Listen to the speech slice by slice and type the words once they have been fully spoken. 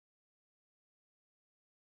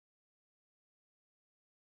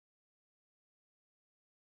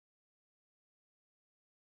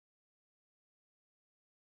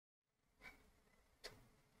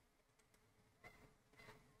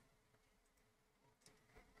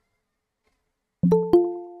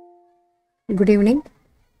Good evening.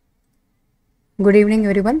 Good evening,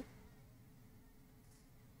 everyone.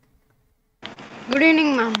 Good evening,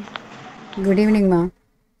 ma'am. Good evening, ma.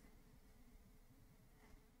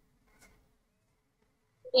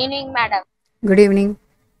 Evening, madam. Good evening.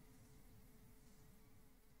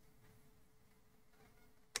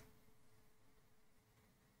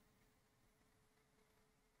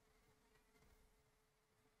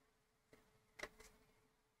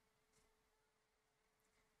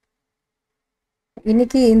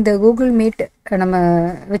 இன்னைக்கு இந்த Google meet நம்ம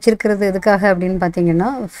வச்சிருக்கிறது எதுக்காக அப்படின்னு பார்த்தீங்கன்னா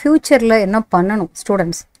ஃப்யூச்சரில் என்ன பண்ணணும்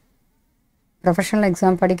ஸ்டூடெண்ட்ஸ் ப்ரொஃபஷனல்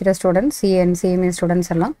எக்ஸாம் படிக்கிற ஸ்டூடெண்ட்ஸ் சிஎன் சிஎம்ஏ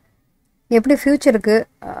ஸ்டூடெண்ட்ஸ் எல்லாம் எப்படி ஃப்யூச்சருக்கு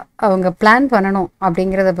அவங்க பிளான் பண்ணணும்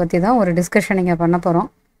அப்படிங்கிறத பற்றி தான் ஒரு டிஸ்கஷன் இங்கே பண்ண போகிறோம்.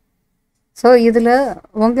 ஸோ இதில்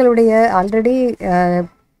உங்களுடைய ஆல்ரெடி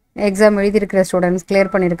எக்ஸாம் எழுதியிருக்கிற ஸ்டூடெண்ட்ஸ்,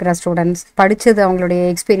 கிளியர் பண்ணியிருக்கிற ஸ்டூடெண்ட்ஸ், படித்தது அவங்களுடைய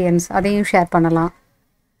எக்ஸ்பீரியன்ஸ் அதையும் ஷேர் பண்ணலாம்.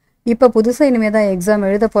 இப்போ புதுசாக இனிமேல் தான் எக்ஸாம்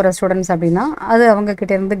எழுத போகிற ஸ்டூடெண்ட்ஸ் அப்படின்னா அது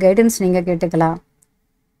அவங்கக்கிட்ட இருந்து கைடன்ஸ் நீங்கள் கேட்டுக்கலாம்.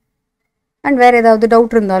 அண்ட் வேறு ஏதாவது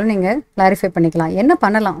டவுட் இருந்தாலும் நீங்கள் கிளாரிஃபை பண்ணிக்கலாம். என்ன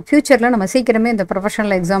பண்ணலாம் ஃப்யூச்சரில் நம்ம சீக்கிரமே இந்த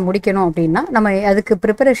ப்ரொஃபஷனல் எக்ஸாம் முடிக்கணும் அப்படின்னா நம்ம அதுக்கு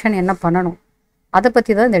ப்ரிப்பரேஷன் என்ன பண்ணணும் அதை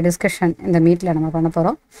பற்றி தான் இந்த டிஸ்கஷன் இந்த மீட்டில் நம்ம பண்ண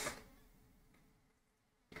போகிறோம்.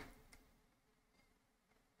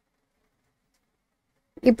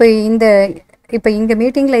 இப்போ இங்கே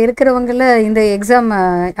மீட்டிங்கில் இருக்கிறவங்கள இந்த எக்ஸாம்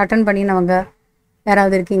அட்டன் பண்ணினவங்க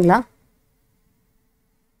யாராவது இருக்கீங்களா?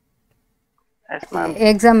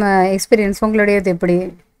 எக்ஸாம் எக்ஸ்பீரியன்ஸ் உங்களுடையது எப்படி?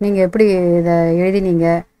 நீங்கள் எப்படி இதை எழுதினீங்க?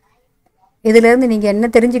 இதுலேருந்து நீங்கள் என்ன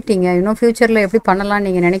தெரிஞ்சுக்கிட்டீங்க? இன்னும் ஃப்யூச்சரில் எப்படி பண்ணலாம்னு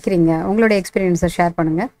நீங்கள் நினைக்கிறீங்க? உங்களுடைய எக்ஸ்பீரியன்ஸை ஷேர்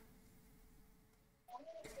பண்ணுங்கள்.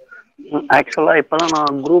 ஆக்சுவலாக இப்போ தான்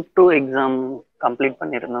நான் குரூப் 2 எக்ஸாம் கம்ப்ளீட்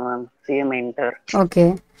பண்ணியிருந்தேன் ma'am, CMA inter. Okay,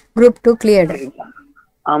 group 2 cleared.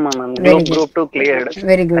 ஆமாம் ma'am, group 2 cleared.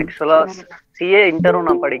 Very good. ஆக்சுவலாக CA இன்டரும்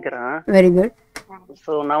நான் படிக்கிறேன். Very good.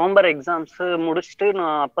 So November exams முடிச்சுட்டு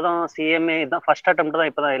நான் அப்போதான் CMA தான் ஃபர்ஸ்ட் அட்டெம்ப்ட் தான்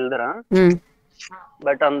இப்போ தான் எழுதுறேன்.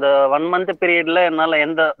 பட் அந்த 1 மந்த் பீரியட்ல என்னால்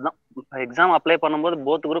எந்த எக்ஸாம் அப்ளை பண்ணும்போது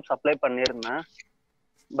போத் குரூப்ஸ் அப்ளை பண்ணியிருந்தேன்.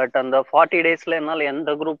 பட் அந்த 40 டேஸ்ல என்னால்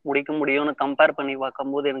எந்த குரூப் முடிக்க முடியும்னு கம்பேர் பண்ணி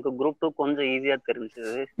பார்க்கும்போது எனக்கு குரூப் 2 கொஞ்சம் ஈஸியா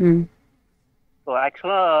தெரிஞ்சது. ஸோ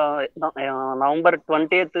ஆக்சுவலா நவம்பர்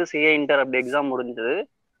 20th CA இன்டர் அப்படி எக்ஸாம் முடிஞ்சது.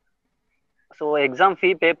 ஸோ எக்ஸாம் ஃபீ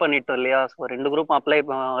பே பண்ணிட்டோம் இல்லையா, ஸோ 2 குரூப் அப்ளை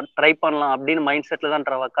ட்ரை பண்ணலாம் அப்படின்னு மைண்ட் செட்ல தான்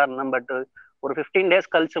உட்கார்ந்தேன். பட் ஒரு 15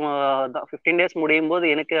 டேஸ் கழிச்சு 15 டேஸ் முடியும்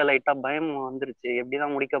போது எனக்கு லைட்டா பயம் வந்துருச்சு,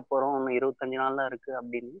 எப்படிதான் முடிக்க போறோம், 25 நாள் தான் இருக்கு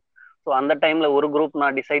அப்படின்னு. ஸோ அந்த டைம்ல ஒரு குரூப்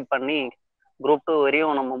நான் டிசைட் பண்ணி குரூப் 2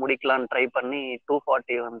 வரையும் நம்ம முடிக்கலாம்னு ட்ரை பண்ணி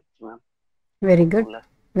 240 வந்துச்சு ma'am. Very good,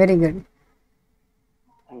 very good.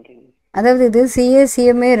 Thank you. அதாவது இது சிஏ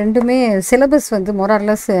சிஎம்ஏ ரெண்டுமே சிலபஸ் வந்து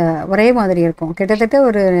மோரார்லெஸ் ஒரே மாதிரி இருக்கும். கிட்டத்தட்ட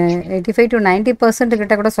ஒரு 85 to 90%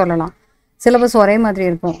 கிட்ட கூட சொல்லலாம் சிலபஸ் ஒரே மாதிரி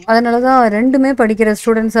இருக்கும். அதனால தான் ரெண்டுமே படிக்கிற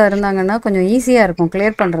ஸ்டூடெண்ட்ஸாக இருந்தாங்கன்னா கொஞ்சம் ஈஸியாக இருக்கும்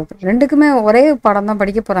கிளியர் பண்ணுறது. ரெண்டுக்குமே ஒரே பாடம் தான்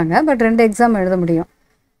படிக்க போகிறாங்க, பட் 2 எக்ஸாம் எழுத முடியும்.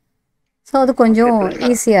 ஸோ அது கொஞ்சம்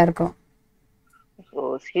ஈஸியாக இருக்கும். ஸோ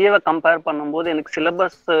சிஏவை கம்பேர் பண்ணும்போது எனக்கு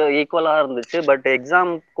சிலபஸ் ஈக்குவலாக இருந்துச்சு. But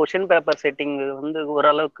exam question paper setting வந்து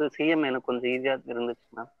ஓரளவுக்கு சிஎம் எனக்கு கொஞ்சம் ஈஸியாக இருந்துச்சு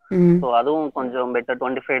மேம். ஸோ அதுவும் கொஞ்சம் பெட்டர்.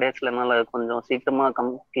 25 டேஸ்ல என்னால் கொஞ்சம் சீக்கிரமாக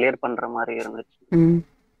கிளியர் பண்ணுற மாதிரி இருந்துச்சு.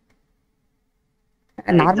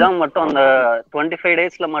 எக்ஸாம் மட்டும் அந்த 25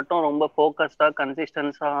 டேஸ்ல மட்டும் ரொம்ப ஃபோக்கஸ்டா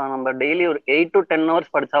கன்சிஸ்டன்ஸா நம்ம டெய்லி ஒரு 8 to 10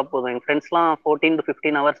 ஹவர்ஸ் படிச்சா போதும். என் ஃப்ரெண்ட்ஸ்லாம் 14 to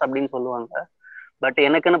 15 ஹவர்ஸ் அப்படின்னு சொல்லுவாங்க. பட்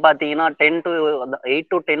எனக்குன்னு பாத்தீங்கன்னா 8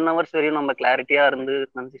 to 10 ஹவர்ஸ் வரையும் நம்ம கிளாரிட்டியா இருந்து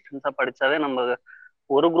கன்சிஸ்டன்ஸா படிச்சாவே நம்ம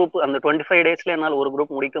ஒரு குரூப் அந்த 25 டேஸ்ல என்னால் ஒரு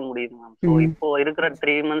குரூப் முடிக்க முடியுது மேம். ஸோ இப்போ இருக்கிற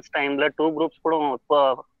 3 months டைம்ல 2 குரூப்ஸ் கூட இப்போ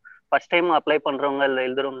ஃபர்ஸ்ட் டைம் அப்ளை பண்றவங்க இல்லை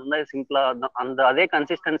எழுதுறவங்க சிம்பிளா அந்த அதே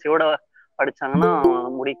கன்சிஸ்டன்சியோட படிச்சாங்கன்னா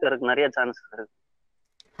முடிக்கிறதுக்கு நிறைய சான்சஸ் இருக்கு.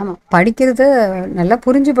 ஆமாம், படிக்கிறத நல்லா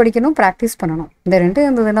புரிஞ்சு படிக்கணும், ப்ராக்டிஸ் பண்ணணும். இந்த 2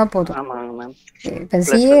 இருந்ததுன்னா போதும். இப்போ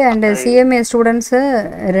சிஏ அண்ட் சிஎம்ஏ ஸ்டூடெண்ட்ஸு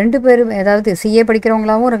 2 பேரும், அதாவது சிஏ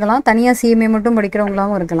படிக்கிறவங்களாவும் இருக்கலாம், தனியாக சிஎம்ஏ மட்டும்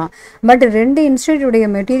படிக்கிறவங்களாவும் இருக்கலாம். But 2 இன்ஸ்டியூட்டுடைய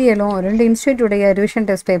மெட்டீரியலும் 2 இன்ஸ்டியூட்டுடைய revision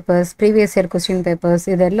test papers, previous year question papers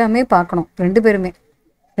இது எல்லாமே பார்க்கணும். 2 பேருமே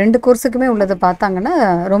 2 கோர்ஸுக்குமே உள்ளதை பார்த்தாங்கன்னா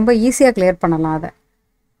ரொம்ப ஈஸியாக கிளியர் பண்ணலாம். அதை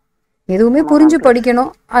எதுவுமே புரிஞ்சு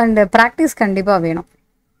படிக்கணும் அண்ட் ப்ராக்டிஸ் கண்டிப்பாக வேணும்.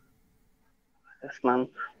 Yes ma'am.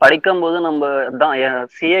 படிக்கும் போது நம்ம தான்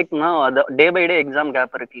சிஏக்குனா day by day exam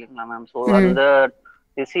gap இருக்கு இல்லைங்களா மேம். ஸோ அந்த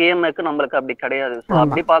சிஎம்ஏக்கு நம்மளுக்கு அப்படி கிடையாது. ஸோ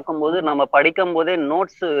அப்படி பார்க்கும்போது நம்ம படிக்கும் போதே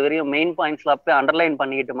நோட்ஸ் வெறும் மெயின் பாயிண்ட்ஸ்ல அப்படியே அண்டர்லைன்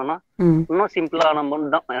பண்ணிக்கிட்டோம்னா இன்னும் சிம்பிளா நம்ம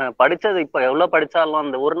படிச்சது இப்போ எவ்வளவு படிச்சாலும்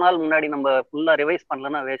அந்த ஒரு நாள் முன்னாடி நம்ம ஃபுல்லா ரிவைஸ்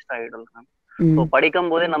பண்ணலன்னா வேஸ்ட் ஆகிடும் மேம். ஸோ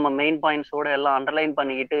படிக்கும் போதே நம்ம மெயின் பாயிண்ட்ஸோட எல்லாம் அண்டர்லைன்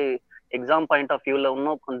பண்ணிக்கிட்டு எக்ஸாம் பாயிண்ட் ஆஃப் வியூல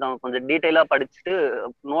இன்னும் கொஞ்சம் டீடைலா படிச்சுட்டு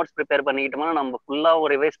நோட்ஸ் ப்ரிப்பேர் பண்ணிக்கிட்டோம்னா நம்ம ஃபுல்லா ஒரு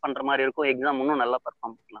ரிவைஸ் பண்ற மாதிரி இருக்கும். எக்ஸாம் இன்னும் நல்லா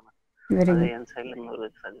பர்ஃபார்ம் பண்ணலாம்.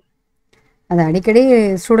 அது அடிக்கடி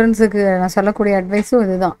ஸ்டூடெண்ட்ஸுக்கு நான் சொல்லக்கூடிய அட்வைஸும்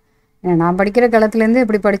இதுதான். நான் படிக்கிற காலத்துலேருந்து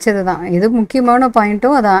இப்படி படித்தது தான். எது முக்கியமான பாயிண்ட்டோ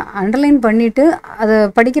அதை அண்டர்லைன் பண்ணிவிட்டு அதை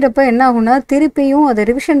படிக்கிறப்ப என்ன ஆகும்னா திருப்பியும் அதை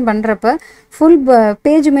ரிவிஷன் பண்ணுறப்ப ஃபுல்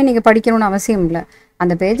பேஜுமே நீங்கள் படிக்கணும்னு அவசியம் இல்லை.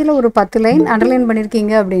 அந்த பேஜில் ஒரு 10 லைன் அண்டர்லைன்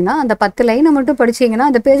பண்ணியிருக்கீங்க அப்படின்னா அந்த 10 லைனை மட்டும் படிச்சிங்கன்னா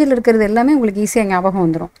அந்த பேஜில் இருக்கிறது எல்லாமே உங்களுக்கு ஈஸியாக ஞாபகம்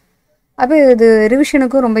வந்துடும். அப்போ இது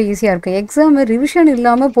ரிவிஷனுக்கும் ரொம்ப ஈஸியாக இருக்குது. எக்ஸாம் ரிவிஷன்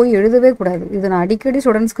இல்லாமல் போய் எழுதவே கூடாது. இது நான் அடிக்கடி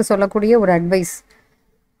ஸ்டூடெண்ட்ஸ்க்கு சொல்லக்கூடிய ஒரு அட்வைஸ்.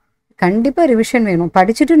 கண்டிப்பாக ரிவிஷன் வேணும்.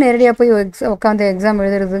 படிச்சுட்டு நேரடியாக போய் உட்காந்து எக்ஸாம்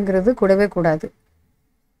எழுதுறதுங்கிறது கூடவே கூடாது.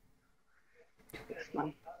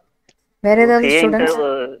 வேற ஏதாவது ஸ்டூடெண்ட்ஸ்?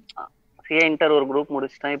 சிஏ இன்டர் ஒரு குரூப்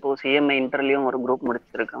முடிச்சிட்டேன். இப்போ சிஎம்ஏ இன்டர்லயும் ஒரு குரூப்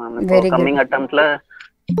முடிச்சிருக்கேன். இப்போ Very good. கம்மிங் அட்டம்ப்ட்ல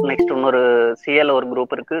நெக்ஸ்ட் இன்னொரு சிஎல் ஒரு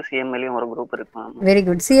குரூப் இருக்கு, சிஎம்ஏலயும் ஒரு குரூப் இருக்கு. Very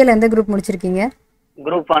good. சிஎல் எந்த குரூப் முடிச்சிருக்கீங்க?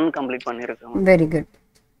 குரூப் 1 கம்ப்ளீட் பண்ணிருக்கேன். Very good.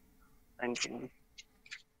 Thank you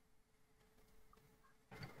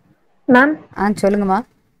ma'am. சொல்லுங்கம்மா.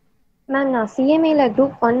 மேம் நான் சிஎம்ஏல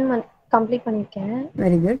குரூப் 1 கம்ப்ளீட் பண்ணியிருக்கேன்.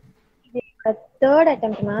 Very good. இது 3rd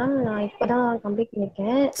அட்டெம்ப்ட் மேம். நான் இப்போ தான் கம்ப்ளீட்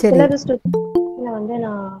பண்ணியிருக்கேன். சரி. சிலபஸ் வந்து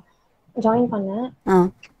நான் ஜாயின் பண்ணேன். ஆ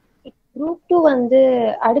குரூப் 2 வந்து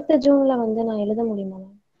அடுத்த ஜூன்ல வந்து நான் எழுத முடியுமா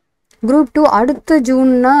மேம்? குரூப் 2 அடுத்த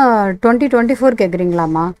ஜூன்னா 2024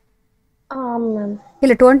 கேட்குறீங்களாம்மா? ஆமாம் மேம்.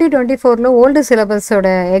 இல்லை, 2024 ஓல்டு சிலபஸோட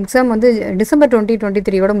எக்ஸாம் வந்து டிசம்பர்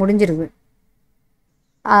 2023 முடிஞ்சிருது.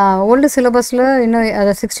 ஓல்டு சிலபஸில் இன்னும்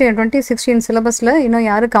அதை 2016 சிலபஸில் இன்னும்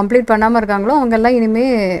யார் கம்ப்ளீட் பண்ணாமல் இருக்காங்களோ அவங்கெல்லாம்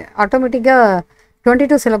இனிமேல் ஆட்டோமேட்டிக்காக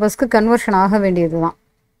 22 சிலபஸ்க்கு கன்வர்ஷன் ஆக வேண்டியது தான்.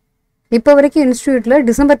 இப்போ வரைக்கும் இன்ஸ்டியூட்டில்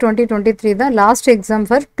டிசம்பர் 2023 தான் லாஸ்ட் எக்ஸாம்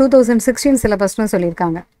ஃபார் 2016 சிலபஸ்னு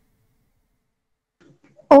சொல்லியிருக்காங்க.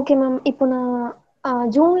 Okay ma'am. இப்போ நான்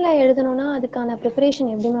ஜூன்ல எழுதணும்னா அதுக்கான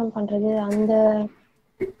ப்ரிப்பரேஷன் எப்படி மேம் பண்றது? அந்த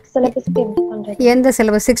சிலபஸ்க்கு எப்படி பண்றது? எந்த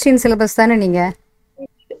சிலபஸ்? 16 சிலபஸ் தானே நீங்கள்?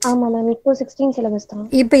 ஆமா மேம். இப்போ 16 சிலபஸ் தான்.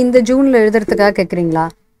 இப்போ இந்த ஜூனில் எழுதுறதுக்காக கேட்குறீங்களா?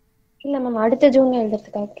 இல்ல மேம், அடுத்த ஜூன்ல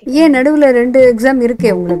எழுதுறதுக்காக. ஏன் நடுவில் 2 எக்ஸாம்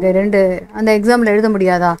இருக்கே உங்களுக்கு, அந்த எக்ஸாமில் எழுத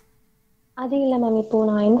முடியாதா? அது இல்லை மேம். இப்போ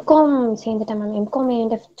நான் எம்காம் சேர்ந்துட்டேன் மேம். எம்காம்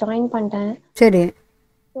ஜாயின் பண்ணிட்டேன். சரி.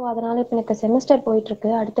 ஸோ அதனால இப்போ எனக்கு செமஸ்டர் போயிட்டு இருக்கு.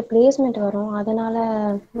 அடுத்த பிளேஸ்மெண்ட் வரும். அதனால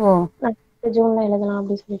நான் அடுத்த ஜூன்ல எழுதலாம்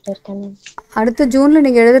அப்படின்னு சொல்லிட்டு இருக்கேன் மேம். அடுத்த ஜூனில்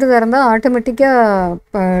நீங்கள் எழுதுறதா இருந்தால்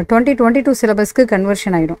ஆட்டோமேட்டிக்காக 2022 சிலபஸ்க்கு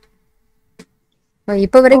கன்வர்ஷன் ஆகிடும்.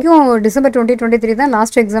 இப்போ வரைக்கும் டிசம்பர் 2023 தான்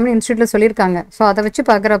லாஸ்ட் எக்ஸாம்னு இன்ஸ்டியூட்டில் சொல்லியிருக்காங்க. ஸோ அதை வச்சு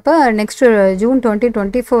பார்க்குறப்ப நெக்ஸ்ட் ஜூன்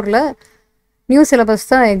 2024 நியூ சிலபஸ்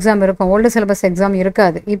தான் எக்ஸாம் இருக்கும். ஓல்டு சிலபஸ் எக்ஸாம்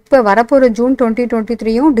இருக்காது. இப்போ வரப்போகிற ஜூன்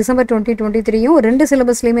 2023 டிசம்பர் 2023 2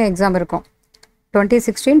 சிலபஸ்லேயுமே எக்ஸாம் இருக்கும்.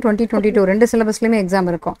 2016, 2022 2 சிலபஸ்லேயுமே எக்ஸாம்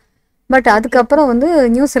இருக்கும். பட் அதுக்கப்புறம் வந்து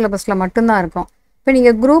நியூ சிலபஸில் மட்டும்தான் இருக்கும். இப்போ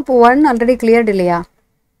நீங்கள் குரூப் 1 ஆல்ரெடி கிளியர்டு இல்லையா?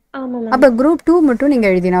 அப்போ குரூப் 2 மட்டும்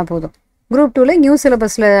நீங்கள் எழுதினா போதும். குரூப் 2ல நியூ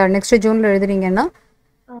சிலபஸில் நெக்ஸ்ட் ஜூனில் எழுதுனீங்கன்னா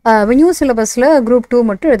நியூ சிலபஸில் குரூப் 2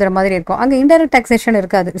 மட்டும் எழுதுகிற மாதிரி இருக்கும். அங்கே இன்டைரக்ட் டாக்ஸேஷன்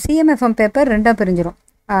இருக்காது. சிஎம்எஃப்எம் paper 2ஆக பிரிஞ்சிடும்.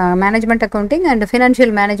 Management accounting and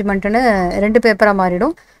financial மேனேஜ்மெண்ட்டுன்னு 2 பேப்பராக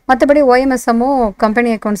மாறிடும். மற்றபடி ஓஎம்எஸ்எம்மோ company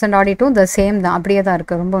accounts and ஆடிட்டும் the same தான், அப்படியே தான்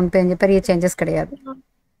இருக்குது. ரொம்ப பெரிய சேஞ்சஸ் கிடையாது.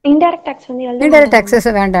 இன்டைரக்ட் டாக்ஸ் வந்து இன்டைரக்ட் டாக்ஸஸ்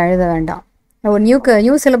வேண்டாம், எழுத வேண்டாம். ஒரு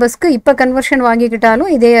நியூ சிலபஸ்க்கு இப்போ கன்வர்ஷன்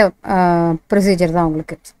வாங்கிக்கிட்டாலும் இதே ப்ரொசீஜர் தான்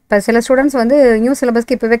உங்களுக்கு. இப்போ சில ஸ்டூடெண்ட்ஸ் வந்து நியூ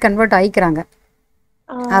சிலபஸ்க்கு இப்போவே கன்வெர்ட் ஆகிக்கிறாங்க.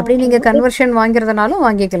 அப்படி நீங்கள் கன்வர்ஷன் வாங்கிறதுனாலும்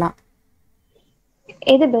வாங்கிக்கலாம்.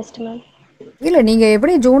 எது பெஸ்ட் மேம்? இல்லை, நீங்கள்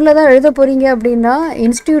எப்படி ஜூனில் தான் எழுத போகிறீங்க அப்படின்னா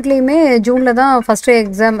இன்ஸ்டியூட்லேயுமே ஜூனில் தான் ஃபஸ்ட்டு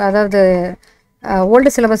எக்ஸாம், அதாவது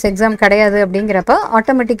ஓல்டு சிலபஸ் எக்ஸாம் கிடையாது. அப்படிங்கிறப்ப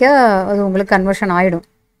ஆட்டோமேட்டிக்காக அது உங்களுக்கு கன்வர்ஷன் ஆகிடும்.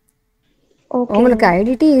 உங்களுக்கு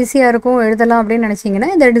ஐடிடி ஈஸியாக இருக்கும், எழுதலாம் அப்படின்னு நினச்சிங்கன்னா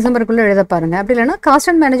இந்த டிசம்பருக்குள்ளே எழுத பாருங்கள். அப்படி இல்லைன்னா காஸ்ட்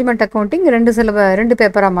அண்ட் மேனேஜ்மெண்ட் அக்கௌண்டிங் 2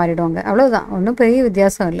 பேப்பராக மாறிடுவாங்க. அவ்வளோதான், ஒன்றும் பெரிய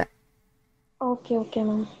வித்தியாசம் இல்லை. Okay okay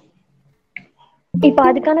ma'am. இப்போ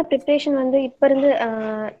அதுக்கான ப்ரிப்பரேஷன் வந்து இப்போ இருந்து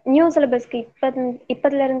நியூ சிலபஸ்க்கு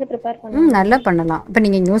இப்போதுல இருந்து ப்ரிப்பேர் பண்ணலாம். நல்லா பண்ணலாம். இப்போ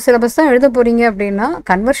நீங்கள் நியூ சிலபஸ் தான் எழுத போகிறீங்க அப்படின்னா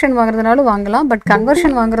கன்வர்ஷன் வாங்குறதுனாலும் வாங்கலாம். பட்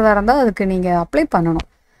கன்வர்ஷன் வாங்குறதா இருந்தால் அதுக்கு நீங்கள் அப்ளை பண்ணணும்.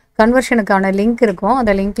 கன்வர்ஷனுக்கான லிங்க் இருக்கும்.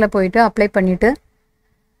 அந்த லிங்க்கில் போயிட்டு அப்ளை பண்ணிவிட்டு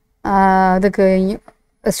அதுக்கு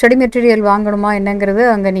ஸ்டடி மெட்டீரியல் வாங்கணுமா என்னங்கிறது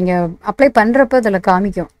அங்கே நீங்கள் அப்ளை பண்ணுறப்ப அதில்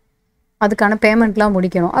காமிக்கும். அதுக்கான பேமெண்ட்லாம்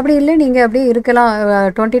முடிக்கணும். அப்படி இல்லை நீங்கள் அப்படியே இருக்கலாம்.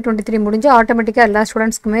 2023 முடிஞ்சு ஆட்டோமேட்டிக்காக எல்லா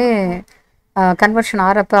ஸ்டூடெண்ட்ஸ்க்குமே கன்வர்ஷன்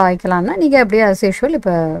ஆகிறப்ப ஆகிக்கலாம்னா நீங்கள் அப்படியே அஸ் யூஷுவல்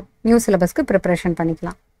இப்போ நியூ சிலபஸ்க்கு ப்ரிப்பரேஷன்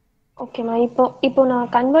பண்ணிக்கலாம். ஓகேம்மா. இப்போ நான்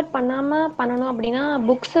கன்வெர்ட் பண்ணணும் அப்படின்னா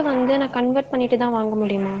புக்ஸ் வந்து நான் கன்வெர்ட் பண்ணிட்டு தான் வாங்க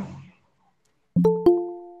முடியுமா?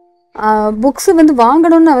 புக்ஸு வந்து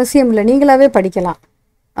வாங்கணும்னு அவசியம் இல்லை, நீங்களாவே படிக்கலாம்.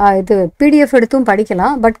 இது பிடிஎஃப் எடுத்தும்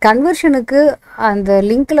படிக்கலாம். பட் கன்வர்ஷனுக்கு அந்த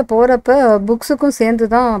லிங்க்கில் போகிறப்ப புக்ஸுக்கும் சேர்ந்து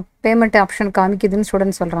தான் பேமெண்ட் ஆப்ஷன் காமிக்குதுன்னு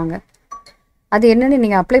ஸ்டூடெண்ட்ஸ் சொல்கிறாங்க. அது என்னென்னு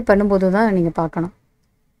நீங்கள் அப்ளை பண்ணும்போது தான் நீங்கள் பார்க்கணும்.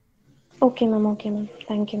 Okay ma'am.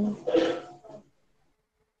 Thank you ma'am.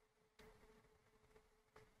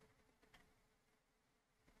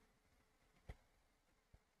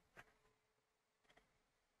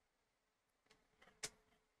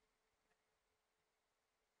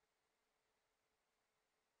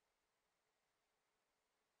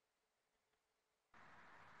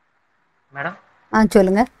 Madam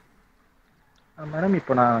சொல்லுங்க. மேடம்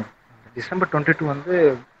இப்போ நான் டிசம்பர் 22 வந்து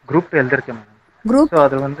குரூப் எழுதிருக்கேன் மேடம். ஸோ குரூப்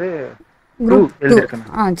அது வந்து குரூப் 2. எழுதிருக்கேன்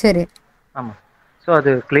மேடம். சரி. ஆமாம். ஸோ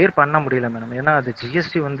அது கிளியர் பண்ண முடியல மேடம். ஏன்னா அது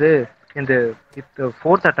ஜிஎஸ்டி வந்து இந்த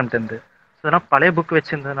ஃபோர்த் அட்டம்ப்ட் இருந்து. ஸோ அதனால் பழைய புக்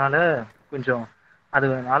வச்சிருந்ததுனால கொஞ்சம்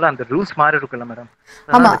அதனால அந்த ரூல்ஸ் மாறி இருக்குல்ல மேடம்.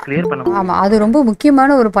 அதனால் ஆமாம் அதை கிளியர் பண்ண முடியல. ஆமாம், அது ரொம்ப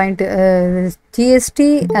முக்கியமான ஒரு பாயிண்ட்டு. ஜிஎஸ்டி,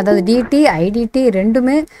 அதாவது டிடி ஐடிடி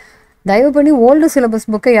ரெண்டுமே தயவு பண்ணி ஓல்டு சிலபஸ்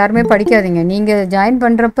புக்கை யாருமே படிக்காதீங்க. நீங்கள் ஜாயின்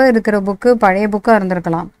பண்ணுறப்ப இருக்கிற புக்கு பழைய புக்காக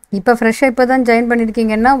இருந்திருக்கலாம். இப்போ ஃப்ரெஷ்ஷாக இப்போ தான் ஜாயின்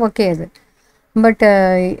பண்ணியிருக்கீங்கன்னா ஓகே அது. பட்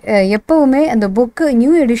எப்போவுமே அந்த புக்கு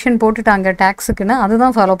நியூ எடிஷன் போட்டுட்டாங்க டேக்ஸுக்குன்னா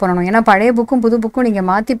அதுதான் ஃபாலோ பண்ணணும். ஏன்னா பழைய புக்கும் புது புக்கும் நீங்கள்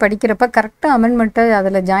மாற்றி படிக்கிறப்ப கரெக்டாக அமெண்ட்மெண்ட்டை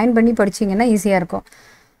அதில் ஜாயின் பண்ணி படிச்சிங்கன்னா ஈஸியாக இருக்கும்.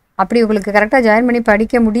 அப்படி உங்களுக்கு கரெக்டாக ஜாயின் பண்ணி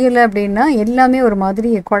படிக்க முடியலை அப்படின்னா எல்லாமே ஒரு மாதிரி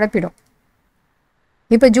குழப்பிடும்.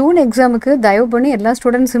 இப்போ ஜூன் எக்ஸாமுக்கு தயவு பண்ணி எல்லா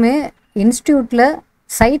ஸ்டூடெண்ட்ஸுமே இன்ஸ்டியூட்டில்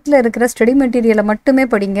சைட்டில் இருக்கிற ஸ்டடி மெட்டீரியலை மட்டுமே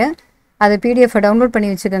படிங்க. அது பிடிஎஃப் டவுன்லோட் பண்ணி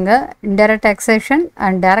வச்சுக்கோங்க. Indirect taxation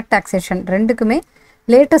and direct taxation ரெண்டுக்குமே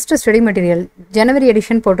லேட்டஸ்ட்டு ஸ்டடி மெட்டீரியல் ஜனவரி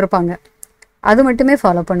எடிஷன் போட்டிருப்பாங்க. அது மட்டுமே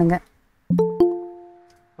ஃபாலோ பண்ணுங்கள்.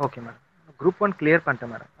 Okay madam. குரூப் 1 கிளியர்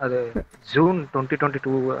பண்ணிட்டேன் மேடம். அது ஜூன்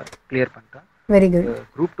 2022 கிளியர் பண்ணிட்டேன். Very good.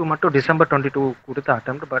 குரூப் 2 மட்டும் டிசம்பர் 22 கொடுத்த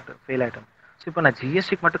அட்டம்ப்ட், பட் ஃபெயில் ஆகிட்டேன். ஸோ இப்போ நான்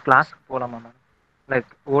ஜிஎஸ்டிக்கு மட்டும் கிளாஸுக்கு போகலாமா மேடம்?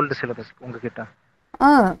 லைக் ஓல்டு சிலபஸ் உங்ககிட்ட.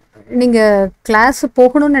 நீங்கள் கிளாஸ்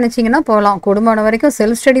போகணும்னு நினச்சிங்கன்னா போகலாம். கூடுமான வரைக்கும்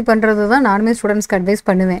செல்ஃப் ஸ்டடி பண்ணுறது தான் நானுமே ஸ்டூடெண்ட்ஸ்க்கு அட்வைஸ்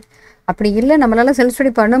பண்ணுவேன். அப்படி இல்லை நம்மளால் செல்ஃப்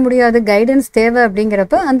ஸ்டடி பண்ண முடியாது, கைடன்ஸ் தேவை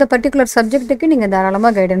அப்படிங்கிறப்ப அந்த பர்டிகுலர் சப்ஜெக்ட்டுக்கு நீங்கள்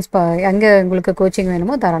தாராளமாக கைடன்ஸ் எங்கே உங்களுக்கு கோச்சிங்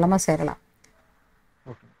வேணுமோ தாராளமாக சேரலாம்.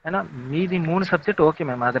 ஓகே. ஏன்னா மீதி 3 சப்ஜெக்ட் ஓகே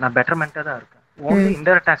மேம், அது நான் பெட்டர்மெண்ட்டாக தான் இருக்கேன். ஓன்லி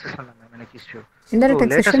இன்டைரக்ட் டாக்ஸேஷன் தான் மேம் எனக்கு இஷ்யூ. இன்டைரக்ட்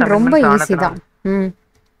டாக்ஸேஷன் ரொம்ப ஈஸி தான்.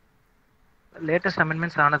 லேட்டஸ்ட்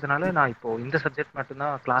அமெண்ட்மெண்ட்ஸ் ஆனதுனால நான் இப்போ இந்த சப்ஜெக்ட்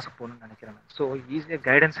மட்டும்தான் கிளாஸுக்கு போகணும்னு நினைக்கிறேன். ஸோ ஈஸியாக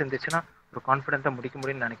கைடன்ஸ் இருந்துச்சுன்னா ஒரு கான்ஃபிடென்ட்டாக முடிக்க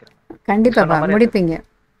முடியும்னு நினைக்கிறேன். கண்டிப்பாக முடிப்பீங்க.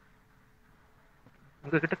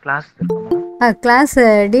 உங்ககிட்ட கிளாஸ் இருக்குமா? கிளாஸ்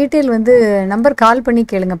டீட்டெயில் வந்து நம்பர் கால் பண்ணி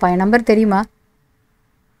கேளுங்கப்பா. என் நம்பர் தெரியுமா?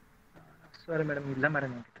 சாரி மேடம், இல்லை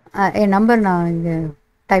மேடம். என் நம்பர் நான் இங்கே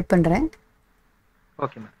டைப் பண்ணுறேன்.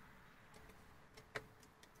 Okay ma'am.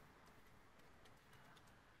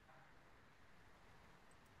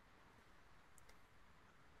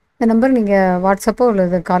 இந்த நம்பர் நீங்கள் வாட்ஸ்அப்போ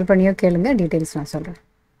இல்லை கால் பண்ணியோ கேளுங்க, டீட்டெயில்ஸ் நான் சொல்கிறேன்.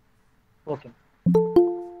 ஓகே.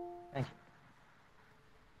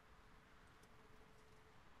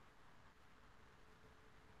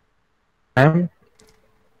 Thank you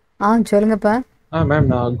ma'am. சொல்லுங்கப்பா. மேம்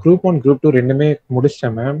நான் குரூப் 1 குரூப் 2 ரெண்டுமே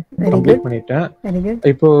முடிச்சிட்டேன் மேம். கம்ப்ளீட் பண்ணிட்டேன். Very good.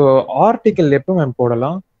 இப்போ ஆர்டிகல் எப்போ மேம்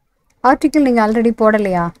போடலாம்? ஆர்டிகல் நீங்கள் ஆல்ரெடி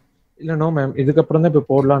போடலையா? இல்லை நோ மேம், இதுக்கப்புறம் தான் இப்போ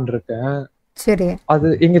போடலான்னு இருக்கேன். சரி. அது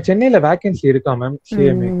இங்க சென்னையில வேகன்சி இருக்கா மேம்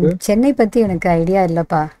சிஎம்ஏக்கு? சென்னை பற்றி எனக்கு ஐடியா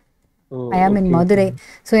இல்லைப்பா. ஐ ஆம் இன் மதுரை.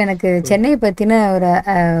 ஸோ எனக்கு சென்னை பற்றின ஒரு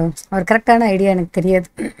கரெக்டான ஐடியா எனக்கு தெரியாது.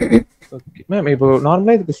 Okay ma'am. இப்போ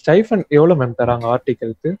நார்மலாக இதுக்கு ஸ்டைஃபண்ட் எவ்வளோ மேம் தராங்க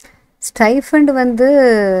ஆர்டிகலுக்கு? ஸ்டைஃபண்ட் வந்து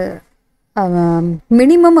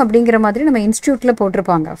மினிமம் அப்படிங்கிற மாதிரி நம்ம இன்ஸ்டியூட்டில்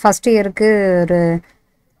போட்டிருப்பாங்க. ஃபர்ஸ்ட் இயருக்கு ஒரு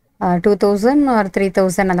 2000 ஆர்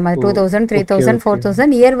 3000 அந்த மாதிரி 2000 3000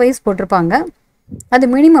 4000 இயர் வைஸ் போட்டிருப்பாங்க. அது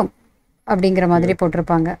மினிமம் அப்படிங்கிற மாதிரி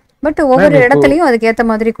போட்டிருப்பாங்க. பட் ஒவ்வொரு இடத்துலையும் அதுக்கேற்ற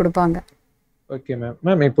மாதிரி கொடுப்பாங்க. Okay ma'am.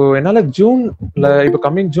 மேம் இப்போ என்னால் ஜூன்ல இப்போ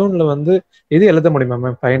கம்மிங் ஜூன்ல வந்து இது எழுத முடியுமா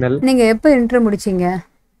மேம் ஃபைனல்? நீங்கள் எப்போ இன்டர் முடிச்சிங்க?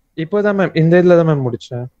 இப்போதான் மேம் இந்த இதில் தான் மேம்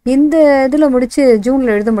முடித்தேன். இந்த இதில் முடிச்சு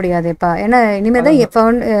ஜூனில் எழுத முடியாதுப்பா. ஏன்னா இனிமேல்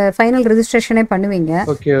தான் ஃபைனல் ரெஜிஸ்ட்ரேஷனே பண்ணுவீங்க.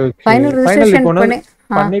 Okay okay. ஃபைனல் ரெஜிஸ்ட்ரேஷன்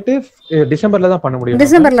பண்ணிட்டு டிசம்பர்ல தான் பண்ண முடியும்.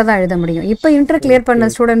 டிசம்பர்ல தான் எழுத முடியும். இப்போ இன்டர் கிளியர் பண்ண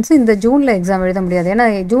ஸ்டூடெண்ட்ஸ் இந்த ஜூன்ல எக்ஸாம் எழுத முடியாது. ஏன்னா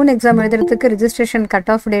ஜூன் எக்ஸாம் எழுதுறதுக்கு ரெஜிஸ்ட்ரேஷன்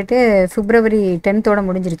கட் ஆஃப் டேட்டு பிப்ரவரி 10th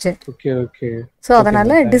முடிஞ்சிருச்சு. Okay okay. ஸோ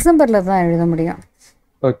அதனால டிசம்பர்ல தான் எழுத முடியும்.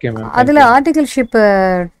 Okay ma'am. அதில் ஆர்டிகல்ஷிப்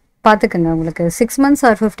பார்த்துக்குங்க. உங்களுக்கு 6 months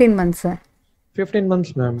R 15 months? 15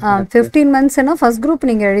 months ma'am. 15 monthsனா first group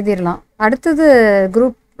நீங்கள் எழுதிடலாம். அடுத்தது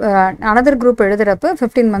group another group எழுதுறப்ப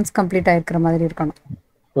 15 months complete ஆகிருக்கிற மாதிரி இருக்கணும்.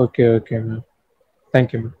 Okay okay ma'am.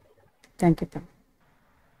 Thank you ma'am. Thank you ma'am.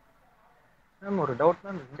 Ma'am ஒரு டவுட்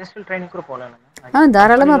மேம், இண்டஸ்ட்ரியல் ட்ரைனிங் கூட போகலாம்?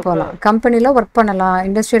 தாராளமாக போகலாம். கம்பெனியில் ஒர்க் பண்ணலாம்,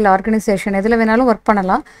 இண்டஸ்ட்ரியல் ஆர்கனைசேஷன் எதில் வேணாலும் ஒர்க்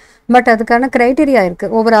பண்ணலாம். பட் அதுக்கான க்ரைட்டீரியா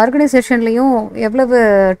இருக்குது. ஒவ்வொரு ஆர்கனைசேஷன்லேயும் எவ்வளவு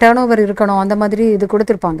டேர்ன் ஓவர் இருக்கணும் அந்த மாதிரி இது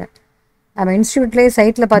கொடுத்துருப்பாங்க. நம்ம இன்ஸ்டியூட்லேயே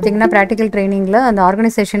சைட்டில் பார்த்தீங்கன்னா ப்ராக்டிக்கல் ட்ரைனிங்கில் அந்த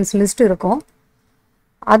ஆர்கனைசேஷன்ஸ் லிஸ்ட் இருக்கும்.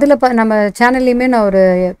 அதில் நம்ம சேனல்லையுமே நான் ஒரு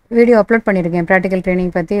வீடியோ அப்லோட் பண்ணியிருக்கேன். ப்ராக்டிக்கல்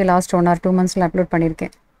ட்ரைனிங் பற்றி லாஸ்ட் 1 or 2 months அப்லோட்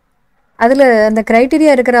பண்ணியிருக்கேன். அதில் அந்த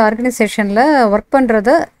க்ரைட்டீரியா இருக்கிற ஆர்கனைசேஷனில் ஒர்க் பண்ணுறத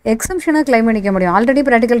எக்ஸம்ஷனாக கிளைம் பண்ணிக்க முடியும். ஆல்ரெடி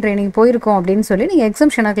ப்ராக்டிக்கல் ட்ரைனிங் போயிருக்கோம் அப்படின்னு சொல்லி நீங்கள்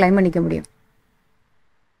எக்ஸம்ஷனாக கிளைம் பண்ணிக்க முடியும்.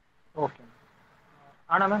 ஓகே.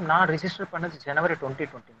 ஆனால் மேம் நான் ரிஜிஸ்டர் பண்ணது ஜனவரி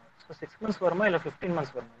 2020. ஸோ 6 months வருமா இல்லை 15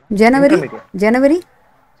 months வருமா? ஜனவரி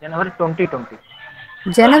 2020.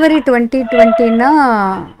 ஜனவரி 2020னா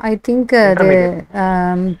ஐ திங்க் அது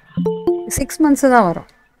இன்டர்மீடியட் 6 months தான் வரும்.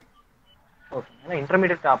 ஓகே. ஏன்னா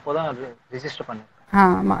இன்டர்மீடியட் அப்போதான் அது ரிஜிஸ்டர் பண்ணேன்.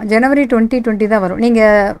 ஆமாம், ஜனவரி 2020 தான் வரும்.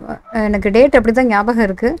 நீங்கள் எனக்கு டேட் அப்படி தான் ஞாபகம்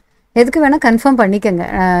இருக்குது. எதுக்கு வேணால் கன்ஃபார்ம் பண்ணிக்கோங்க.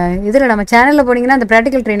 இதில் நம்ம சேனலில் போனீங்கன்னா அந்த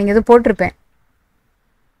ப்ராக்டிக்கல் ட்ரைனிங் எதுவும் போட்டிருப்பேன்.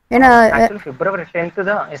 ஏன்னா பிப்ரவரி 10th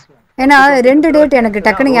தான். ஏன்னா 2 டேட் எனக்கு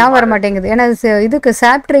டக்குன்னு ஞாபகம் வர மாட்டேங்குது. ஏன்னா இதுக்கு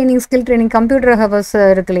சாப் training, skill training, computer hours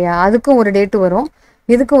இருக்கு இல்லையா, அதுக்கும் ஒரு டேட் வரும்,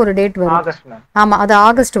 இதுக்கும் ஒரு டேட் வரும். ஆமாம், அது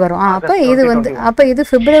ஆகஸ்ட் வரும். அப்போ இது வந்து இது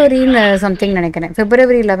பிப்ரவரின்னு சம்திங் நினைக்கிறேன்.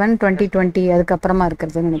 பிப்ரவரி 11, 2020 அதுக்கப்புறமா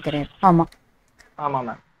இருக்கிறதுன்னு நினைக்கிறேன். ஆமாம் ஆமாம்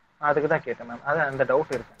மேம், அதுக்கு தான் கேட்டேன் மேம். அது அந்த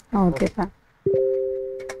டவுட் இருக்கு. ஓகேப்பா.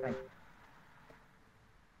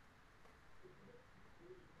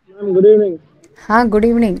 Good evening. Good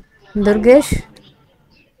evening Durgesh,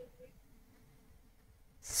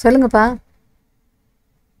 சொல்லுங்கப்பா.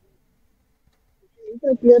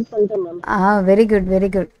 கிளியர் பண்ணிட்டேன் ma'am. Very good, very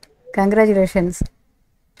good, congratulations.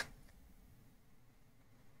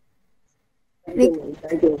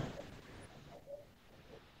 Thank you.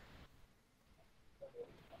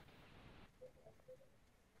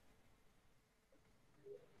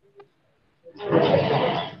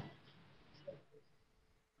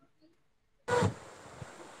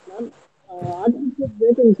 Ma'am artificial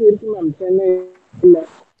vacancy இருக்கு மேம்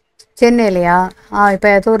சென்னையில். சென்னையிலையா? இப்போ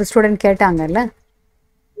ஏதோ ஒரு ஸ்டூடெண்ட் கேட்டாங்கல்ல.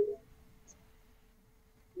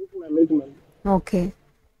 இருக்கு மேம். ஓகே.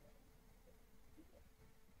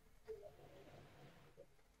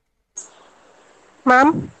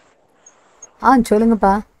 மேம்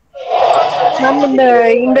சொல்லுங்கப்பா. மேம்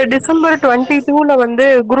இந்த டிசம்பர் 22ல வந்து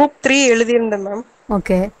குரூப் 3 எழுதியிருந்தேன் மேம்.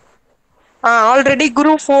 ஓகே. ஆல்ரெடி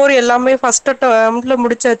குரூப் 4 எல்லாமே ஃபர்ஸ்ட் டேர்ம்ல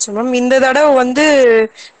முடிச்சாச்சு மேம். இந்த தடவை வந்து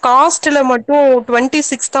காஸ்ட்ல மட்டும்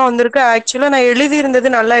 26 தான் வந்திருக்கு. ஆக்சுவலா நான் எழுதியிருந்தது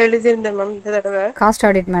நல்லா எழுதியிருந்தேன் மேம் இந்த தடவை. Cost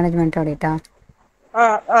audit, management ஆடிட்டா?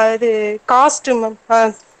 அது cost ma'am,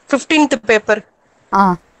 15th paper.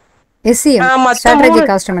 SCM, strategy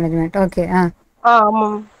cost management. Okay.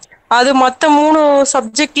 ஆமாம். அது மத்த 3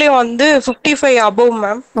 சப்ஜெக்ட்லயும் வந்து 55 அபவ்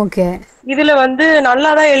மேம். ஓகே. இதுல வந்து நல்லா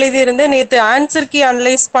தான் எழுதியிருந்தேன். நேத்து ஆன்சர் கீ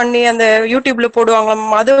அனலைஸ் பண்ணி அந்த யூடியூப்ல போடுவாங்க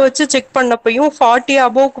மேம், அதை வச்சு செக் பண்ணப்பையும் 40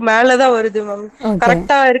 அபோவ்க்கு மேலதான் வருது மேம்.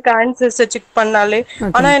 கரெக்டா இருக்க ஆன்சர்ஸ் செக் பண்ணாலே.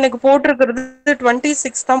 ஆனா எனக்கு போட்டிருக்கிறது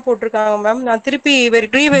 26 தான் போட்டிருக்காங்க மேம். நான் திருப்பி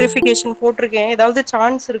ரீவெரிஃபிகேஷன் போட்டிருக்கேன். ஏதாவது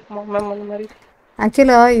சான்ஸ் இருக்குமா மேம் அந்த மாதிரி?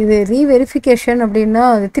 ஆக்சுவலாக இது ரீவெரிஃபிகேஷன் அப்படின்னா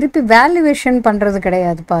அது திருப்பி வேல்யூவேஷன் பண்ணுறது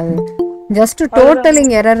கிடையாதுப்பா. அது ஜஸ்ட்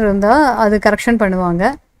டோட்டலிங் எரர் இருந்தால் அது கரெக்ஷன் பண்ணுவாங்க.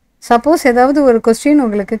 சப்போஸ் ஏதாவது ஒரு கொஸ்டின்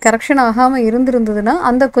உங்களுக்கு கரெக்ஷன் ஆகாமல் இருந்திருந்ததுன்னா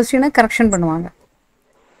அந்த கொஸ்டினை கரெக்ஷன் பண்ணுவாங்க.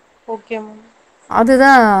 Okay ma'am.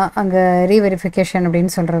 அதுதான் அங்கே ரீவெரிஃபிகேஷன்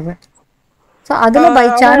அப்படின்னு சொல்கிறது. ஸோ அதில் பை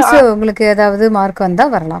சான்ஸ் உங்களுக்கு ஏதாவது மார்க்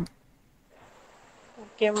வந்தால் வரலாம்.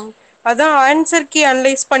 Okay ma'am. அதான் ஆன்சர் கீ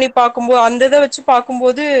அனலைஸ் பண்ணி பார்க்கும்போது அந்த இதை வச்சு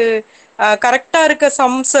பார்க்கும்போது கரெக்டா இருக்க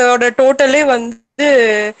சம்ஸோட டோட்டலே வந்து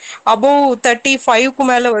அபோவ் 35க்கு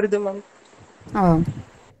மேல வருது மேம்.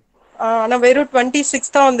 ஆனா வெறும்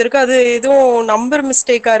 26 தான் வந்திருக்கு. அது எதுவும் நம்பர்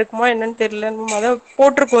மிஸ்டேக்கா இருக்குமா என்னன்னு தெரியல மேம். அதான்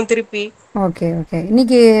போட்டிருக்கோம் திருப்பி. Okay okay.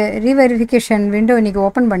 இன்னைக்கு ரீவெரிஃபிகேஷன் விண்டோ இன்னைக்கு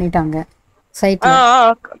ஓபன் பண்ணிட்டாங்க சைட்ல.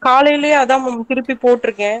 காலையிலேயே அதான் மேம் திருப்பி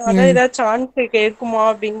போட்டிருக்கேன். அதான் ஏதாவது சான்ஸ் இருக்குமா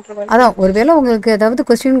அப்படின்ற மாதிரி. அதான் ஒருவேளை உங்களுக்கு ஏதாவது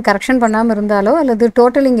கொஸ்டின் கரெக்ஷன் பண்ணாம இருந்தாலோ அல்லது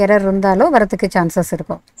டோட்டலிங் எரர் இருந்தாலோ வரதுக்கு சான்சஸ்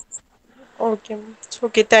இருக்கும். Okay ma'am.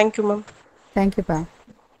 Okay, thank you ma'am. தேங்க்யூப்பா.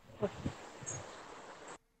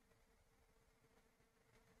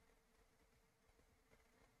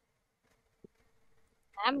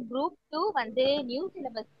 மேம் குரூப் 2 வந்து நியூ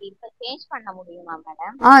சிலபஸ் இப்ப சேஞ்ச் பண்ண முடியுமா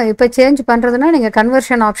மேடம்? இப்போ சேஞ்ச் பண்றதுன்னா நீங்க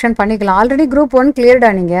கன்வர்ஷன் ஆப்ஷன் பண்ணிக்கலாம். ஆல்ரெடி குரூப் 1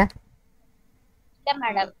 கிளியர்டா நீங்க? இல்ல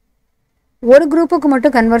மேடம். ஒரு குரூப்புக்கு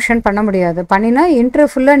மட்டும் கன்வர்ஷன் பண்ண முடியாது. பண்ணினா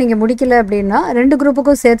இன்டர் ஃபுல்லா நீங்க முடிக்கல அப்படின்னா 2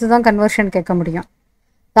 குரூப்புக்கும் சேர்த்து தான் கன்வர்ஷன் கேட்க முடியும்.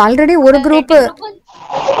 ஆல்ரெடி ஒரு குரூப்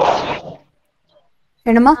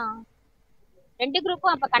என்னமா? 2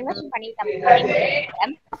 குரூப்பும் அப்ப கன்வர்ஷன்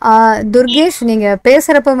பண்ணிட்டேன். துர்கேஷ் நீங்க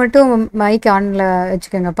பேசுறப்ப மட்டும் மைக் ஆன்ல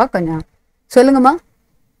வச்சுக்கோங்கப்பா. கொஞ்சம் சொல்லுங்கம்மா.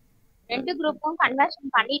 2 குரூப்பும் கன்வர்ஷன்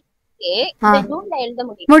பண்ணிட்டு இந்த ஜூன்ல எழுத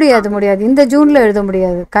முடியாது. முடியாது, இந்த ஜூன்ல எழுத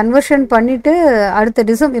முடியாது. கன்வர்ஷன் பண்ணிட்டு அடுத்த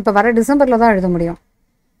டிசம்பர், இப்ப வர டிசம்பர்ல தான் எழுத முடியும்.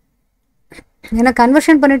 ஏன்னா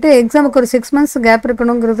கன்வர்ஷன் பண்ணிட்டு எக்ஸாமுக்கு ஒரு 6 months கேப்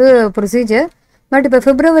இருக்கணுங்கிறது ப்ரொசீஜர். பட் இப்போ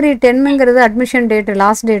February 10ங்கிறது admission date,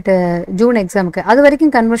 last date June எக்ஸாமுக்கு. அது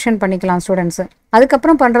வரைக்கும் கன்வர்ஷன் பண்ணிக்கலாம் ஸ்டூடெண்ட்ஸ்.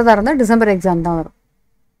 அதுக்கப்புறம் பண்றதா இருந்தால் டிசம்பர் எக்ஸாம் தான் வரும்.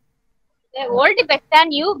 ஓல்ட் பெஸ்டா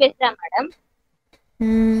நியூ பெஸ்டா மேடம்?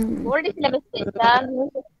 ஓல்ட் சிலபஸ் பெஸ்டா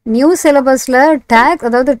நியூ சிலபஸ்ல டாக்ஸ்,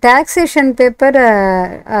 அதாவது டாக்ஸேஷன் பேப்பர்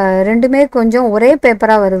ரெண்டுமே கொஞ்சம் ஒரே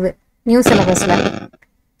பேப்பரா வருது நியூ சிலபஸ்ல.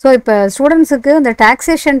 ஸோ இப்போ ஸ்டூடெண்ட்ஸுக்கு இந்த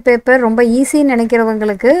டாக்ஸேஷன் பேப்பர் ரொம்ப ஈஸின்னு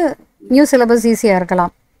நினைக்கிறவங்களுக்கு நியூ சிலபஸ் ஈஸியாக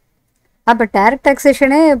இருக்கலாம். அப்போ டைரக்ட்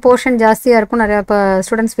டாக்ஸேஷனே போர்ஷன் ஜாஸ்தியாக இருக்கும் நிறையா இப்போ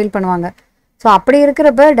ஸ்டூடெண்ட்ஸ் ஃபீல் பண்ணுவாங்க. ஸோ அப்படி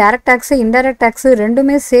இருக்கிறப்ப டைரக்ட் டேக்ஸு இன்டைரக்ட் டேக்ஸு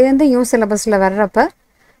ரெண்டுமே சேர்ந்து நியூ சிலபஸில் வர்றப்ப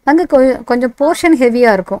அங்கே கொஞ்சம் போர்ஷன்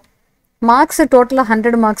ஹெவியாக இருக்கும். மார்க்ஸு டோட்டலாக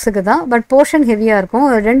 100 மார்க்ஸுக்கு தான், பட் போர்ஷன் ஹெவியாக இருக்கும்.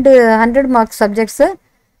 2 100 மார்க்ஸ் சப்ஜெக்ட்ஸு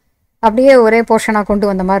அப்படியே ஒரே போர்ஷனாக கொண்டு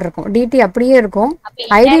வந்த மாதிரி இருக்கும். டிடி அப்படியே இருக்கும்.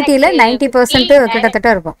 ஐடிடியில் 90% கிட்டத்தட்ட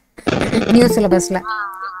இருக்கும் நியூ சிலபஸில்.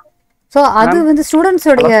 ஸோ அது வந்து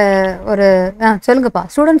ஸ்டூடெண்ட்ஸோடைய ஒரு சொல்லுங்கப்பா,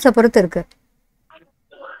 ஸ்டூடெண்ட்ஸை பொறுத்து இருக்கு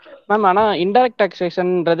மேம். ஆனா இன்டைரக்ட்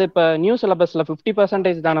டாக்ஸேஷன்ன்றது இப்ப நியூ சிலபஸ்ல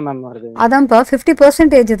 50% தானே மேம் வருது? அதான்ப்பா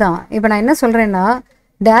 50% தான். இப்போ நான் என்ன சொல்றேன்னா,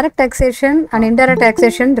 direct taxation and indirect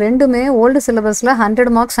taxation ரெண்டுமே ஓல்டு சிலபஸ்ல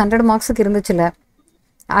 100 மார்க்ஸுக்கு இருந்துச்சுல.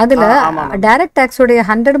 அதுல டைரக்ட் டாக்ஸோடைய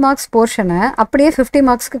 100 மார்க்ஸ் போர்ஷனை அப்படியே 50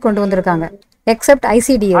 மார்க்ஸ்க்கு கொண்டு வந்திருக்காங்க. Accept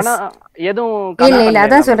ICDS. இல்ல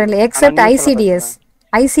அதான் சொல்றேன், எக்ஸப்ட்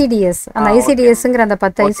ஐசிடிஎஸ் அந்த ஐசிடிஎஸ்ங்கிற அந்த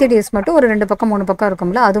 10 ஐசிடிஎஸ் மட்டும் ஒரு 2 பக்கம் 3 பக்கம்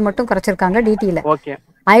இருக்கும்ல, அது மட்டும் குறைச்சிருக்காங்க டிடியில.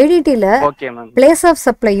 ஐடிடியில பிளேஸ் ஆஃப்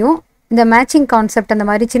சப்ளையும் இந்த மேட்சிங் கான்செப்ட் அந்த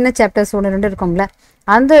மாதிரி சின்ன சாப்டர்ஸ் 1-2 இருக்கும்ல,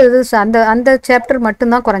 அந்த இது அந்த சாப்டர்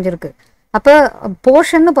மட்டும்தான் குறைஞ்சிருக்கு. அப்போ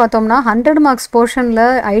போர்ஷன்னு பார்த்தோம்னா 100 மார்க்ஸ் போர்ஷனில்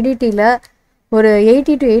ஐடிடியில் ஒரு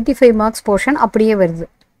 80 to 85 மார்க்ஸ் போர்ஷன் அப்படியே வருது.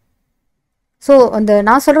 ஸோ அந்த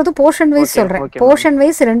நான் சொல்கிறது போர்ஷன் வைஸ் சொல்கிறேன். போர்ஷன்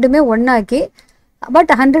வைஸ் ரெண்டுமே ஒன்றாக்கி,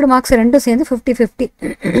 பட் 100 மார்க்ஸ் ரெண்டும் சேர்ந்து 50-50.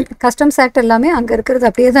 கஸ்டம்ஸ் ஆக்ட் எல்லாமே அங்கே இருக்கிறது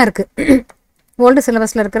அப்படியே தான் இருக்குது, ஓல்டு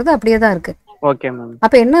சிலபஸில் இருக்கிறது அப்படியே தான் இருக்குது.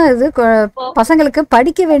 அப்போ என்ன இது, பசங்களுக்கு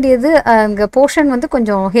படிக்க வேண்டியது அங்கே போர்ஷன் வந்து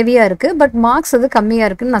கொஞ்சம் ஹெவியாக இருக்குது, பட் மார்க்ஸ் அது கம்மியாக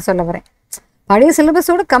இருக்குதுன்னு நான் சொல்ல வரேன். பழைய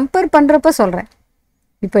சிலபஸோடு கம்பேர் பண்ணுறப்ப சொல்கிறேன்.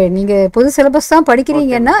 இப்போ நீங்கள் புது சிலபஸ் தான்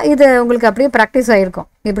படிக்கிறீங்கன்னா இது உங்களுக்கு அப்படியே ப்ராக்டிஸ் ஆகிருக்கும்,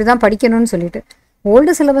 இப்படி தான் படிக்கணும்னு சொல்லிட்டு.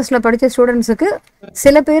 ஓல்டு சிலபஸில் படித்த ஸ்டூடெண்ட்ஸுக்கு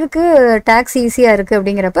சில பேருக்கு டேக்ஸ் ஈஸியாக இருக்குது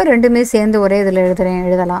அப்படிங்கிறப்ப ரெண்டுமே சேர்ந்து ஒரே இதில்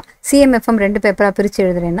எழுதலாம். சிஎம்எஃப்எம் 2 பேப்பராக பிரித்து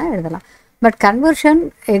எழுதுறேன்னா எழுதலாம். பட் கன்வர்ஷன்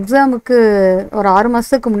எக்ஸாமுக்கு ஒரு 6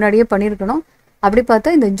 மாதத்துக்கு முன்னாடியே பண்ணியிருக்கணும். அப்படி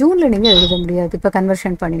பார்த்தா இந்த ஜூனில் நீங்கள் எழுத முடியாது இப்போ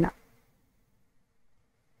கன்வர்ஷன் பண்ணினா.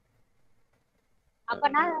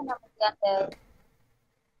 அப்பனா நமக்கு அந்த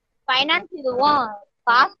ஃபைனான்ஸ் இதுவும்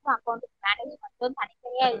காஸ்ட் அக்கவுண்ட் மேனேஜ்மென்ட்டும்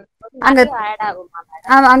தனித்தனியா அங்க ஆட் ஆகுமா?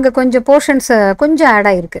 அங்கே கொஞ்சம் போர்ஷன்ஸ் கொஞ்சம் ஆட்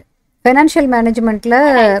ஆகிருக்கு. ஃபினான்ஷியல்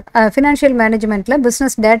மேனேஜ்மெண்ட்டில்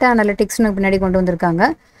பிஸ்னஸ் டேட்டா அனலிட்டிக்ஸ்னு பின்னாடி கொண்டு வந்திருக்காங்க.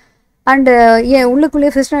 அண்டு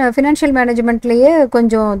உள்ளுக்குள்ளேயே ஃபினான்ஷியல் மேனேஜ்மெண்ட்லேயே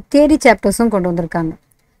கொஞ்சம் தியரி சாப்டர்ஸும் கொண்டு வந்திருக்காங்க.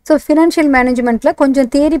 ஸோ ஃபினான்ஷியல் மேனேஜ்மெண்ட்டில் கொஞ்சம்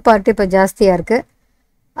தியரி பார்ட் இப்போ ஜாஸ்தியாக இருக்குது.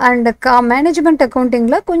 அண்டு மேனேஜ்மெண்ட்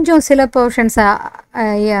அக்கௌண்டிங்கில் கொஞ்சம் சில போர்ஷன்ஸ்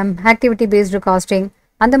ஆக்டிவிட்டி பேஸ்டு காஸ்டிங்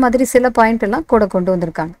அந்த மாதிரி சில பாயிண்ட் எல்லாம் கூட கொண்டு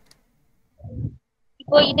வந்திருக்காங்க.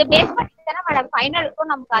 இப்போ இத பேஸ் பண்ணி தான மேடம் ஃபைனலுக்கும்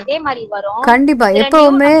நமக்கு அதே மாதிரி வரும். கண்டிப்பா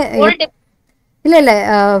எப்பவுமே இல்ல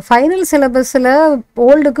ஃபைனல் சிலபஸ்ல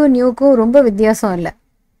ஓல்டுக்கும் நியூக்கும் ரொம்ப வித்தியாசம் இல்லை,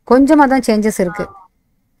 கொஞ்சமாக தான் சேஞ்சஸ் இருக்கு.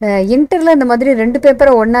 இன்டர்ல இந்த மாதிரி 2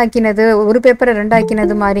 பேப்பரை ஒன்னாக்கினது, ஒரு பேப்பரை 2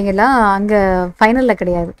 ஆக்கினது மாதிரிங்கெல்லாம் அங்கே ஃபைனலில்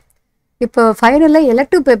கிடையாது. இப்போ ஃபைனலில்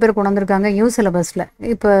எலக்டிவ் பேப்பர் கொண்டு வந்திருக்காங்க நியூ சிலபஸில்.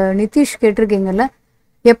 இப்போ நிதிஷ் கேட்டிருக்கீங்கல்ல,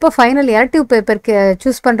 எப்போ ஃபைனல் எலக்டிவ் பேப்பர்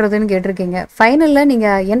சூஸ் பண்ணுறதுன்னு கேட்டிருக்கீங்க. ஃபைனலில்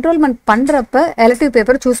நீங்கள் என்ரோல்மெண்ட் பண்ணுறப்ப எலக்டிவ்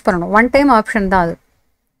பேப்பர் சூஸ் பண்ணணும். 1 டைம் ஆப்ஷன் தான் அது.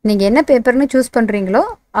 நீங்கள் என்ன பேப்பர்னு சூஸ் பண்ணுறீங்களோ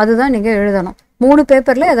அதுதான் நீங்கள் எழுதணும். 3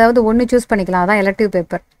 பேப்பரில் ஏதாவது ஒன்று சூஸ் பண்ணிக்கலாம், அதான் elective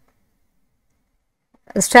paper.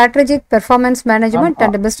 Strategic performance management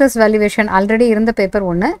and business valuation already இருந்த பேப்பர்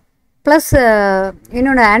ஒன்று, ப்ளஸ்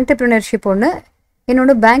இன்னொன்று ஆண்டர்ப்ரினர்ஷிப் ஒன்று,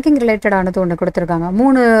 இன்னொன்று பேங்கிங் ரிலேட்டடானது ஒன்று கொடுத்துருக்காங்க.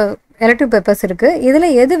 3 எலக்டிவ் பேப்பர்ஸ் இருக்குது. இதில்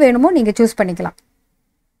எது வேணுமோ நீங்கள் சூஸ் பண்ணிக்கலாம்.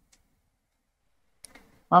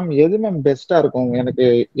 மேம் எது மேம் பெஸ்டா இருக்கும், எனக்கு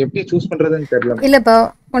எப்படி சூஸ் பண்றதுன்னு தெரியல. இல்லைப்பா,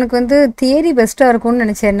 உனக்கு வந்து தியரி பெஸ்ட்டாக இருக்கும்னு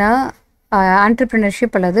நினச்சேன்னா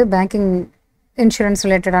ஆண்டர்ப்ரினர்ஷிப் அல்லது பேங்கிங் இன்சூரன்ஸ்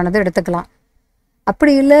ரிலேட்டடானது எடுத்துக்கலாம்.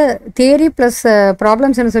 அப்படி இல்லை தியரி ப்ளஸ்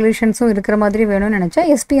ப்ராப்ளம்ஸ் அண்ட் சொல்யூஷன்ஸும் இருக்கிற மாதிரி வேணும்னு நினச்சா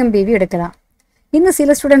எஸ்பிஎம்பிவி எடுக்கலாம். இன்னும்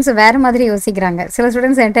சில ஸ்டூடெண்ட்ஸ் வேறு மாதிரி யோசிக்கிறாங்க. சில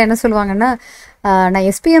ஸ்டூடெண்ட்ஸ் என்கிட்ட என்ன சொல்லுவாங்கன்னா, நான்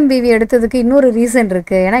எஸ்பிஎம்பிவி எடுத்ததுக்கு இன்னொரு ரீசன்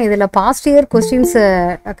இருக்குது. ஏன்னா இதில் பாஸ்ட் இயர்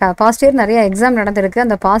நிறைய எக்ஸாம் நடந்திருக்கு,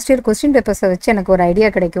 அந்த பாஸ்ட் இயர் கொஸ்டின் பேப்பர்ஸை வச்சு எனக்கு ஒரு ஐடியா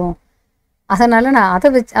கிடைக்கும், அதனால் நான்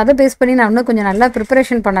அதை பேஸ் பண்ணி நான் இன்னும் கொஞ்சம் நல்லா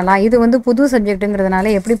ப்ரிப்பரேஷன் பண்ணலாம், இது வந்து புது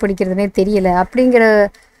சப்ஜெக்ட்டுங்கிறதுனால எப்படி படிக்கிறதுனே தெரியல அப்படிங்கிற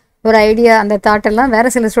ஒரு ஐடியா, அந்த தாட்டெல்லாம் வேறு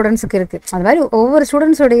சில ஸ்டூடெண்ட்ஸுக்கு இருக்குது. அது மாதிரி ஒவ்வொரு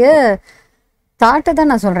ஸ்டூடெண்ட்ஸோடைய தாட்டை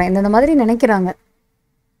தான் நான் சொல்கிறேன், இந்த மாதிரி நினைக்கிறாங்க.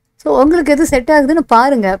 ஸோ உங்களுக்கு எது செட் ஆகுதுன்னு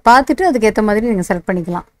பாருங்கள், பார்த்துட்டு அதுக்கேற்ற மாதிரி நீங்கள் செலக்ட்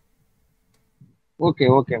பண்ணிக்கலாம். Okay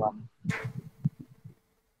okay ma'am.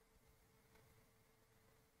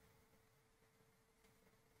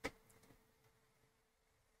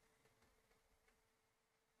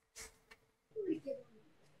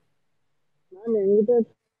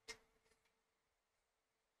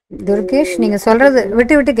 துர்கேஷ் நீங்கள் சொல்கிறது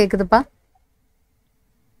விட்டு விட்டு கேட்குதுப்பா.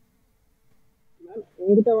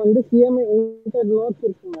 என்கிட்ட வந்து CMA நோட்ஸ்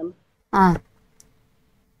இருக்கு மேம்.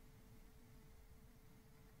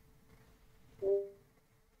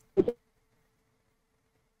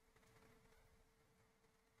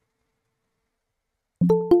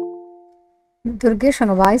 துர்கேஷ்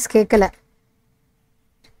உங்க வாய்ஸ் கேட்கல.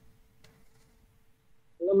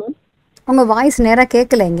 Hello ma'am. உங்க வாய்ஸ் நேரா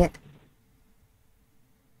கேட்கல இங்க.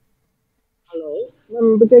 ஹலோ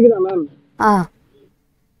மேம், இப்போ கேக்குதா மேம்?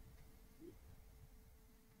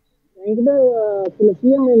 என்கிட்ட சில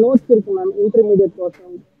சிஎம்ஏ நோட்ஸ் இருக்கு ma'am, intermediate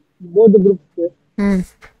portion both குரூப்ஸ்க்கு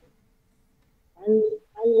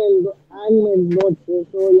annual notes.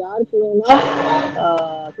 So யாருக்கு வேணும்னா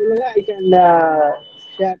சொல்லுங்க, ஐ கேன்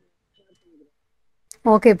ஷேர்.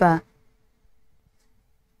 ஓகேப்பா.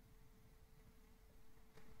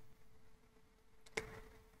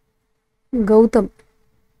 கௌதம்,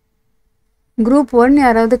 குரூப் 1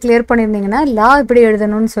 யாராவது கிளியர் பண்ணியிருந்தீங்கன்னா லா எப்படி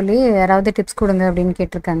எழுதணும்னு சொல்லி யாராவது டிப்ஸ் கொடுங்க அப்படின்னு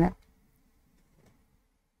கேட்டிருக்காங்க.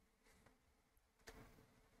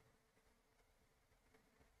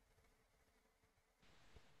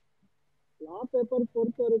 லா பேப்பர்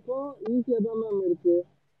பொறுத்த வரைக்கும் ஈஸியாக தான் மேம் இருக்கு.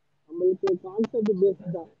 நம்மளுக்கு கான்செப்ட்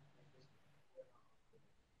பேஸ்ட் தான்.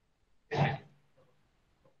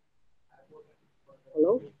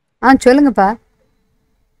 ஹலோ சொல்லுங்கப்பா.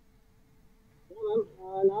 மேம்,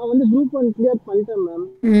 நான் வந்து குரூப் 1 கிளியர் பண்ணிட்டேன் மேம்.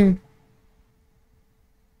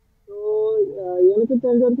 ஸோ எனக்கு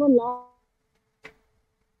தெரிஞ்ச வரைக்கும் லா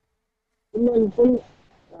ஃபுல்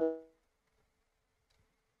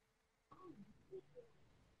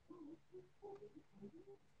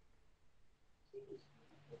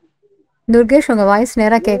துர்கேஷ் உங்க வாய்ஸ்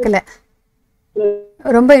நேரா கேட்கல.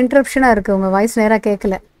 ரொம்ப இன்டரப்ஷனா இருக்கு. உங்க வாய்ஸ் நேரா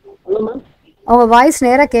கேட்கல. Hello ma'am. உங்க வாய்ஸ்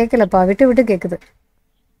நேரா கேட்கலப்பா, விட்டு விட்டு கேக்குது.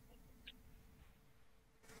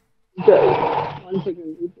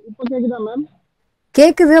 இப்போ கேக்குதா மேம்?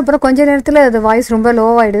 கேக்குது, அப்புறம் கொஞ்ச நேரத்துல அது வாய்ஸ் ரொம்ப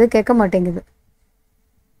லோவாயிடுது, கேட்க மாட்டேங்குது.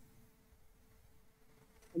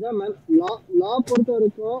 அதான் மேம், லா பொறுத்த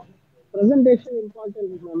வரைக்கும் பிரசன்டேஷன்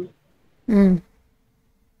இம்பார்ட்டன்ட் மேம்.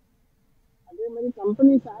 அதே மாதிரி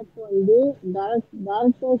கம்பெனிஸ் ஆக்ட் வந்து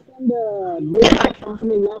டைரக்டர்ஸ் அண்ட்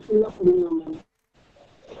கம்பெனிலாம் ஃபுல்லாக சொல்லணும் மேம்.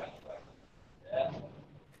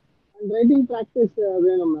 அண்ட் ரைட்டிங் ப்ராக்டிஸ்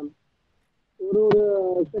வேணும் மேம். ஒரு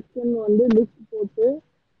செக்ஷன் வந்து லிஸ்ட் போட்டு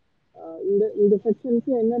இந்த இந்த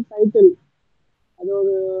செக்ஷனுக்கு என்ன டைட்டில் அது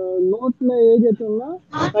ஒரு நோட்ல எழுதிட்டோம்னா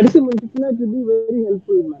கடைசி முடிச்சுன்னா it will be very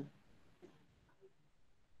helpful ma'am.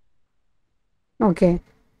 Okay.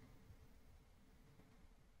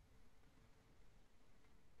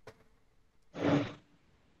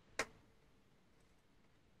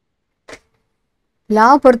 லா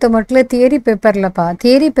பொறுத்த மட்டும் தியரி பேப்பர்லப்பா,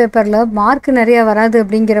 தியரி பேப்பரில் மார்க் நிறைய வராது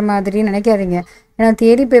அப்படிங்கிற மாதிரி நினைக்காதீங்க. ஏன்னா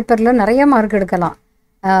தியரி பேப்பரில் நிறைய மார்க் எடுக்கலாம்.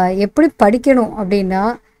 எப்படி படிக்கணும் அப்படின்னா,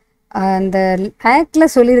 அந்த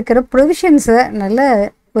ஆக்டில் சொல்லியிருக்கிற ப்ரொவிஷன்ஸை நல்ல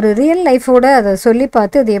ஒரு ரியல் லைஃபோட அதை சொல்லி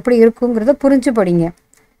பார்த்து அது எப்படி இருக்குங்கிறத புரிஞ்சு படிங்க.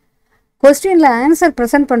 கொஸ்டினில் ஆன்சர்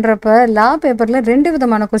ப்ரெசென்ட் பண்ணுறப்ப லா பேப்பரில் 2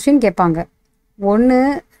 விதமான கொஸ்டின் கேட்பாங்க. ஒன்று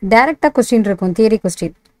டைரெக்டாக கொஸ்டின் இருக்கும், தியரி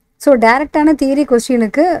கொஸ்டின். ஸோ டைரெக்டான தியரி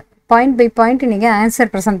கொஸ்டினுக்கு பாயிண்ட் பை பாயிண்ட் நீங்கள் ஆன்சர்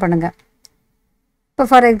ப்ரெசென்ட் பண்ணுங்கள். இப்போ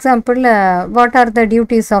for example, what are the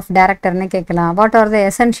duties of டைரக்டர்னு கேட்கலாம். What are the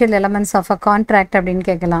essential elements of a contract அப்படின்னு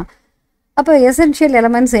கேட்கலாம். அப்போ எசென்ஷியல்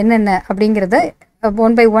எலமெண்ட்ஸ் என்னென்ன அப்படிங்கிறத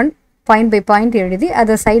 1 by 1 பாயிண்ட் பை பாயிண்ட் எழுதி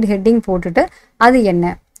அதை சைடு ஹெட்டிங் போட்டுட்டு அது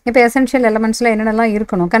என்ன. இப்போ எசென்ஷியல் எலமெண்ட்ஸில் என்னென்னலாம்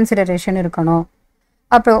இருக்கணும், கன்சிடரேஷன் இருக்கணும்.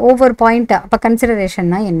 அப்போ ஒவ்வொரு பாயிண்ட்டாக, அப்போ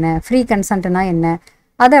கன்சிடரேஷன்னா என்ன, ஃப்ரீ கன்சென்ட்னா என்ன,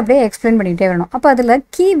 அதை அப்படியே எக்ஸ்பிளைன் பண்ணிகிட்டே வரணும். அப்போ அதில்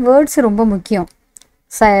கீ வேர்ட்ஸ் ரொம்ப முக்கியம்.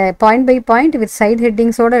 Point by point with side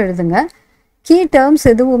ஹெட்டிங்ஸோடு எழுதுங்க. கீ டேர்ம்ஸ்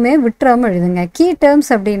எதுவுமே விட்டுறாமல் எழுதுங்க. கீ டேர்ம்ஸ்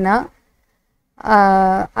அப்படின்னா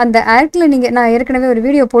அந்த ஆக்டில் நான் ஏற்கனவே ஒரு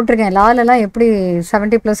வீடியோ போட்டிருக்கேன், லாலெலாம் எப்படி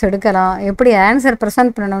 70+ எடுக்கலாம், எப்படி ஆன்சர்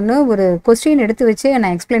ப்ரெசென்ட் பண்ணணும்னு ஒரு கொஸ்டின் எடுத்து வச்சு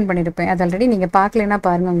நான் எக்ஸ்பிளைன் பண்ணியிருப்பேன். அது ஆல்ரெடி நீங்கள் பார்க்கலன்னா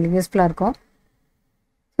பாருங்கள், உங்களுக்கு யூஸ்ஃபுல்லாக இருக்கும்.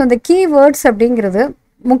 ஸோ அந்த கீ வேர்ட்ஸ் அப்படிங்கிறது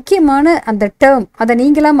முக்கியமான அந்த டேர்ம், அதை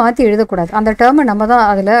நீங்களாக மாற்றி எழுதக்கூடாது. அந்த டேர்மை நம்ம தான்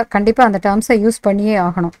அதில் கண்டிப்பாக அந்த டேர்ம்ஸை யூஸ் பண்ணியே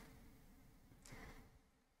ஆகணும்.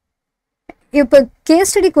 இப்போ கேஸ்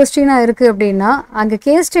ஸ்டடி கொஸ்டினாக இருக்குது அப்படின்னா அங்கே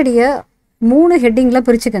கேஸ் ஸ்டடியை 3 ஹெட்டிங்கில்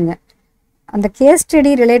பிரிச்சுக்கோங்க. அந்த கேஸ்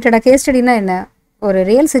ஸ்டடி ரிலேட்டடாக, கேஸ் ஸ்டடினா என்ன, ஒரு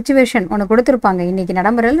ரியல் சுச்சுவேஷன் ஒன்று கொடுத்துருப்பாங்க, இன்றைக்கி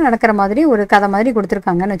நடைமுறையில் நடக்கிற மாதிரி ஒரு கதை மாதிரி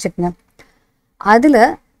கொடுத்துருக்காங்கன்னு வச்சுக்கோங்க. அதில்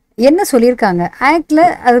என்ன சொல்லியிருக்காங்க, ஆக்டில்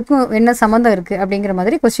அதுக்கும் என்ன சம்மந்தம் இருக்குது அப்படிங்கிற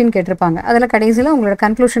மாதிரி கொஸ்டின் கேட்டிருப்பாங்க. அதில் கடைசியில் உங்களோட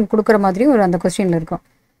கன்க்ளூஷன் கொடுக்குற மாதிரியும் ஒரு அந்த கொஸ்டினில் இருக்கும்.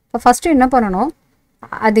 இப்போ ஃபஸ்ட்டு என்ன பண்ணணும்,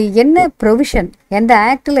 அது என்ன ப்ரொவிஷன், எந்த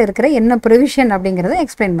ஆக்டில் இருக்கிற என்ன ப்ரொவிஷன் அப்படிங்கிறத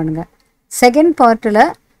எக்ஸ்பிளைன் பண்ணுங்கள். செகண்ட் பார்ட்டில்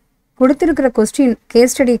கொடுத்துருக்கிற கொஸ்டின்,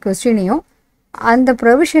 கேஸ் ஸ்டடி கொஸ்டினையும் அந்த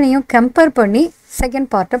ப்ரொவிஷனையும் கம்பேர் பண்ணி செகண்ட்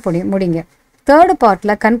பார்ட்டை முடிங்க. தேர்டு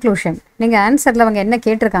பார்ட்டில் கன்க்ளூஷன், நீங்கள் ஆன்சரில் அவங்க என்ன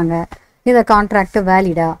கேட்டிருக்காங்க, இந்த கான்ட்ராக்ட்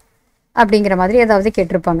வேலிடா அப்படிங்கிற மாதிரி ஏதாவது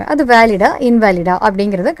கேட்டிருப்பாங்க, அது வேலிடா இன்வேலிடா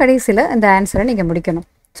அப்படிங்கிறத கடைசியில் அந்த ஆன்சரை நீங்கள் முடிக்கணும்.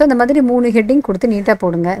 ஸோ இந்த மாதிரி 3 ஹெட்டிங் கொடுத்து நீட்டாக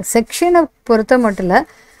போடுங்க. செக்ஷனை பொறுத்த மட்டும் இல்லை,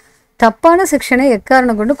 தப்பான செக்ஷனை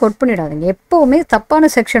எக்காரணம் கொண்டு கோட் பண்ணிடாதீங்க. எப்போவுமே தப்பான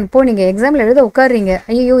செக்ஷன் நீங்கள் எக்ஸாமில் எழுத உட்காடுறீங்க,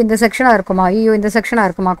 ஐயோ இந்த செக்ஷனாக இருக்குமா, ஐயோ இந்த செக்ஷனாக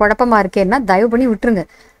இருக்குமா, குழப்பமா இருக்கேன்னா தயவு பண்ணி விட்டுருங்க.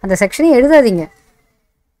 அந்த செக்ஷனை எழுதாதீங்க.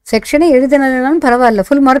 செக்ஷனை எழுதினாலும் பரவாயில்ல,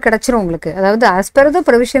 ஃபுல் மார்க் கிடச்சிரும் உங்களுக்கு. அதாவது as per the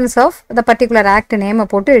provisions of the particular act நேமை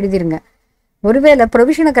போட்டு எழுதிருங்க. ஒருவேளை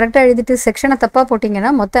ப்ரொவிஷனை கரெக்டாக எழுதிட்டு செக்ஷனை தப்பாக போட்டிங்கன்னா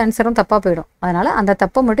மொத்த ஆன்சரும் தப்பாக போயிடும். அதனால் அந்த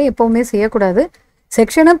தப்பை மட்டும் எப்போவுமே செய்யக்கூடாது.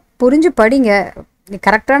 செக்ஷனை புரிஞ்சு படிங்க.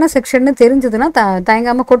 கரெக்டான செக்ஷன்னு தெரிஞ்சதுன்னா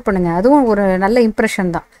தயங்காமல் கோட் பண்ணுங்கள். அதுவும் ஒரு நல்ல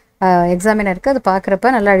இம்ப்ரெஷன் தான் எக்ஸாமினருக்கு. அது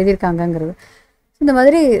பார்க்குறப்ப நல்லா எழுதியிருக்காங்கங்கிறது. இந்த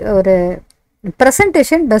மாதிரி ஒரு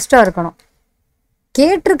ப்ரெசன்டேஷன் பெஸ்ட்டாக இருக்கணும்.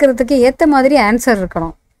 கேட்டிருக்கிறதுக்கு ஏற்ற மாதிரி ஆன்சர்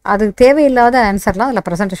இருக்கணும். அது தேவையில்லாத ஆன்சர்லாம் அதில்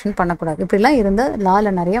ப்ரெசன்டேஷன் பண்ணக்கூடாது. இப்படிலாம் இருந்தால்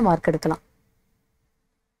லாவில் நிறைய மார்க் எடுக்கலாம்.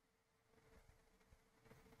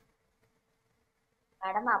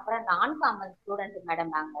 மேடம் அப்புறம் நான் காமர்ஸ் ஸ்டூடெண்ட்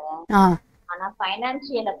மேடம் நாங்க. ஆனா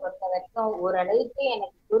ஃபைனான்சியலை பொறுத்த வரைக்கும் ஓரளவுக்கு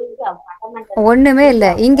எனக்கு புரிஞ்சு ஃபண்டமெண்டல் ஒண்ணுமே இல்லை.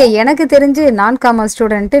 இங்க எனக்கு தெரிஞ்சு நான் காமர்ஸ்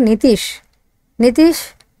ஸ்டூடெண்ட் நிதிஷ்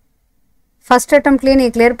ஃபர்ஸ்ட் அட்டெம்ப்ட்லயே நீ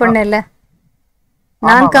கிளியர் பண்ணல.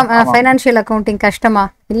 ஃபைனான்சியல் அக்கவுண்டிங் கஷ்டமா?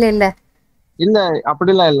 இல்ல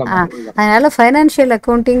அப்படிலாம் இல்ல. அதனால ஃபைனான்சியல்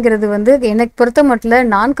அக்கவுண்டிங்கிறது வந்து எனக்கு பொறுத்த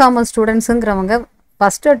மட்டும் நான் காமர்ஸ் ஸ்டூடெண்ட்ஸுங்கிறவங்க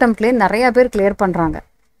ஃபர்ஸ்ட் அட்டெம்ப்ட்லயே நிறைய பேர் கிளியர் பண்றாங்க.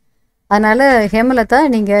 அதனால ஹேமலதா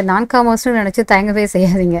நீங்க நான் காமர்ஸ்னு நினைச்சு தயங்கவே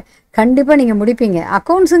செய்யாதீங்க. கண்டிப்பா நீங்க முடிப்பீங்க.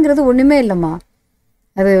 அக்கவுண்ட்ஸுங்கிறது ஒண்ணுமே இல்லம்மா,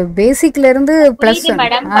 அது பேசிக்ல இருந்து பிளஸ்.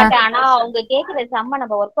 ஆனா அவங்க கேக்குற சம்ம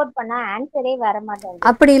நம்ம வொர்க் அவுட் பண்ணா ஆன்சரே வர மாட்டேங்குது.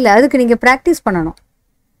 அப்படி இல்லை, அதுக்கு நீங்க பிராக்டிஸ் பண்ணணும்.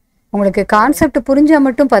 உங்களுக்கு கான்செப்ட் புரிஞ்சா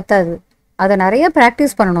மட்டும் பத்தாது, அதை நிறைய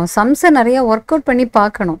ப்ராக்டிஸ் பண்ணணும். சம்ஸை நிறைய ஒர்க் அவுட் பண்ணி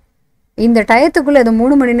பார்க்கணும். இந்த டயத்துக்குள்ளே அது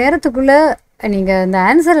 3 மணி நேரத்துக்குள்ளே நீங்கள் இந்த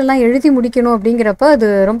ஆன்சர் எல்லாம் எழுதி முடிக்கணும். அப்படிங்கிறப்ப அது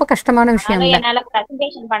ரொம்ப கஷ்டமான விஷயம் இல்லை.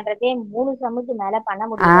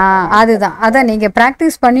 அதுதான் அதான் நீங்கள்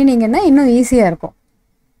ப்ராக்டிஸ் பண்ணினீங்கன்னா இன்னும் ஈஸியாக இருக்கும்.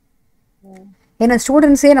 ஏன்னா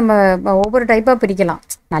ஸ்டூடெண்ட்ஸே நம்ம ஒவ்வொரு டைப்பாக பிரிக்கலாம்.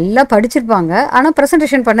 நல்லா படிச்சிருப்பாங்க ஆனால்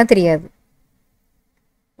ப்ரெசன்டேஷன் பண்ண தெரியாது.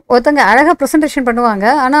 ஒருத்தங்க அழகாக ப்ரெசன்டேஷன் பண்ணுவாங்க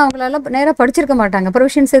ஆனால் அவங்களால நேராக படிச்சிருக்க மாட்டாங்க,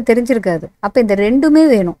 ப்ரொவிஷன்ஸே தெரிஞ்சிருக்காது. அப்போ இந்த ரெண்டுமே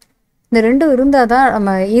வேணும். இந்த ரெண்டும் இருந்தால் தான்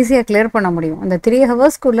நம்ம ஈஸியாக கிளியர் பண்ண முடியும். அந்த 3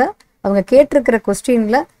 ஹவர்ஸ்க்குள்ளே அவங்க கேட்டிருக்கிற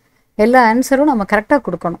கொஸ்டினில் எல்லா ஆன்சரும் நம்ம கரெக்டாக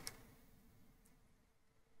கொடுக்கணும்.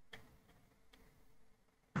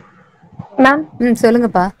 மேம்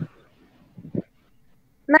சொல்லுங்கப்பா.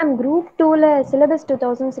 மேம் குரூப் 2ல சிலபஸ்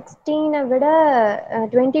 2016 விட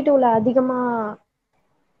 22ல அதிகமாக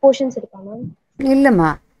போர்ஷன்ஸ் இருக்கா மேம்? இல்லைம்மா,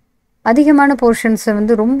 அதிகமான போர்ஷன்ஸை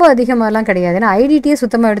வந்து ரொம்ப அதிகமாகலாம் கிடையாது. ஏன்னா ஐடிடியே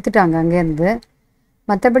சுத்தமாக எடுத்துட்டாங்க அங்கேருந்து.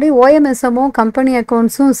 மற்றபடி ஓஎம்எஸ்எம்மும் கம்பெனி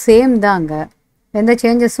அக்கௌண்ட்ஸும் சேம் தான். அங்கே எந்த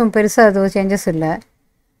சேஞ்சஸும் பெருசாக எதுவும் சேஞ்சஸ் இல்லை.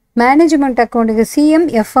 மேனேஜ்மெண்ட் அக்கௌண்டிங்கு சிஎம்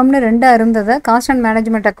எஃப்எம்னு 2 இருந்ததை கான்ஸ்டன்ட்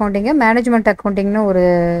மேனேஜ்மெண்ட் அக்கௌண்டிங்னு ஒரு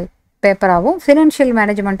பேப்பராகவும் ஃபினான்ஷியல்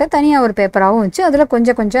மேனேஜ்மெண்ட்டை தனியாக ஒரு பேப்பராகவும் வச்சு அதில்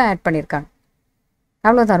கொஞ்சம் கொஞ்சம் ஆட் பண்ணியிருக்காங்க.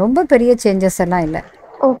 அவ்வளோதான், ரொம்ப பெரிய சேஞ்சஸ் எல்லாம் இல்லை.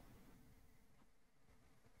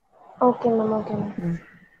 Okay ma'am, okay ma'am.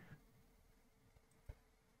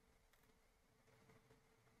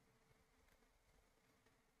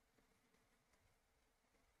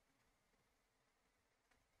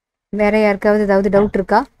 வேற யாருக்காவது ஏதாவது டவுட்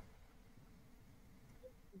இருக்கா?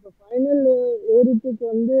 ஃபைனல் ஏரிட்டுக்கு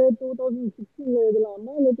வந்து 2016ல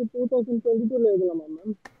எழுதலாமா இல்ல 2022ல எழுதலாமா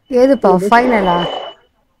மேம்? ஏதுப்பா ஃபைனலா?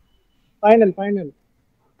 ஃபைனல்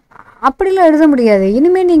அப்படிலாம் எழுத முடியாது.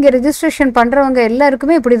 இனிமேல் நீங்கள் ரெஜிஸ்ட்ரேஷன் பண்ணுறவங்க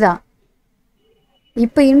எல்லாருக்குமே இப்படி தான்.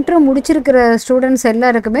 இப்போ இன்ட்ரோ முடிச்சிருக்கிற ஸ்டூடெண்ட்ஸ்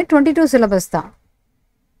எல்லாருக்குமே 22 சிலபஸ் தான்.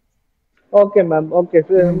 Okay ma'am, okay.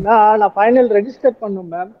 நான் ஃபைனல் ரெஜிஸ்டர்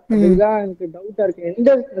பண்ணணும் மேம். அதுதான் எனக்கு டவுட்டா இருக்கு,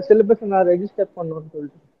 எந்த சிலபஸ் நான் ரெஜிஸ்டர் பண்ணணும்னு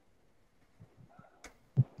சொல்லிட்டு.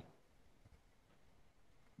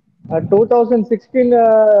 2016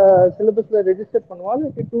 சிலபஸ்ல ரெஜிஸ்டர் பண்ணுவான்,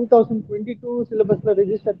 2022 சிலபஸ்ல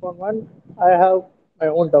ரெஜிஸ்டர் பண்ணுவான். I have my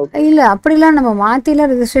own doubt. இல்லை, அப்படிலாம் நம்ம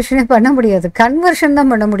மாற்றிலாம் ரெஜிஸ்ட்ரேஷனே பண்ண முடியாது. கன்வர்ஷன்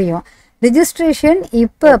தான் பண்ண முடியும். ரிஜிஸ்ட்ரேஷன்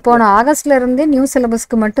இப்போ போன ஆகஸ்ட்ல இருந்தே நியூ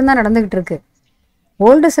சிலபஸ்க்கு மட்டும்தான் நடந்துகிட்டு இருக்கு.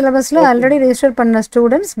 ஓல்டு சிலபஸ்ல ஆல்ரெடி ரெஜிஸ்டர் பண்ண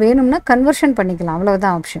ஸ்டூடெண்ட்ஸ் வேணும்னா கன்வர்ஷன் பண்ணிக்கலாம்,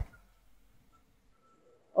 அவ்வளவுதான் ஆப்ஷன்.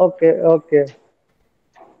 Okay okay.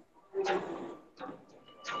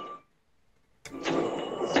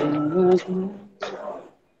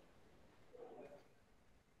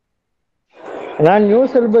 நான் நியூ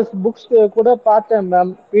சிலபஸ் புக்ஸ் கூட பார்த்தேன்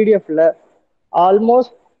மேம், பிடிஎஃப்ல.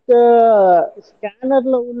 ஆல்மோஸ்ட்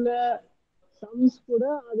ஸ்கேனர்ல உள்ள சம்ஸ் கூட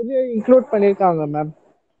அதுலயே இன்க்ளூட் பண்ணிருக்காங்க மேம்.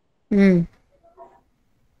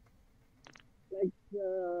 லைக்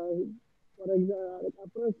ஃபார் எக்ஸாம்பிள்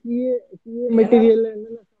அப்புறம் சிஏ மெட்டீரியல்ல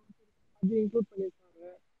என்னென்ன அது இன்க்ளூட் பண்ணிருக்காங்க,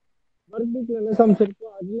 ஒர்க் புக்ல என்ன சம்ஸ் இருக்கோ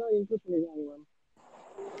அதெல்லாம் இன்க்ளூட் பண்ணிருக்காங்க மேம்,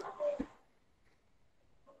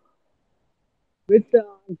 வித்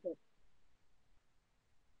ஆன்சர்.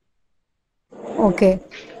 ஓகே.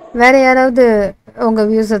 வேற யாராவது உங்க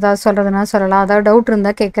வியூஸ் ஏதாவது சொல்றதுன்னா சொல்லலாம், அதாவது டவுட்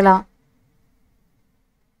இருந்தா கேட்கலாம்.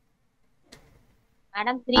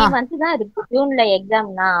 மேடம் 3 மந்த்ஸ் தான் இருக்கு ஜூன்ல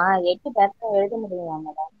எக்ஸாம்னா 8 பேப்பர் எழுத முடியுமா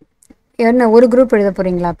மேடம்? என்ன ஒரு குரூப் எழுத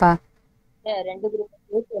போறீங்களாப்பா? 2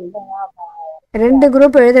 குரூப் எழுதுனா 2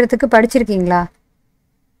 குரூப் எழுதுறதுக்கு படிச்சிருக்கீங்களா?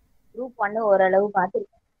 குரூப் 1 ஓரளவு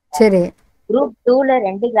பார்த்துருக்கேன். சரி. குரூப் 2ல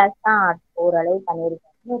 2 கிளாஸ் தான் ஓரளவு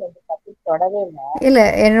பண்ணியிருக்கேன். இன்னும் 2 சப்ஜெக்ட் தொடவே இல்லை. இல்லை,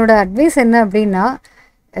 என்னோட அட்வைஸ் என்ன அப்படின்னா,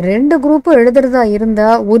 2 குரூப்பும் எழுதுறதா இருந்தா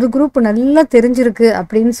ஒரு குரூப் நல்லா தெரிஞ்சிருக்கு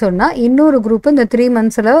அப்படின்னு சொன்னா இன்னொரு குரூப் இந்த 3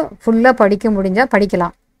 மந்த்ஸில் ஃபுல்லாக படிக்க முடிஞ்சா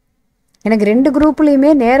படிக்கலாம். எனக்கு 2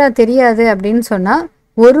 குரூப்லேயுமே நேராக தெரியாது அப்படின்னு சொன்னால்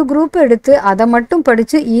ஒரு குரூப் எடுத்து அதை மட்டும்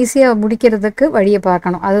படித்து ஈஸியாக முடிக்கிறதுக்கு வழியை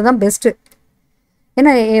பார்க்கணும். அதுதான் பெஸ்ட்டு.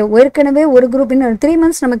 ஏன்னா ஏற்கனவே ஒரு குரூப் இன்னும் 3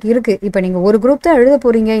 மந்த்ஸ் நமக்கு இருக்குது. இப்போ நீங்கள் ஒரு குரூப் தான் எழுத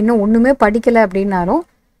போகிறீங்க, இன்னும் ஒன்றுமே படிக்கலை அப்படின்னாலும்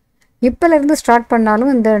இப்போலேருந்து ஸ்டார்ட்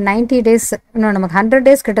பண்ணாலும் இந்த 90 டேஸ் இன்னும் நமக்கு 100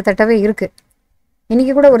 டேஸ் கிட்டத்தட்டவே இருக்குது.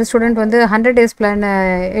 இன்றைக்கி கூட ஒரு ஸ்டூடெண்ட் வந்து 100 டேஸ் பிளான்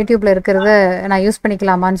யூடியூப்பில் இருக்கிறத நான் யூஸ்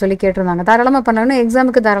பண்ணிக்கலாமான்னு சொல்லி கேட்டிருந்தாங்க. தாராளமாக பண்ணாலும்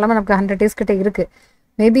எக்ஸாமுக்கு தாராளமாக நமக்கு 100 டேஸ் கிட்ட இருக்குது.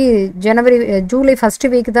 மேபி ஜூலை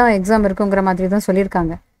ஃபஸ்ட்டு வீக் தான் எக்ஸாம் இருக்குங்கிற மாதிரி தான்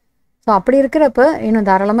சொல்லியிருக்காங்க. ஸோ அப்படி இருக்கிறப்ப இன்னும்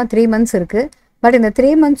தாராளமாக 3 மந்த்ஸ் இருக்குது. பட் இந்த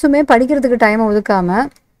 3 மந்த்ஸுமே படிக்கிறதுக்கு டைமை ஒதுக்காமல்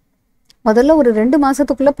முதல்ல ஒரு 2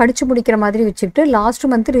 மாதத்துக்குள்ளே படித்து முடிக்கிற மாதிரி வச்சுக்கிட்டு லாஸ்ட்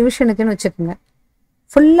மந்த் ரிவிஷனுக்குன்னு வச்சுக்கோங்க.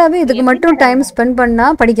 ஃபுல்லாகவே இதுக்கு மட்டும் டைம் ஸ்பெண்ட்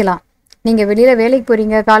பண்ணால் படிக்கலாம். நீங்கள் வெளியில் வேலைக்கு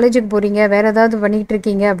போகிறீங்க, காலேஜுக்கு போகிறீங்க, வேறு ஏதாவது பண்ணிகிட்டு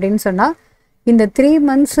இருக்கீங்க அப்படின்னு சொன்னால் இந்த 3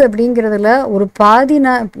 மந்த்ஸ் அப்படிங்கிறதுல ஒரு பாதி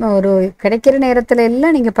ஒரு கிடைக்கிற நேரத்தில்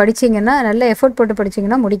எல்லாம் நீங்கள் படிச்சிங்கன்னா, நல்ல எஃபோர்ட் போட்டு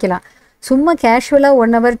படிச்சிங்கன்னா முடிக்கலாம். சும்மா கேஷுவலாக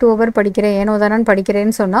 1 hour 2 hour படிக்கிறேன், ஏனோ தானே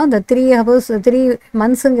படிக்கிறேன்னு சொன்னால் அந்த 3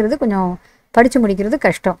 மந்த்ஸுங்கிறது கொஞ்சம் படித்து முடிக்கிறது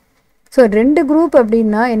கஷ்டம். ஸோ 2 குரூப்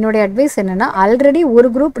அப்படின்னா என்னுடைய அட்வைஸ் என்னென்னா, ஆல்ரெடி ஒரு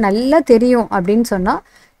குரூப் நல்லா தெரியும் அப்படின்னு சொன்னால்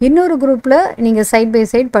இன்னொரு குரூப்பில் நீங்கள் சைட் பை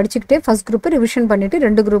சைட் படிச்சுக்கிட்டே ஃபஸ்ட் குரூப்பை ரிவிஷன் பண்ணிவிட்டு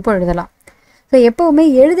 2 குரூப்பும் எழுதலாம். ஸோ எப்போவுமே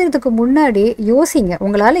எழுதுறதுக்கு முன்னாடி யோசிங்க,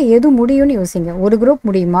 உங்களால் எது முடியும்னு யோசிங்க. ஒரு குரூப்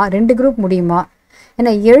முடியுமா, 2 குரூப் முடியுமா?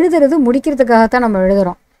 ஏன்னா எழுதுறது முடிக்கிறதுக்காகத்தான் நம்ம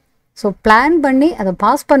எழுதுகிறோம். ஸோ பிளான் பண்ணி அதை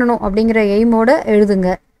பாஸ் பண்ணணும் அப்படிங்கிற எய்மோடு எழுதுங்க,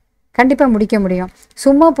 கண்டிப்பாக முடிக்க முடியும்.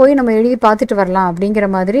 சும்மா போய் நம்ம எழுதி பார்த்துட்டு வரலாம் அப்படிங்கிற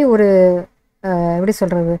மாதிரி ஒரு எப்படி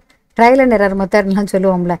சொல்கிறது, ட்ரையல் அண்ட் எரர் மெத்தட்லாம்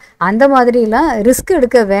சொல்லுவோம்ல, அந்த மாதிரிலாம் ரிஸ்க்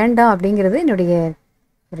எடுக்க வேண்டாம் அப்படிங்கிறது என்னுடைய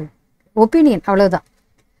ஒரு ஒப்பீனியன். அவ்வளவுதான்.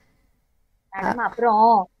 அப்புறம்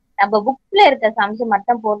நம்ம புக்ல இருக்க சம்ஸ்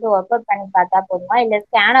மட்டும் போட்டு ஒர்க் அவுட் பண்ணி பார்த்தா போதுமா, இல்ல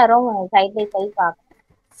ஸ்கேனரும் சைட் பை சைட்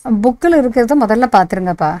பார்க்கணும்? புக்கில் இருக்கிறத முதல்ல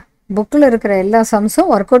பார்த்துருங்கப்பா. புக்கில் இருக்கிற எல்லா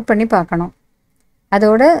சம்ஸும் ஒர்க் அவுட் பண்ணி பார்க்கணும்.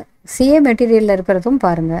 அதோட சிஏ மெட்டீரியலில் இருக்கிறதும்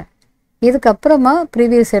பாருங்கள். இதுக்கப்புறமா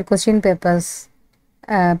ப்ரீவியஸ் இயர் கொஸ்டின் பேப்பர்ஸ்,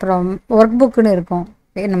 அப்புறம் ஒர்க் புக்குன்னு இருக்கும்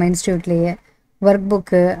நம்ம இன்ஸ்டியூட்லேயே, ஒர்க்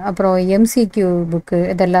புக்கு, அப்புறம் எம்சிக்யூ புக்கு,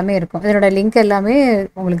 இதெல்லாமே இருக்கும். இதனோட லிங்க் எல்லாமே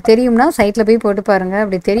உங்களுக்கு தெரியும்னா சைட்டில் போய் போட்டு பாருங்கள்.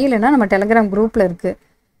 அப்படி தெரியலன்னா நம்ம டெலகிராம் குரூப்பில் இருக்குது,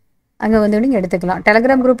 அங்கே வந்து நீங்கள் எடுத்துக்கலாம்.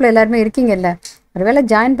 டெலகிராம் குரூப்பில் எல்லாருமே இருக்கீங்கல்ல, ஒருவேளை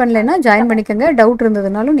ஜாயின் பண்ணலைன்னா ஜாயின் பண்ணிக்கோங்க. டவுட்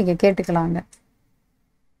இருந்ததுனாலும் நீங்கள் கேட்டுக்கலாங்க.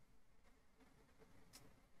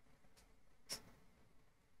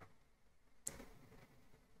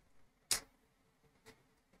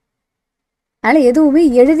 அதனால் எதுவுமே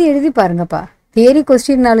எழுதி எழுதி பாருங்கப்பா. தியரி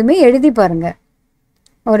கொஸ்டின்னாலுமே எழுதி பாருங்கள்.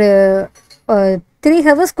 ஒரு 3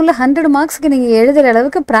 ஹவர்ஸ்க்குள்ளே 100 மார்க்ஸ்க்கு நீங்கள் எழுதுகிற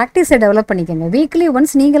அளவுக்கு ப்ராக்டிஸை டெவலப் பண்ணிக்கோங்க. வீக்லி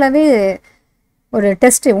ஒன்ஸ் நீங்களாவே ஒரு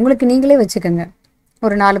டெஸ்ட்டு உங்களுக்கு நீங்களே வச்சுக்கோங்க.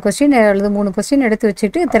 ஒரு 4 கொஸ்டின் அல்லது 3 கொஸ்டின் எடுத்து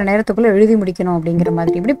வச்சுட்டு இத்தனை நேரத்துக்குள்ளே எழுதி முடிக்கணும் அப்படிங்கிற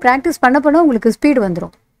மாதிரி. இப்படி ப்ராக்டிஸ் பண்ண பண்ண உங்களுக்கு ஸ்பீடு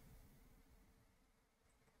வந்துடும்.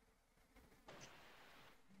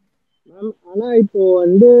 மேம் ஆனால் இப்போ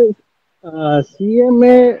வந்து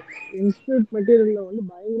சிஎம்ஏ இன்ஸ்டியூட் மெட்டீரியலில் வந்து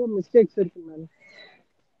பயங்கர மிஸ்டேக்ஸ் இருக்கு மேம்.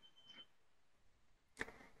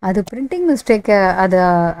 அது பிரிண்டிங் மிஸ்டேக்கு, அது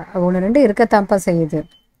 1-2 இருக்கத்தான்ப்பா செய்யுது.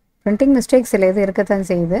 பிரிண்டிங் மிஸ்டேக்ஸ் இல்லை, இது இருக்கத்தான்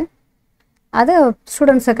செய்யுது. அதை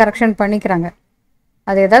ஸ்டூடெண்ட்ஸை கரெக்ஷன் பண்ணிக்கிறாங்க.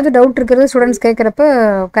 அது ஏதாவது டவுட் இருக்கிறது ஸ்டூடெண்ட்ஸ் கேட்குறப்ப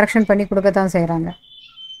கரெக்ஷன் பண்ணி கொடுக்கத்தான் செய்கிறாங்க.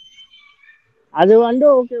 அது வந்து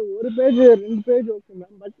ஓகே, ஒரு page 2 page okay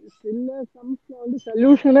ma'am. But சில சம்ஸ்ல வந்து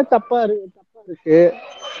சொல்யூஷனே தப்பா இருக்கு.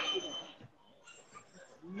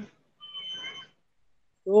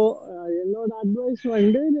 ஸோ என்னோட அட்வைஸ்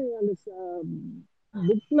வந்து நீங்கள் அந்த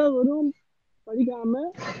புக்கில் வெறும் படிக்காம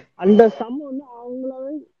அந்த சம் வந்து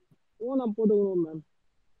அவங்களாவே ஓனா போட்டுக்கணும் மேம்.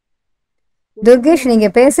 துர்கேஷ்,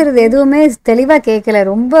 நீங்கள் பேசுகிறது எதுவுமே தெளிவாக கேட்கல.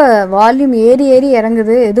 ரொம்ப வால்யூம் ஏறி ஏறி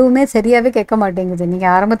இறங்குது, எதுவுமே சரியாகவே கேட்க மாட்டேங்குது.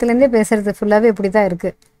 நீங்கள் ஆரம்பத்துலேருந்தே பேசுகிறது ஃபுல்லாகவே இப்படி தான்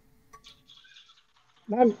இருக்குது.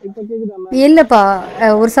 இல்லைப்பா,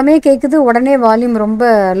 ஒரு சமயம் கேட்குது, உடனே வால்யூம்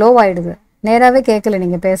ரொம்ப லோ ஆகிடுது, நேராகவே கேட்கல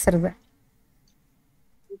நீங்கள் பேசுகிறது.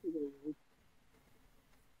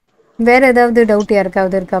 வேற ஏதாவது டவுட்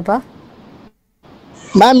யாருக்காவது இருக்காப்பா?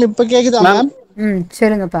 மேம் இப்போ கேக்குதா மேம்?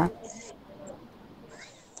 சொல்லுங்கப்பா.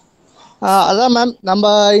 அதான் மேம் நம்ம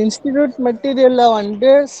இன்ஸ்டிடியூட் மெட்டீரியல்ல வந்து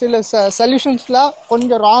சில சொல்யூஷன்ஸ்லாம்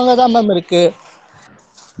கொஞ்சம் ராங்கா தான் மேம் இருக்கு.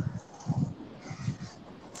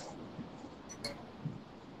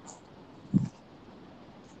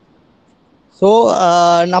 ஸோ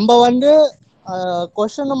நம்ம வந்து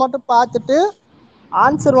கொஷனை மட்டும் பார்த்துட்டு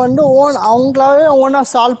ஆன்சர் வந்து அவங்களாவே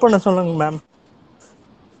ஓனாக சால்வ் பண்ண சொல்லுங்க மேம்.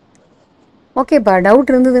 ஓகேப்பா,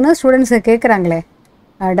 டவுட் இருந்ததுன்னா ஸ்டூடெண்ட்ஸை கேட்குறாங்களே,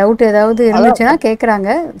 டவுட் ஏதாவது இருந்துச்சுன்னா கேட்குறாங்க.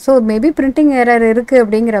 ஸோ மேபி பிரிண்டிங் எரர் இருக்குது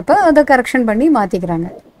அப்படிங்கிறப்ப அதை கரெக்ஷன் பண்ணி மாற்றிக்கிறாங்க.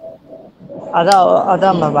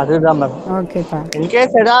 அதான் மேம், அதுதான் மேம். ஓகேப்பா.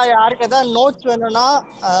 இன்கேஸ் யாருக்கு ஏதாவது நோட்ஸ் வேணும்னா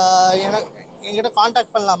என்கிட்ட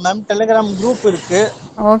காண்டாக்ட் பண்ணலாம் மேம். டெலிகிராம் குரூப் இருக்கு.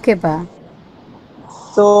 ஓகேப்பா.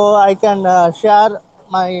 So I can share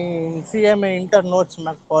my CMA inter notes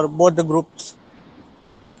ma'am for both the groups.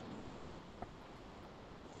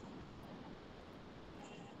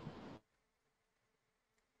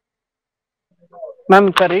 Ma'am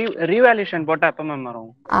இப்போ ரீவேல்யூஷன் போட்டால் எப்போ மேம்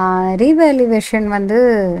வரும்? ரீவேல்யூவேஷன் வந்து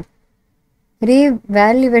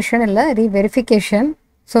ரீவேல்யூவேஷன் இல்லை, ரீவெரிஃபிகேஷன்.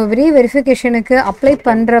 ஸோ ரீவெரிஃபிகேஷனுக்கு அப்ளை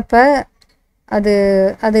பண்ணுறப்ப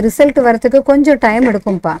அது ரிசல்ட் வரத்துக்கு கொஞ்சம் டைம்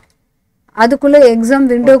எடுக்கும்ப்பா. அதுக்குள்ளே எக்ஸாம்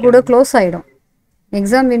விண்டோ கூட க்ளோஸ் ஆகிடும்.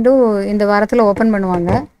 எக்ஸாம் விண்டோ இந்த வாரத்தில் ஓப்பன்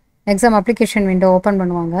பண்ணுவாங்க. எக்ஸாம் அப்ளிகேஷன் விண்டோ ஓப்பன்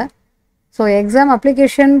பண்ணுவாங்க. ஸோ எக்ஸாம்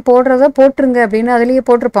அப்ளிகேஷன் போடுறத போட்டுருங்க அப்படின்னு அதுலேயே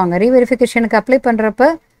போட்டிருப்பாங்க. ரீவெரிஃபிகேஷனுக்கு அப்ளை பண்ணுறப்ப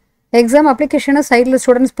எக்ஸாம் அப்ளிகேஷனை சைடில்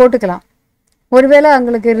ஸ்டூடெண்ட்ஸ் போட்டுக்கலாம். ஒருவேளை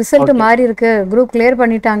அவங்களுக்கு ரிசல்ட் மாறி இருக்கு, குரூப் கிளியர்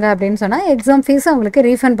பண்ணிட்டாங்க அப்படின்னு சொன்னால் எக்ஸாம் ஃபீஸ் அவங்களுக்கு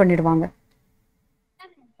ரீஃபண்ட் பண்ணிடுவாங்க.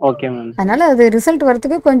 Okay ma'am. அதனால் அது ரிசல்ட்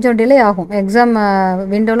வரத்துக்கு கொஞ்சம் டிலே ஆகும். எக்ஸாம்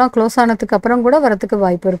விண்டோலாம் க்ளோஸ் ஆனதுக்கு அப்புறம் கூட வரத்துக்கு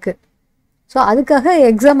வாய்ப்பு இருக்குது. ஸோ அதுக்காக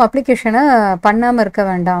எக்ஸாம் அப்ளிகேஷனை பண்ணாமல் இருக்க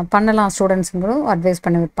வேண்டாம், பண்ணலாம் ஸ்டூடெண்ட்ஸுங்களும் அட்வைஸ்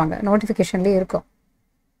பண்ணி வைப்பாங்க. நோட்டிஃபிகேஷன்லேயே இருக்கும்.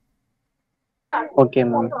 Okay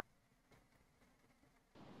ma'am.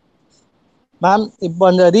 மேம் இப்போ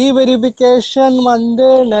அந்த ரீவெரிஃபிகேஷன் வந்து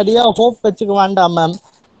நிறைய ஹோப் வச்சுக்க வேண்டாம் மேம்.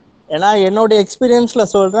 ஏன்னா என்னோட எக்ஸ்பீரியன்ஸ்ல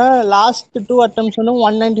சொல்றேன், லாஸ்ட் 2 அட்டெம்ப்ட்ஸும்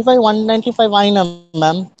 195 வாங்கினேன்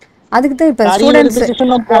மேம். அதுக்கு தான் இப்போ ஸ்டூடெண்ட்ஸ்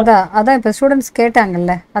அதான் இப்போ ஸ்டூடெண்ட்ஸ்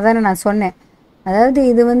கேட்டாங்கல்ல, அதானே நான் சொன்னேன். அதாவது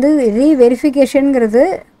இது வந்து ரீவெரிஃபிகேஷனுங்கிறது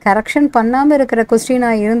கரெக்ஷன் பண்ணாமல் இருக்கிற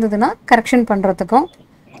கொஸ்டினாக இருந்ததுன்னா கரெக்ஷன் பண்ணுறதுக்கும்,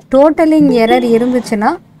 டோட்டலிங் எரர்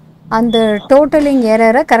இருந்துச்சுன்னா அந்த டோட்டலிங்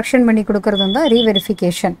எரரை கரெக்ஷன் பண்ணி கொடுக்குறதும் தான்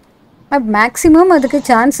ரீவெரிஃபிகேஷன். மேக்ஸிமம் அதுக்கு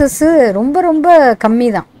சான்சஸ்ஸு ரொம்ப ரொம்ப கம்மி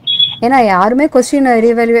தான். ஏன்னா யாருமே கொஸ்டின்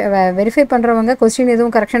வெரிஃபை பண்ணுறவங்க கொஸ்டின்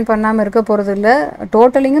எதுவும் கரெக்ஷன் பண்ணாமல் இருக்க போகிறது இல்லை,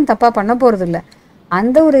 டோட்டலிங்கும் தப்பாக பண்ண போகிறது இல்லை.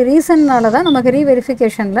 அந்த ஒரு ரீசன்னால தான் நமக்கு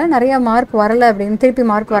ரீவெரிஃபிகேஷனில் நிறையா மார்க் வரலை அப்படின்னு, திருப்பி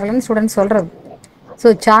மார்க் வரலைன்னு ஸ்டூடெண்ட்ஸ் சொல்கிறது. So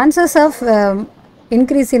chances of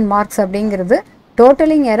increase in marks அப்படிங்கிறது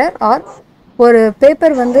டோட்டலிங் எரர் ஆர் ஒரு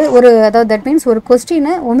பேப்பர் வந்து அதாவது தட் மீன்ஸ் ஒரு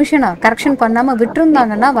கொஸ்டினை ஒமிஷனாக கரெக்ஷன் பண்ணாமல்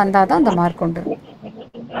விட்டுருந்தாங்கன்னா வந்தால் தான் அந்த மார்க் உண்டு.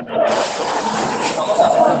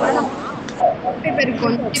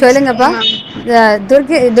 சொல்லுங்கப்பா.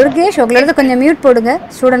 துர்கேஷ் உங்களோட கொஞ்சம் மியூட் போடுங்க,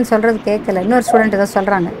 ஸ்டூடெண்ட் சொல்றது கேட்கல. இன்னொரு ஸ்டூடெண்ட் ஏதோ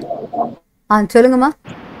சொல்றாங்க. சொல்லுங்கம்மா.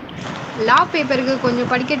 லா பேப்பருக்கு கொஞ்சம்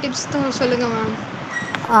படிக்க டிப்ஸ் சொல்லுங்க மேம்.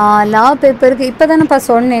 லா பேப்பருக்கு இப்போ தானேப்பா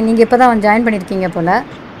சொன்னேன், நீங்கள் இப்போ தான் ஜாயின் பண்ணியிருக்கீங்க போல்.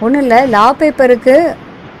 ஒன்றும் இல்லை, லா பேப்பருக்கு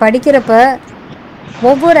படிக்கிறப்ப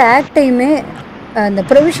ஒவ்வொரு ஆக்டையுமே அந்த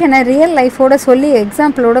ப்ரொவிஷனை ரியல் லைஃபோட சொல்லி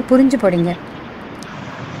எக்ஸாம்பிளோட புரிஞ்சு படிங்க.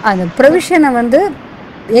 அந்த ப்ரொவிஷனை வந்து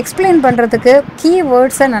எக்ஸ்பிளைன் பண்ணுறதுக்கு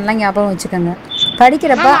கீவேர்ட்ஸை நல்லா ஞாபகம் வச்சுக்கோங்க.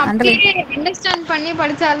 படிக்கிறப்ப அண்டர்ஸ்டாண்ட் பண்ணி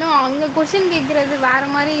படித்தாலும் அவங்க கொஸ்டின் கேட்குறது வேறு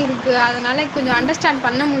மாதிரி இருக்குது, அதனால கொஞ்சம் அண்டர்ஸ்டாண்ட்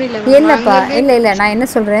பண்ண முடியல. இல்லைப்பா, இல்லை நான் என்ன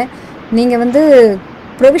சொல்கிறேன், நீங்கள் வந்து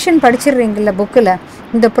ப்ரொவிஷன் படிச்சிடுறீங்கல்ல புக்கில்,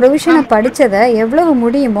 இந்த ப்ரொவிஷனை படித்ததை எவ்வளவு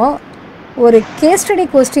முடியுமோ ஒரு கேஸ் ஸ்டடி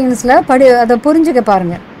கொஸ்டின்ஸில் அதை புரிஞ்சுக்க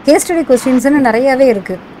பாருங்கள். கேஸ் ஸ்டடி கொஸ்டின்ஸ்னு நிறையாவே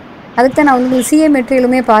இருக்குது. அதுக்கு தான் நான் உங்களுக்கு CA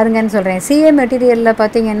மெட்டீரியலுமே பாருங்கன்னு சொல்கிறேன். CA மெட்டீரியலில்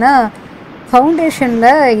பார்த்தீங்கன்னா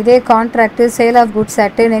ஃபவுண்டேஷனில் இதே contract, sale of goods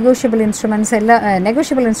act, negotiable instruments எல்லாம்,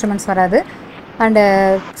 நெகோஷியபிள் இன்ஸ்ட்ருமெண்ட்ஸ் வராது, and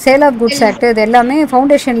sale of goods act, இது எல்லாமே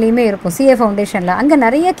ஃபவுண்டேஷன்லேயுமே இருக்கும். CA ஃபவுண்டேஷனில் அங்கே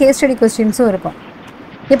நிறைய கேஸ் ஸ்டடி கொஸ்டின்ஸும் இருக்கும்.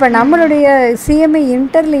 இப்போ நம்மளுடைய CMA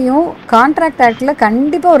இன்டர்லேயும் கான்ட்ராக்ட் ஆக்டில்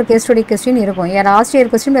கண்டிப்பாக ஒரு கேஸ் ஸ்டடி கொஸ்டின் இருக்கும்.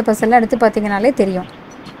 ஆஸ்ட்ரியர் கொஸ்டின் பேப்பர்ஸ் எல்லாம் எடுத்து பார்த்தீங்கன்னாலே தெரியும்.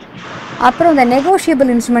 அப்புறம் இந்த நெகோஷியபிள்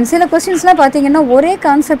இன்ஸ்ட்ருமெண்ட்ஸ் சில கொஸ்டின்ஸ்லாம் பார்த்தீங்கன்னா ஒரே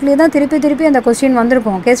கான்செப்ட்லேயே தான் திருப்பி திருப்பி அந்த கொஸ்டின்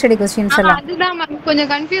வந்திருக்கும், கேஸ் ஸ்டடி கொஸ்டின்ஸ் எல்லாம். அதுதான் கொஞ்சம்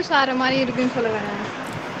கன்ஃபியூஸ் ஆகிற மாதிரி இருக்குன்னு சொல்ல வரேன்.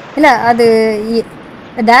 இல்லை, அது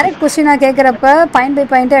டைரக்ட் கொஸ்டினாக கேட்குறப்ப பாயிண்ட் பை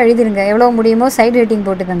பாயிண்ட்டாக எழுதிருங்க, எவ்வளோ முடியுமோ சைட் ரேட்டிங்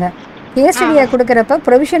போட்டுக்கோங்க. கேஸ் ஸ்டடியாக கொடுக்குறப்ப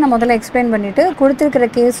ப்ரொவிஷனை முதல்ல எக்ஸ்பிளைன் பண்ணிவிட்டு கொடுத்துருக்கிற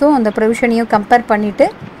கேஸும் அந்த ப்ரொவிஷனையும் கம்பேர் பண்ணிவிட்டு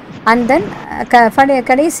அண்ட் தென்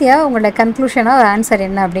கடைசியாக உங்களோட கன்க்ளூஷனாக ஒரு ஆன்சர்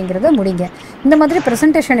என்ன அப்படிங்கிறத முடிங்க. இந்த மாதிரி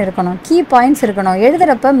ப்ரெசன்டேஷன் இருக்கணும், கீ பாயிண்ட்ஸ் இருக்கணும்.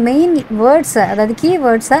 எழுதுகிறப்ப மெயின் வேர்ட்ஸை, அதாவது கீ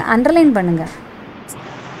வேர்ட்ஸை அண்டர்லைன் பண்ணுங்கள்.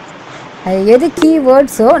 எது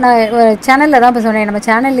கீவேர்ட்ஸோ நான் சேனலில் தான் இப்போ சொன்னேன். நம்ம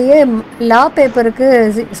சேனல்லையே லா பேப்பருக்கு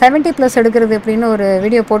 70+ எடுக்கிறது அப்படின்னு ஒரு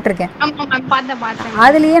வீடியோ போட்டிருக்கேன்.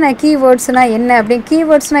 அதுலேயே நான் கீவேர்ட்ஸ்னால் என்ன அப்படின்னு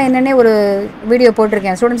கீவேர்ட்ஸ்னால் என்னென்னே ஒரு வீடியோ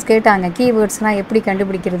போட்டிருக்கேன். ஸ்டூடெண்ட்ஸ் கேட்டாங்க கீவேர்ட்ஸ்னால் எப்படி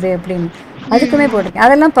கண்டுபிடிக்கிறது அப்படின்னு, அதுக்குமே போட்டிருக்கேன்.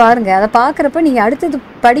 அதெல்லாம் பாருங்கள். அதை பார்க்குறப்ப நீங்கள் அடுத்தது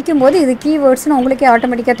படிக்கும்போது இது கீவேர்ட்ஸ்னு உங்களுக்கே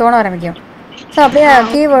ஆட்டோமேட்டிக்காக தோண ஆரம்பிக்கும். ஸோ அப்படியே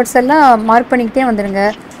கீவேர்ட்ஸ் எல்லாம் மார்க் பண்ணிக்கிட்டே வந்துடுங்க.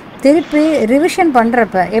 திருப்பி ரிவிஷன்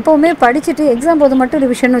பண்ணுறப்ப எப்போவுமே படிச்சுட்டு எக்ஸாம் போது மட்டும்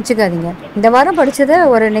ரிவிஷன் வச்சுக்காதீங்க. இந்த வாரம் படித்ததை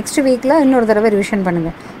ஒரு நெக்ஸ்ட் வீக்கில் இன்னொரு தடவை ரிவிஷன்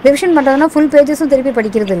பண்ணுங்கள். ரிவிஷன் பண்ணுறதுனா ஃபுல் பேஜஸும் திருப்பி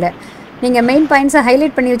படிக்கிறது இல்லை. நீங்கள் மெயின் பாயிண்ட்ஸை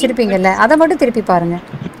ஹைலைட் பண்ணி வச்சுருப்பீங்கல்ல, அதை மட்டும் திருப்பி பாருங்கள்.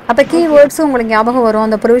 அப்போ கீவேர்ட்ஸும் உங்களுக்கு ஞாபகம் வரும்,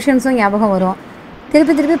 அந்த ப்ரொவிஷன்ஸும் ஞாபகம் வரும்.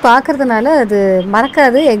 திருப்பி திருப்பி பார்க்கறதுனால அது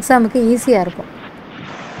மறக்காது, எக்ஸாமுக்கு ஈஸியாக இருக்கும்.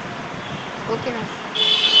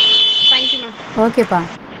 ஓகேப்பா.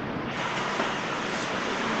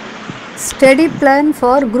 Study plan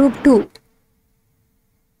for group 2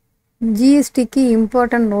 ஜிஎஸ்டிக்கு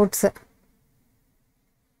important notes.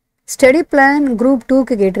 Study plan group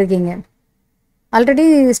 2க்கு கேட்டிருக்கீங்க. ஆல்ரெடி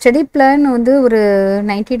ஸ்டடி பிளான் வந்து ஒரு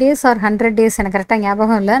 90 days ஆர் 100 days எனக்கு கரெக்டாக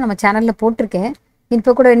ஞாபகம் இல்லை, நம்ம சேனலில் போட்டிருக்கேன்.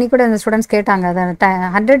 இப்போ கூட இன்னைக்கு கூட அந்த ஸ்டூடெண்ட்ஸ் கேட்டாங்க, அதை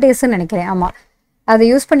 100 daysன்னு நினைக்கிறேன். ஆமாம், அதை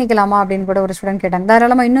யூஸ் பண்ணிக்கலாமா அப்படின்னு கூட ஒரு ஸ்டூடெண்ட் கேட்டாங்க.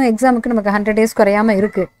 தாராளமாக இன்னும் எக்ஸாமுக்கு நமக்கு 100 days குறையாமல்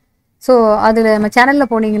இருக்குது. ஸோ அதில் நம்ம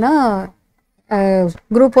சேனலில் போனீங்கன்னா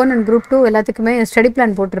குரூப் 1 அண்ட் குரூப் 2 எல்லாத்துக்குமே ஸ்டடி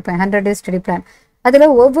பிளான் போட்டிருப்பேன், 100 days ஸ்டடி பிளான். அதில்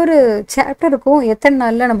ஒவ்வொரு சாப்டருக்கும் எத்தனை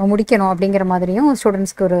நாளில் நம்ம முடிக்கணும் அப்படிங்கிற மாதிரியும்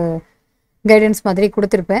ஸ்டூடெண்ட்ஸ்க்கு ஒரு கைடன்ஸ் மாதிரி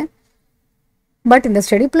கொடுத்துருப்பேன். பட் இந்த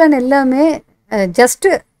ஸ்டடி பிளான் எல்லாமே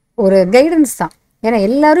ஜஸ்ட்டு ஒரு கைடன்ஸ் தான். ஏன்னா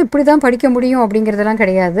எல்லோரும் இப்படி தான் படிக்க முடியும் அப்படிங்கிறதெல்லாம்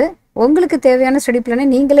கிடையாது. உங்களுக்கு தேவையான ஸ்டடி பிளானை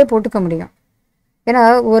நீங்களே போட்டுக்க முடியும். ஏன்னா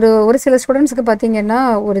ஒரு சில ஸ்டூடெண்ட்ஸுக்கு பார்த்தீங்கன்னா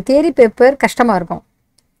ஒரு தியரி பேப்பர் கஷ்டமாக இருக்கும்,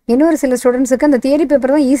 இன்னொரு சில ஸ்டூடெண்ட்ஸுக்கு அந்த தியரி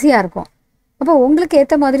பேப்பர் தான் ஈஸியாக இருக்கும். அப்போ உங்களுக்கு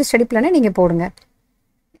ஏற்ற மாதிரி ஸ்டடி பிளானை நீங்கள் போடுங்க.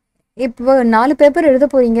 இப்போ 4 பேப்பர் எழுத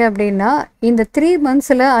போகிறீங்க அப்படின்னா இந்த 3 months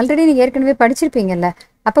ஆல்ரெடி நீங்கள் ஏற்கனவே படிச்சிருப்பீங்கல்ல,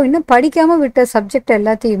 அப்போ இன்னும் படிக்காமல் விட்ட சப்ஜெக்ட்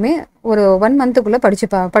எல்லாத்தையுமே ஒரு 1 monthக்குள்ளே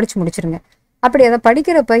படித்து முடிச்சிருங்க. அப்படி அதை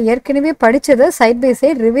படிக்கிறப்ப ஏற்கனவே படித்ததை சைட் பை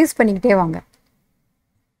சைட் ரிவைஸ் பண்ணிக்கிட்டே வாங்க.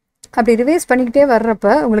 அப்படி ரிவைஸ் பண்ணிக்கிட்டே வர்றப்ப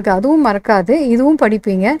உங்களுக்கு அதுவும் மறக்காது, இதுவும்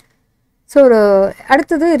படிப்பீங்க. ஸோ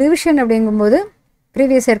அடுத்தது ரிவிஷன் அப்படிங்கும்போது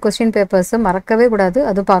ப்ரீவியஸ் இயர் கொஸ்டின் பேப்பர்ஸை மறக்கவே கூடாது,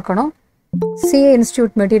 அது பார்க்கணும். சிஏ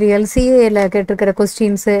இன்ஸ்டியூட் மெட்டீரியல், சிஏல கேட்டிருக்கிற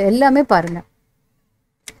கொஸ்டின்ஸு எல்லாமே பாருங்கள்.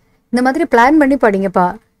 இந்த மாதிரி பிளான் பண்ணி படிங்கப்பா.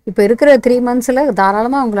 இப்போ இருக்கிற 3 months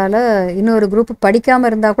தாராளமாக உங்களால் இன்னொரு குரூப் படிக்காமல்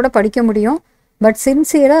இருந்தால் கூட படிக்க முடியும். பட்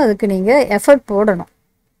சின்சியராக அதுக்கு நீங்கள் எஃபர்ட் போடணும்.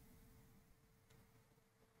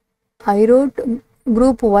 I wrote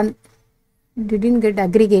group 1 didn't get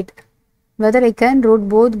aggregate whether I can wrote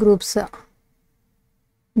both groups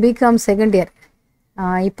BCom second year.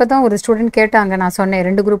 இப்போ தான் ஒரு ஸ்டூடெண்ட் கேட்டாங்க, நான் சொன்னேன்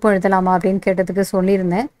 2 குரூப்பும் எழுதலாமா அப்படின்னு கேட்டதுக்கு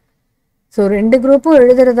சொல்லியிருந்தேன். ஸோ 2 குரூப்பும்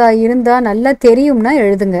எழுதுறதா இருந்தால் நல்லா தெரியும்னா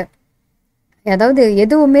எழுதுங்க. அதாவது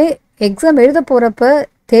எதுவுமே எக்ஸாம் எழுத போகிறப்ப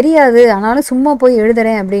தெரியாது ஆனாலும் சும்மா போய்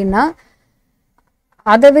எழுதுறேன் அப்படின்னா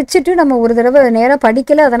அதை வச்சுட்டு நம்ம ஒரு தடவை நேராக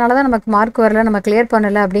படிக்கலை, அதனால தான் நமக்கு மார்க் வரல, நம்ம கிளியர்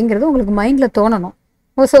பண்ணலை அப்படிங்கிறது உங்களுக்கு மைண்டில் தோணணும்.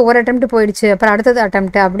 ஸோ ஒரு அட்டெம்ப்ட் போயிடுச்சு, அப்புறம் அடுத்தது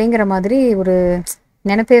அட்டெம்ப்ட் அப்படிங்கிற மாதிரி ஒரு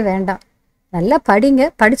நினைப்பே வேண்டாம். நல்லா படிங்க,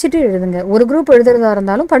 படிச்சுட்டு எழுதுங்க. ஒரு குரூப் எழுதுறதா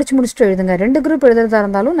இருந்தாலும் படித்து முடிச்சுட்டு எழுதுங்க. 2 குரூப் எழுதுறதா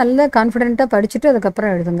இருந்தாலும் நல்ல கான்ஃபிடென்ட்டாக படிச்சுட்டு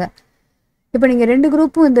அதுக்கப்புறம் எழுதுங்க. இப்போ நீங்கள் 2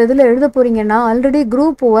 குரூப்பும் இந்த இதில் எழுத போகிறீங்கன்னா ஆல்ரெடி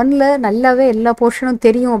குரூப் 1ல் நல்லாவே எல்லா போர்ஷனும்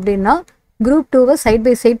தெரியும் அப்படின்னா குரூப் 2வை சைட்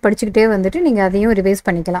பை சைட் படிச்சுக்கிட்டே வந்துட்டு நீங்கள் அதையும் ரிவைஸ்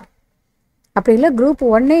பண்ணிக்கலாம். அப்படி இல்லை குரூப்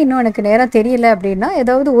 1 இன்னும் எனக்கு நேரம் தெரியல அப்படின்னா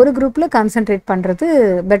ஏதாவது ஒரு குரூப்பில் கான்சென்ட்ரேட் பண்ணுறது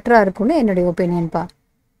பெட்டராக இருக்கும்னு என்னுடைய ஒப்பீனியன்ப்பா.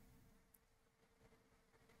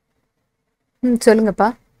 சொல்லுங்கப்பா.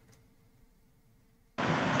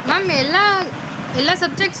 மேம் எல்லா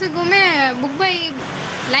சப்ஜெக்ட்ஸுக்குமே புக் பை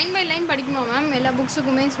லைன் படிக்குமா மேம்? எல்லா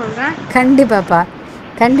புக்ஸுக்குமே சொல்கிறேன். கண்டிப்பாப்பா,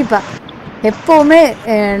 கண்டிப்பாக. எப்போவுமே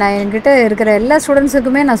நான் என்கிட்ட இருக்கிற எல்லா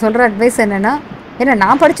ஸ்டூடெண்ட்ஸுக்குமே நான் சொல்கிற அட்வைஸ் என்னென்னா, ஏன்னா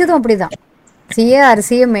நான் படித்ததும் அப்படி தான், சிஏ ஆர்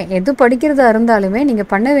சிஎம்ஏ எது படிக்கிறதா இருந்தாலுமே நீங்கள்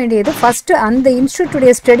பண்ண வேண்டியது ஃபஸ்ட்டு அந்த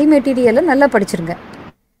இன்ஸ்டியூட்டுடைய ஸ்டடி மெட்டீரியலை நல்லா படிச்சிருங்க.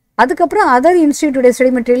 அதுக்கப்புறம் அதர் இன்ஸ்டியூட்டுடைய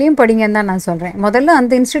ஸ்டடி மெட்டீரியலையும் படிங்கன்னு தான் நான் சொல்கிறேன். முதல்ல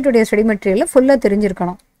அந்த இன்ஸ்டியூட்டுடைய ஸ்டடி மெட்டீரியலை ஃபுல்லாக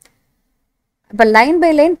தெரிஞ்சிருக்கணும். இப்போ லைன் பை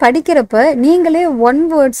லைன் படிக்கிறப்ப நீங்களே 1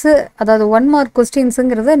 words, அதாவது 1 mark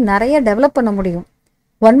கொஸ்டின்ஸுங்கிறத நிறைய டெவலப் பண்ண முடியும்.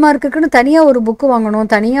 1 markuக்குன்னு தனியாக ஒரு புக்கு வாங்கணும்,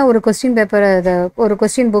 தனியாக ஒரு கொஸ்டின் பேப்பர், ஒரு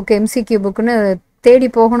கொஸ்டின் புக்கு, எம்சிக்யூ புக்குன்னு தேடி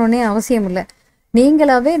போகணுன்னே அவசியம் இல்லை.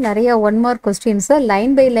 நீங்களாவே நிறைய 1 mark கொஸ்டின்ஸை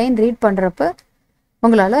line by line read பண்ணுறப்ப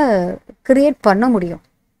உங்களால் க்ரியேட் பண்ண முடியும்.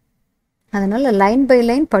 அதனால் லைன் பை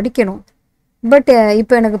லைன் படிக்கணும். பட்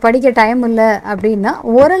இப்போ எனக்கு படிக்க டைம் இல்லை அப்படின்னா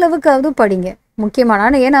ஓரளவுக்காவது படிங்க,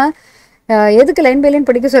 முக்கியமான. ஏன்னா எதுக்கு லைன் பை லைன்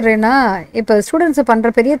படிக்க சொல்கிறேன்னா, இப்போ ஸ்டூடெண்ட்ஸை பண்ணுற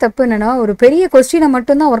பெரிய தப்பு என்னென்னா, ஒரு பெரிய கொஸ்டினை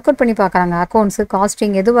மட்டும்தான் ஒர்க் அவுட் பண்ணி பார்க்குறாங்க. அக்கௌண்ட்ஸு,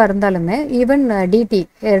 காஸ்டிங் எதுவாக இருந்தாலுமே, ஈவன் டிடி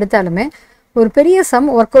எடுத்தாலுமே ஒரு பெரிய சம்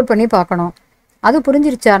ஒர்க் அவுட் பண்ணி பார்க்கணும். அது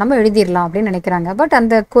புரிஞ்சிருச்சா நம்ம எழுதிடலாம் அப்படின்னு நினைக்கிறாங்க. பட்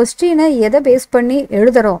அந்த கொஸ்டினை எதை பேஸ் பண்ணி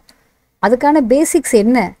எழுதுகிறோம், அதுக்கான பேசிக்ஸ்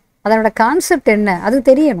என்ன, அதனோட கான்செப்ட் என்ன, அது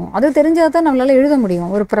தெரியணும். அது தெரிஞ்சால் தான் நம்மளால எழுத முடியும்.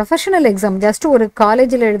 ஒரு ப்ரொஃபஷனல் எக்ஸாம் ஜஸ்ட் ஒரு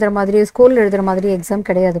காலேஜில் எழுதுகிற மாதிரி ஸ்கூலில் எழுதுகிற மாதிரி எக்ஸாம்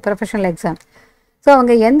கிடையாது ப்ரொஃபஷனல் எக்ஸாம். ஸோ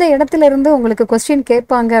அவங்க எந்த இடத்துல இருந்து உங்களுக்கு கொஸ்டின்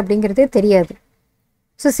கேட்பாங்க அப்படிங்கிறதே தெரியாது.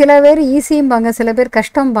 ஸோ சில பேர் ஈஸியும்பாங்க, சில பேர்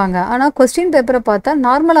கஷ்டம்பாங்க. ஆனால் கொஸ்டின் பேப்பரை பார்த்தா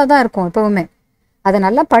நார்மலாக தான் இருக்கும் எப்போவுமே. அதை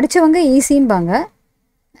நல்லா படித்தவங்க ஈஸியும்பாங்க,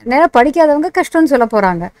 நேராக படிக்காதவங்க கஷ்டம்னு சொல்ல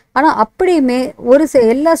போகிறாங்க. ஆனால் அப்படியுமே ஒரு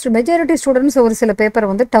எல்லா மெஜாரிட்டி ஸ்டூடெண்ட்ஸ் ஒரு சில பேப்பரை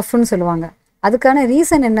வந்து டஃப்னு சொல்லுவாங்க. அதுக்கான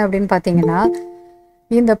ரீசன் என்ன அப்படின்னு பார்த்தீங்கன்னா,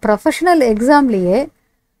 இந்த ப்ரொஃபஷனல் எக்ஸாம்லேயே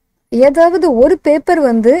ஏதாவது ஒரு பேப்பர்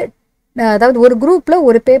வந்து, அதாவது ஒரு குரூப்பில்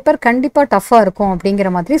ஒரு பேப்பர் கண்டிப்பாக டஃப்பாக இருக்கும் அப்படிங்கிற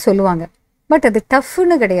மாதிரி சொல்லுவாங்க. பட் அது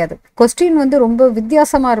டஃப்னு கிடையாது. கொஸ்டின் வந்து ரொம்ப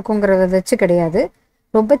வித்தியாசமாக இருக்குங்கிறத வச்சு கிடையாது,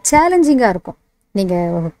 ரொம்ப சேலஞ்சிங்காக இருக்கும்.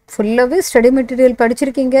 நீங்கள் ஃபுல்லாகவே ஸ்டடி மெட்டீரியல்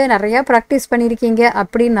படிச்சிருக்கீங்க, நிறையா ப்ராக்டிஸ் பண்ணியிருக்கீங்க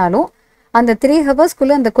அப்படின்னாலும் அந்த 3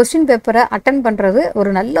 ஹவர்ஸ்க்குள்ளே அந்த கொஸ்டின் பேப்பரை அட்டன் பண்ணுறது ஒரு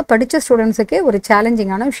நல்ல படித்த ஸ்டூடெண்ட்ஸுக்கே ஒரு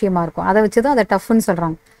சேலஞ்சிங்கான விஷயமா இருக்கும். அதை வச்சு தான் அதை டஃப்னு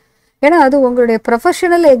சொல்கிறாங்க. ஏன்னா அது உங்களுடைய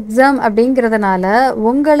ப்ரொஃபஷனல் எக்ஸாம் அப்படிங்கிறதுனால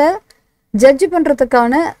உங்களை ஜட்ஜ்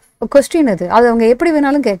பண்ணுறதுக்கான கொஸ்டின் அது அவங்க எப்படி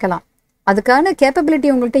வேணாலும் கேட்கலாம். அதுக்கான கேப்பபிலிட்டி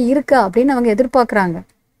உங்கள்கிட்ட இருக்கா அப்படின்னு அவங்க எதிர்பார்க்குறாங்க.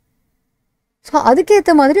 ஸோ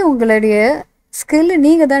அதுக்கேற்ற மாதிரி உங்களுடைய ஸ்கில்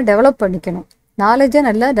நீங்கள் தான் டெவலப் பண்ணிக்கணும், நாலேஜை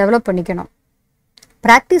நல்லா டெவலப் பண்ணிக்கணும்,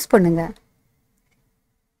 ப்ராக்டிஸ் பண்ணுங்கள்.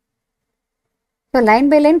 இப்போ லைன்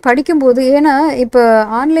பை லைன் படிக்கும்போது, ஏன்னா இப்போ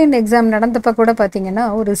ஆன்லைன் எக்ஸாம் நடந்தப்போ கூட பார்த்தீங்கன்னா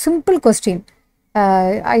ஒரு simple question,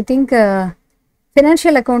 I think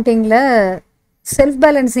financial அக்கௌண்டிங்கில் self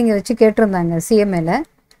பேலன்சிங்கை வச்சு கேட்டிருந்தாங்க CMAல.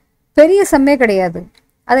 பெரிய சம்மே கிடையாது.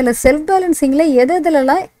 அதில் செல்ஃப் பேலன்சிங்கில்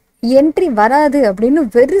எதுலலாம் என்ட்ரி வராது அப்படின்னு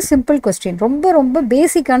வெரி சிம்பிள் கொஸ்டின், ரொம்ப ரொம்ப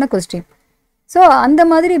பேசிக்கான கொஸ்டின். ஸோ அந்த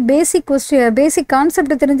மாதிரி பேசிக்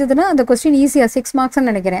கான்செப்ட் தெரிஞ்சதுன்னா அந்த கொஸ்டின் ஈஸியாக 6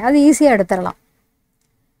 மார்க்ஸ்ன்னு நினைக்கிறேன், அது ஈஸியாக எடுத்துடலாம்.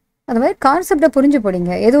 அந்த மாதிரி கான்செப்டை புரிஞ்சு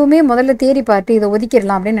படிங்க. எதுவுமே முதல்ல தியரி பார்த்து இதை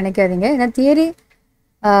ஒதுக்கிடலாம் அப்படின்னு நினைக்காதீங்க. ஏன்னா தியரி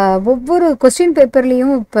ஒவ்வொரு கொஸ்டின்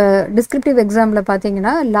பேப்பர்லேயும் இப்போ டிஸ்கிரிப்டிவ் எக்ஸாமில்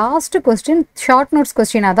பார்த்தீங்கன்னா லாஸ்ட் கொஸ்டின் ஷார்ட் நோட்ஸ்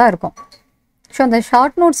கொஸ்டினாக தான் இருக்கும். ஸோ அந்த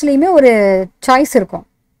ஷார்ட் நோட்ஸ்லேயுமே ஒரு சாய்ஸ் இருக்கும்.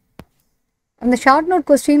 அந்த ஷார்ட் நோட்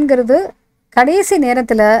கொஸ்டின்ங்கிறது கடைசி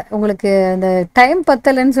நேரத்தில் உங்களுக்கு அந்த டைம்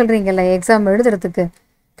பத்தலைன்னு சொல்கிறீங்கல்ல எக்ஸாம் எழுதுறதுக்கு,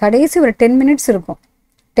 கடைசி ஒரு 10 மினிட்ஸ் இருக்கும்,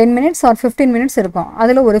 10 மினிட்ஸ் ஆர் 15 மினிட்ஸ் இருக்கும்.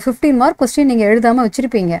 அதில் ஒரு 15 மார்க் கொஸ்டின் நீங்கள் எழுதாமல்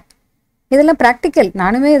வச்சுருப்பீங்க. இதெல்லாம் ப்ராக்டிக்கல்.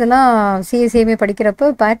 நானுமே இதெல்லாம் CMA படிக்கிறப்போ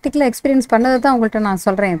ப்ராக்டிக்கலாக எக்ஸ்பீரியன்ஸ் பண்ணதை தான் உங்கள்கிட்ட நான்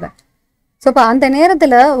சொல்கிறேன் இதை. ஸோ இப்போ அந்த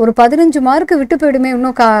நேரத்தில் ஒரு 15 மார்க்கு விட்டு போயிடுமே,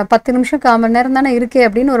 இன்னும் 10 நிமிஷம் 1/4 மணி நேரம் தானே இருக்கே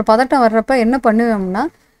அப்படின்னு ஒரு பதட்டம் வர்றப்ப என்ன பண்ணுவோம்னா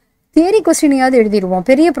தியரி கொஸ்டினையாவது எழுதிடுவோம்.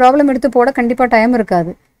 பெரிய ப்ராப்ளம் எடுத்து போட கண்டிப்பாக டைம்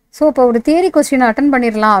இருக்காது. ஸோ இப்போ ஒரு தியரி கொஸ்டினை அட்டன்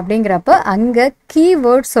பண்ணிடலாம் அப்படிங்கிறப்ப அங்கே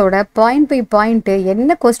கீவேர்ட்ஸோட பாயிண்ட் பை பாயிண்ட்டு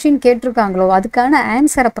என்ன கொஸ்டின் கேட்டிருக்காங்களோ அதுக்கான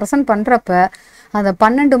ஆன்சரை ப்ரெசென்ட் பண்ணுறப்ப அந்த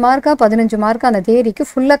 12 மார்க்கா 15 மார்க்கா அந்த தியரிக்கு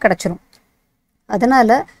ஃபுல்லாக கிடச்சிரும்.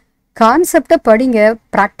 அதனால் கான்செப்டை படிங்க.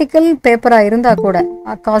 ப்ராக்டிக்கல் பேப்பராக இருந்தால் கூட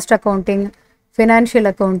cost accounting, financial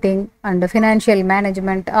accounting and financial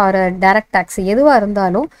management R direct tax எதுவாக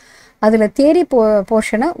இருந்தாலும் அதில் தியரி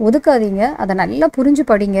போர்ஷனை ஒதுக்காதீங்க. அதை நல்லா புரிஞ்சு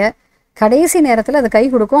படிங்க. கடைசி நேரத்தில் அது கை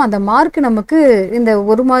கொடுக்கும். அந்த மார்க் நமக்கு இந்த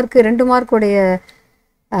 1 மார்க் 2 மார்க்குடைய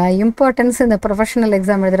இம்பார்ட்டன்ஸ் இந்த ப்ரொஃபஷனல்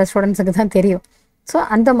எக்ஸாம் எழுதுகிற ஸ்டூடெண்ட்ஸுக்கு தான் தெரியும். ஸோ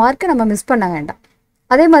அந்த மார்க்கை நம்ம மிஸ் பண்ண வேண்டாம்.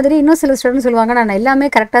 அதே மாதிரி இன்னும் சில ஸ்டூடெண்ட்ஸ் சொல்லுவாங்க, நான் எல்லாமே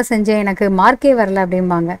கரெக்டாக செஞ்சேன், எனக்கு மார்க்கே வரல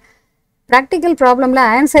அப்படிம்பாங்க. ப்ராக்டிக்கல் ப்ராப்ளமில்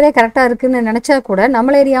ஆன்சரே கரெக்டாக இருக்குதுன்னு நினச்சா கூட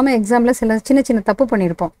நம்மள ஏரியாமல் எக்ஸாமில் சில சின்ன சின்ன தப்பு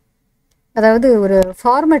பண்ணியிருப்போம். அதாவது ஒரு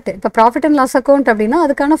ஃபார்மெட்டு, இப்போ ப்ராஃபிட் அண்ட் லாஸ் அக்கௌண்ட் அப்படின்னா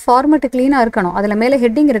அதுக்கான ஃபார்மெட்டு க்ளீனாக இருக்கணும். அதில் மேலே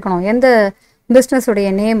ஹெட்டிங் இருக்கணும், எந்த பிஸ்னஸுடைய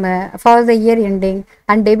name, for the year ending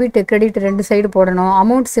and debit credit 2 side போடணும்,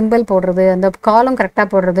 அமௌண்ட் சிம்பிள் போடுறது, அந்த காலம் கரெக்டாக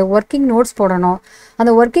போடுறது, ஒர்க்கிங் நோட்ஸ் போடணும்.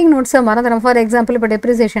 அந்த ஒர்க்கிங் நோட்ஸை மறந்துடும். ஃபார் எக்ஸாம்பிள் இப்போ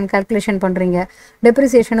டெப்ரிசியேஷன் கால்குலேஷன் பண்ணுறீங்க,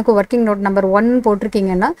 டெப்ரிசியேஷனுக்கு working note number 1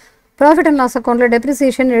 போட்டிருக்கீங்கன்னா profit and loss அக்கௌண்ட்டில்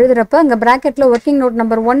டெப்ரிசியேஷன் எழுதுறப்ப அங்கே ப்ராக்கெட்டில் ஒர்க்கிங் நோட்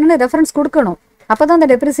நம்பர் 1ன்னு ரெஃபரன்ஸ் கொடுக்கணும். அப்போ தான் அந்த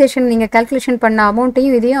டெப்ரிசியேஷன் நீங்கள் கால்குலேஷன் பண்ண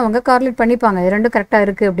அமௌண்ட்டையும் இதையும் அவங்க கார்லேட் பண்ணிப்பாங்க, இது 2 கரெக்டாக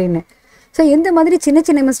இருக்குது அப்படின்னு. ஸோ இந்த மாதிரி சின்ன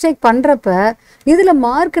சின்ன மிஸ்டேக் பண்ணுறப்ப இதில்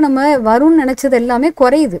மார்க் நம்ம வரும்னு நினச்சது எல்லாமே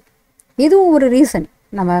குறையுது. இதுவும் ஒரு ரீசன்.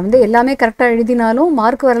 நம்ம வந்து எல்லாமே கரெக்டாக எழுதினாலும்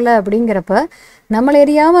மார்க் வரல அப்படிங்கிறப்ப நம்மளை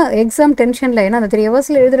எரியாமல் எக்ஸாம் டென்ஷனில், ஏன்னா அந்த 3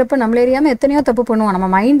 ஹவர்ஸில் எழுதுறப்ப நம்மளை எரியாமல் எத்தனையோ தப்பு பண்ணுவோம். நம்ம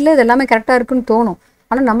மைண்டில் இது எல்லாமே கரெக்டாக இருக்குன்னு தோணும்,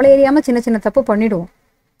 ஆனால் நம்மளை எரியாமல் சின்ன சின்ன தப்பு பண்ணிவிடுவோம்.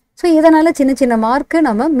 ஸோ இதனால் சின்ன சின்ன மார்க்கு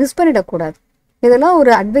நம்ம மிஸ் பண்ணிடக்கூடாது. இதெல்லாம்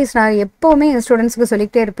ஒரு அட்வைஸ் நான் எப்போவுமே என் ஸ்டூடெண்ட்ஸுக்கு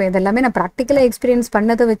சொல்லிக்கிட்டே இருப்பேன். இதெல்லாமே நான் ப்ராக்டிக்கலாக எக்ஸ்பீரியன்ஸ்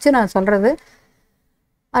பண்ணதை வச்சு நான் சொல்கிறது.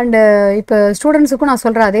 அண்டு இப்போ ஸ்டூடெண்ட்ஸுக்கும் நான்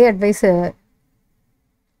சொல்கிற அதே அட்வைஸு,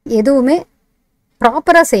 எதுவுமே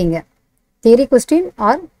ப்ராப்பராக செய்யுங்க. Theory question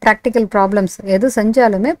or practical problems எது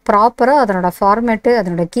செஞ்சாலுமே ப்ராப்பராக அதனோட ஃபார்மேட்டு,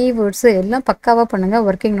 அதனோட கீவேர்ட்ஸு எல்லாம் பக்காவாக பண்ணுங்கள்.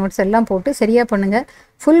 ஒர்க்கிங் நோட்ஸ் எல்லாம் போட்டு சரியாக பண்ணுங்கள்,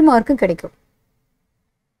 ஃபுல் மார்க்கும் கிடைக்கும்.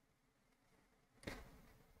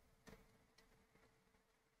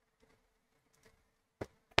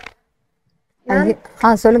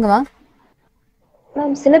 சொல்லுங்கம்மா.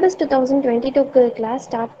 மேம் சிலபஸ் 2022க்கு கிளாஸ்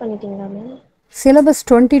ஸ்டார்ட் பண்ணிட்டீங்களா மேம்? சிலபஸ்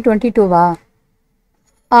 2022வா?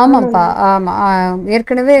 ஆமாம்ப்பா, ஆமாம்.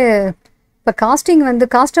 ஏற்கனவே இப்போ காஸ்டிங் வந்து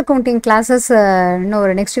காஸ்ட் அக்கௌண்டிங் கிளாஸஸ் இன்னும்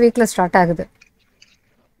ஒரு நெக்ஸ்ட் வீக்கில் ஸ்டார்ட் ஆகுது.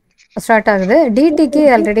 டிடிக்கு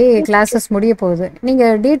ஆல்ரெடி கிளாஸஸ் முடிய போகுது.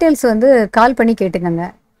 நீங்கள் டீட்டெயில்ஸ் வந்து கால் பண்ணி கேட்டுக்கங்க.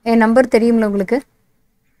 என் நம்பர் தெரியுங்களா உங்களுக்கு?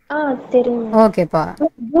 தெரியும். ஓகேப்பா.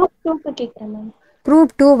 குரூப் 2க்கு கேக்குறேன் மேம்.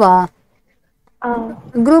 குரூப் 2வா?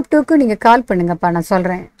 குரூப் 2க்கு நீங்கள் கால் பண்ணுங்கப்பா, நான்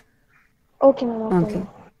சொல்கிறேன். Okay ma'am. Okay.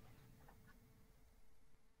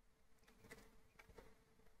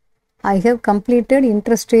 I have completed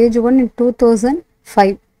inter stage 1 in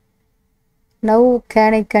 2005. Now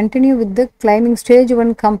can I continue with the climbing stage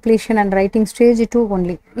 1 completion and writing stage 2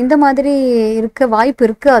 only? இந்த மாதிரி இருக்க வாய்ப்பு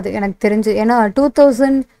இருக்காது எனக்கு தெரிஞ்சு. ஏன்னா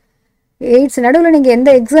 2008 நடுவில் நீங்கள் எந்த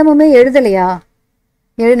எக்ஸாமுமே எழுதலையா?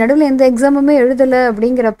 நடுவில் எந்த எக்ஸாமுமே எழுதலை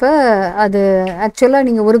அப்படிங்கிறப்ப அது ஆக்சுவலாக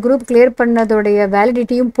நீங்கள் ஒரு குரூப் கிளியர் பண்ணதோடைய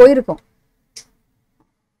வேலிடிட்டியும் போயிருக்கும்.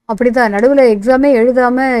 அப்படிதான் நடுவில் எக்ஸாமே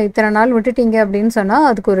எழுதாமல் இத்தனை நாள் விட்டுட்டீங்க அப்படின்னு சொன்னால்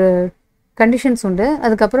அதுக்கு ஒரு கண்டிஷன்ஸ் உண்டு.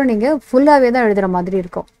 அதுக்கப்புறம் நீங்கள் ஃபுல்லாகவே தான் எழுதுகிற மாதிரி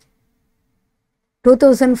இருக்கும்.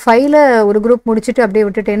 2005ல் ஒரு குரூப் முடிச்சுட்டு அப்படியே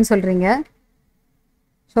விட்டுட்டேன்னு சொல்கிறீங்க.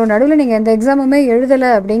 ஸோ நடுவில் நீங்கள் எந்த எக்ஸாமுமே எழுதலை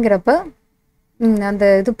அப்படிங்கிறப்ப அந்த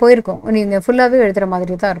இது போயிருக்கும். நீங்கள் ஃபுல்லாகவே எழுதுகிற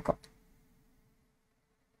மாதிரி தான் இருக்கும்.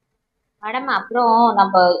 மேடம் அப்புறம்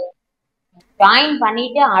நம்ம ஜாயின்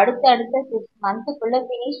பண்ணிட்டு அடுத்த 6 மந்த்துக்குள்ள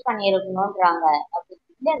ஃபினிஷ் பண்ணிருக்கணும்ன்றாங்க. அப்படி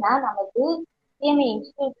இல்லைன்னா நமக்கு சிஎம்ஏ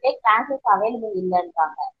இன்ஸ்டிடியூட்லேயே கிளாஸஸ் அவைலபிள்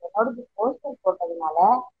இல்லைன்றாங்க. என்னோடது போஸ்டர் போட்டதுனால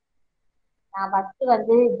நான் ஃபர்ஸ்ட்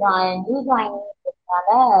வந்து நியூ ஜாயினிங்னால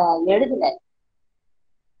எழுதல.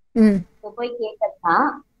 இப்போ போய் கேட்டதுன்னா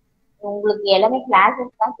உங்களுக்கு எல்லாமே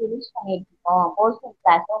கிளாஸஸ் தான் ஃபினிஷ் பண்ணிட்டு இருக்கோம், போஸ்டல்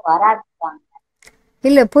கிளாஸும் வராதுட்டாங்க.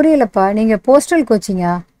 இல்லை புரியலப்பா, நீங்கள் போஸ்டல்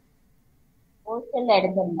கோச்சிங்கா? போஸ்டல்ல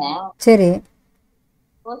எடுத்திருந்தேன். சரி,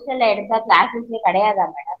 போஸ்டல்ல எடுத்தா கிளாஸஸே கிடையாதா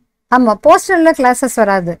மேடம்? ஆமாம், போஸ்டலில் கிளாஸஸ்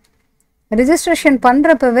வராது. ரிஜிஸ்ட்ரேஷன்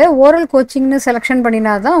பண்ணுறப்பவே ஓரல் கோச்சிங்னு செலெக்ஷன்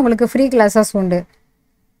பண்ணினா தான் உங்களுக்கு ஃப்ரீ கிளாஸஸ் உண்டு.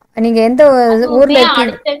 நீங்கள் எந்த ஊரில்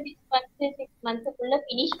இருக்கீங்க?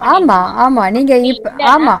 ஆமாம் ஆமாம், நீங்கள் இப்போ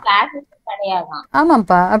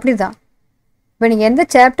ஆமாம்ப்பா அப்படிதான். இப்போ நீங்கள் எந்த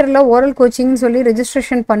சாப்டரில் ஓரல் கோச்சிங்னு சொல்லி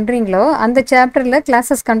ரிஜிஸ்ட்ரேஷன் பண்ணுறீங்களோ அந்த சாப்டரில்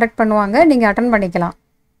கிளாஸஸ் கண்டக்ட் பண்ணுவாங்க, நீங்கள் அட்டன் பண்ணிக்கலாம்.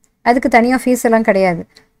 அதுக்கு தனியாக ஃபீஸ் எல்லாம் கிடையாது.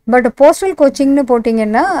 பட் போஸ்டல் கோச்சிங்னு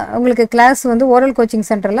போட்டிங்கன்னா உங்களுக்கு கிளாஸ் வந்து ஓரல் கோச்சிங்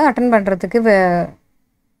சென்டரில் அட்டன் பண்ணுறதுக்கு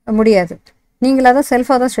முடியாது. நீங்களாக தான்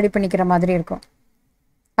செல்ஃபாக தான் ஸ்டடி பண்ணிக்கிற மாதிரி இருக்கும்.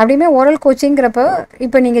 அப்படியுமே ஓரல் கோச்சிங்கிறப்போ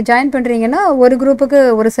இப்போ நீங்கள் ஜாயின் பண்ணுறீங்கன்னா ஒரு குரூப்புக்கு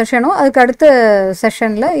ஒரு செஷனும் அதுக்கு அடுத்த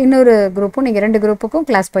செஷனில் இன்னொரு குரூப்பும், நீங்கள் 2 குரூப்புக்கும்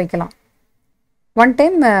கிளாஸ் போய்க்கலாம். ஒன்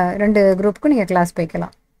டைம் 2 குரூப்புக்கும் நீங்கள் கிளாஸ்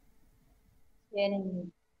போய்க்கலாம்.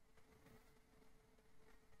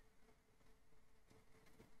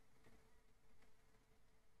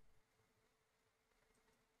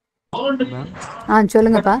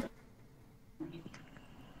 சொல்லுங்கப்பா.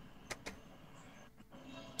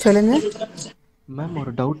 சொல்லுங்க மேம்.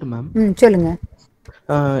 ஒரு டவுட் மேம். சொல்லுங்க.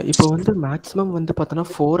 இப்போ வந்து மேக்ஸிமம் வந்து பார்த்தோன்னா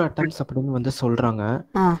 4 அட்டெம்ப்ட்ஸ் அப்படின்னு வந்து சொல்கிறாங்க.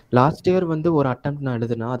 லாஸ்ட் இயர் வந்து ஒரு அட்டெம்ப்ட் நான்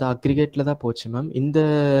எழுதுனேன், அது அக்ரிகேட்டில் தான் போச்சு மேம். இந்த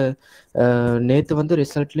நேற்று வந்து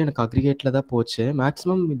ரிசல்ட்ல எனக்கு அக்ரிகேட்டில் தான் போச்சு.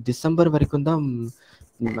 மேக்ஸிமம் டிசம்பர் வரைக்கும் தான்.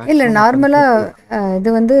 இல்லை, நார்மலாக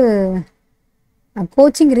இது வந்து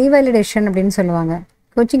கோச்சிங் ரீவேலிடேஷன் அப்படின்னு சொல்லுவாங்க.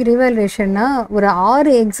 கோச்சிங் ரீவேலிடேஷன்னா ஒரு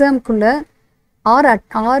 6 எக்ஸாம்குள்ளே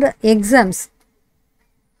 6 எக்ஸாம்ஸ்,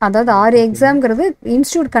 அதாவது 6 எக்ஸாம்ங்கிறது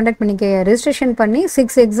இன்ஸ்டியூட் கண்டக்ட் பண்ணிக்க ரெஜிஸ்ட்ரேஷன் பண்ணி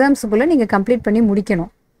 6 எக்ஸாம்ஸுக்குள்ளே நீங்கள் கம்ப்ளீட் பண்ணி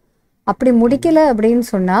முடிக்கணும். அப்படி முடிக்கலை அப்படின்னு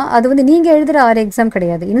சொன்னால் அது வந்து நீங்கள் எழுதுகிற 6 எக்ஸாம்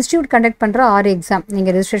கிடையாது, இன்ஸ்டியூட் கண்டக்ட் பண்ணுற 6 எக்ஸாம்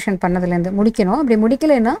நீங்கள் ரெஜிஸ்ட்ரேஷன் பண்ணதுலேருந்து முடிக்கணும். அப்படி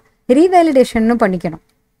முடிக்கலைன்னா ரீவேலிடேஷன்னு பண்ணிக்கணும்.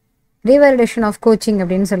 ரீவேலிடேஷன் ஆஃப் கோச்சிங்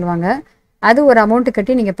அப்படின்னு சொல்லுவாங்க. அது ஒரு அமௌண்ட்டு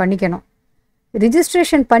கட்டி நீங்கள் பண்ணிக்கணும்.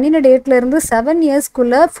 ரிஜிஸ்ட்ரேஷன் பண்ணின டேட்லேருந்து 7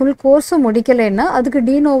 இயர்ஸ்க்குள்ளே ஃபுல் கோர்ஸும் முடிக்கலைன்னா அதுக்கு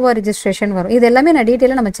டினோவா ரிஜிஸ்ட்ரேஷன் வரும். இது எல்லாமே நான்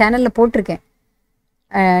டீட்டெயிலாக நம்ம சேனலில் போட்டிருக்கேன்,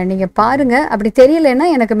 நீங்கள் பாருங்கள். அப்படி தெரியலைன்னா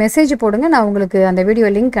எனக்கு மெசேஜ் போடுங்க, நான் உங்களுக்கு அந்த வீடியோ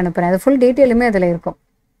லிங்க் அனுப்புகிறேன். அது ஃபுல் டீட்டெயிலுமே அதில் இருக்கும்.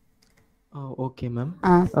 Okay ma'am.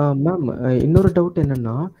 மேம் இன்னொரு டவுட்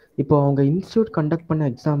என்னன்னா, இப்போ அவங்க இன்ஸ்டியூட் கண்டக்ட் பண்ண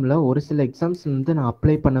எக்ஸாமில் ஒரு சில எக்ஸாம்ஸ் வந்து நான்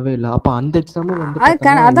அப்ளை பண்ணவே இல்லை. அப்போ அந்த எக்ஸாமும்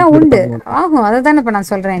வந்து அதான் உண்டு ஆகும். அதை தானே இப்போ நான்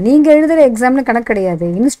சொல்கிறேன். நீங்கள் எழுதுகிற எக்ஸாம்னு கணக்கு கிடையாது,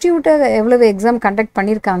 இன்ஸ்டியூட்டை எவ்வளவு எக்ஸாம் கண்டக்ட்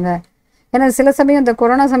பண்ணியிருக்காங்க. ஏன்னா சில சமயம் இந்த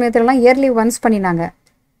கொரோனா சமயத்துலலாம் இயர்லி ஒன்ஸ் பண்ணினாங்க,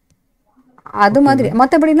 அது மாதிரி.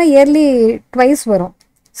 மற்றபடிலாம் இயர்லி ட்வைஸ் வரும்,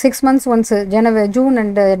 6 months ஒன்ஸு, ஜூன்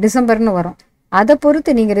அண்ட் டிசம்பர்னு வரும். அதை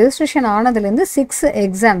பொறுத்து நீங்கள் ரெஜிஸ்ட்ரேஷன் ஆனதுலேருந்து 6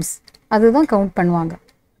 எக்ஸாம்ஸ் அதுதான் கவுண்ட் பண்ணுவாங்க.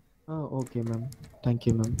 Okay ma'am,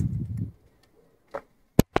 thank you ma'am.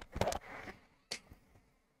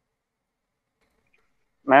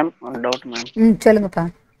 Ma'am ஒரு டவுட் மேம். சொல்லுங்கப்பா.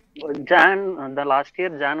 அந்த லாஸ்ட்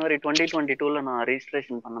இயர் ஜனவரி 2022ல நான்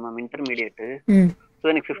ரெஜிஸ்ட்ரேஷன் பண்ணேன் மேம் இன்டர்மீடியட். ஸோ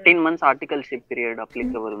எனக்கு 15 months articleship period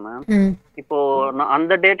applicable ma'am. இப்போ நான்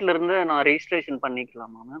அந்த டேட்ல இருந்து நான் ரெஜிஸ்ட்ரேஷன்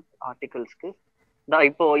பண்ணிக்கலாமா மேம் ஆர்டிகல்ஸ்க்கு?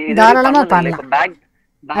 இப்போ தாராளமா பண்ணலாம்.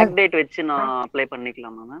 பேக் டேட் வச்சு நான் அப்ளை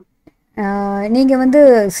பண்ணிக்கலாமா மேம்? நீங்க வந்து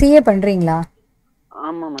சிஏ பண்றீங்களா?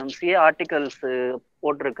 ஆமா மேம், சிஏ ஆர்டிகல்ஸ்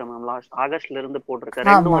போட்டிருக்கேன் மேம். லாஸ்ட் ஆகஸ்ட்ல இருந்து போட்டிருக்கேன்.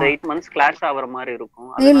 ரெண்டும் ஒரு 8 months கிளாஸ் ஆவற மாதிரி இருக்கும்.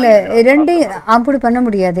 இல்ல ரெண்டு அப்படி பண்ண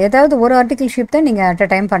முடியாது. ஏதாவது ஒரு ஆர்டிகல்ஷிப் தான் நீங்க அட் அ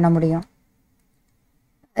டைம் பண்ண முடியும்.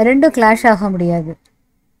 ரெண்டும் கிளாஷ் ஆக முடியாது.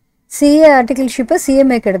 சிஏ ஆர்டிகல்ஷிப்பை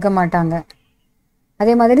சிஎம்ஏக்கு எடுக்க மாட்டாங்க,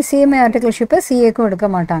 அதே மாதிரி சிஎம்ஏ ஆர்டிகல்ஷிப்பை சிஏக்கும் எடுக்க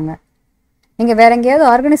மாட்டாங்க. நீங்கள் வேற எங்கேயாவது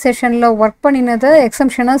ஆர்கனைசேஷனில் ஒர்க் பண்ணினதை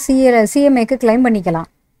எக்ஸம்ஷனாக சிஎம்ஏக்கு கிளைம் பண்ணிக்கலாம்.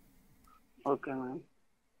 Okay ma'am.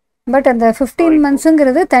 பட் அந்த 15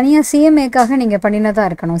 monthsங்கிறது தனியாக சிஎம்ஏக்காக நீங்கள் பண்ணினதாக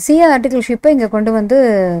இருக்கணும். சிஏ ஆர்டிகல்ஷிப்பை இங்கே கொண்டு வந்து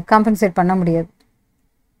காம்பன்சேட் பண்ண முடியாது.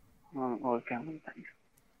 Okay ma'am, thanks.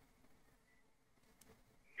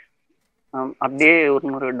 அப்படியே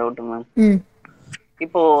ஒரு டவுட் மேம்.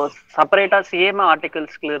 இப்போ செப்பரேட்டா சிஎம்ஏ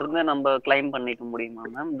ஆர்டிகல்ஸ்ல இருந்து நம்ம கிளைம் பண்ணிக்க முடியுமா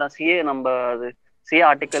மேம்? தான் சிஏ நம்ம அது சிஏ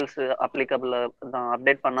ஆர்டிகல்ஸ் அப்ளிகபிள் தான்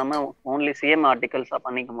அப்டேட் பண்ணாம ஓன்லி சிஎம்ஏ ஆர்டிகல்ஸா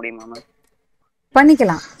பண்ணிக்க முடியுமா மேம்?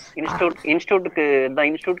 பண்ணிக்கலாம்.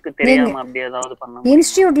 இன்ஸ்டிடியூட்க்கு தெரியாம அப்படி ஏதாவது பண்ண?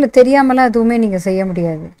 இன்ஸ்டிடியூட்ல தெரியாமலாம் எதுவுமே நீங்க செய்ய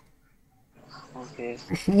முடியாது.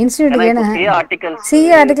 இன்ஸ்டிடியூட் ஏன்னா சிஏ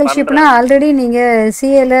ஆர்டிகல்ஷிப்னா ஆல்ரெடி நீங்க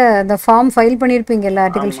சிஏல அந்த ஃபார்ம் ஃபைல் பண்ணிருப்பீங்கல்ல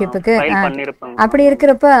ஆர்டிகல்ஷிப்புக்கு. அப்படி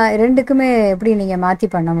இருக்கிறப்ப ரெண்டுக்குமே எப்படி நீங்க மாத்தி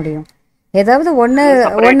பண்ண முடியும்? ஏதாவது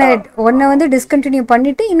ஒன்ன வந்து டிஸ்கண்டினியூ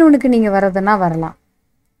பண்ணிட்டு இன்னொன்னுக்கு நீங்க வரதுன்னா வரலாம்,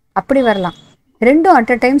 அப்படி வரலாம். ரெண்டும்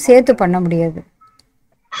அட் அ டைம் சேர்த்து பண்ண முடியாது.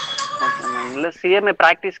 இல்ல சிஎம்ஏ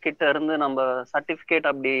பிராக்டிஸ் கிட்ட இருந்து நம்ம சர்டிபிகேட்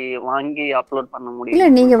அப்படி வாங்கி அப்லோட் பண்ண முடியும்? இல்ல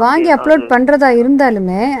நீங்க வாங்கி அப்லோட் பண்றதா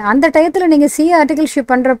இருந்தாலுமே அந்த டயத்துல நீங்க சிஏ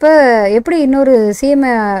ஆர்டிகல்ஷிப் பண்றப்ப எப்படி இன்னொரு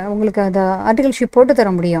சிஎம்ஏ உங்களுக்கு அந்த ஆர்டிகல்ஷிப் போட்டு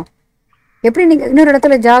தர முடியும்? எப்படி நீங்க இன்னொரு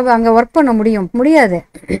இடத்துல ஜாப் அங்க ஒர்க் பண்ண முடியும்? முடியாது.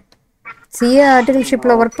 சிஏ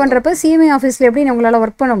ஆர்டிகல்ஷிப்ல ஒர்க் பண்றப்ப சிஎம்ஏ ஆஃபீஸ்ல எப்படி உங்களால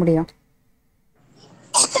ஒர்க் பண்ண முடியும்?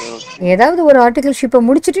 ஏதாவது ஒரு ஆர்டிகல்ஷிப்பை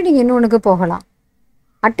முடிச்சுட்டு நீங்க இன்னொன்னுக்கு போகலாம்.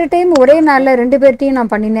 அட் அ டைம் ஒரே நாளில் 2 பேர்ட்டையும் நான்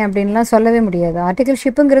பண்ணினேன் அப்படின்லாம் சொல்லவே முடியாது.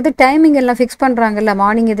 ஆர்டிகல்ஷிப்புங்கிறது டைமிங் எல்லாம் ஃபிக்ஸ் பண்ணுறாங்கல்ல.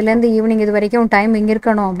 மார்னிங் இதுலேருந்து ஈவினிங் இது வரைக்கும் டைம் இங்கே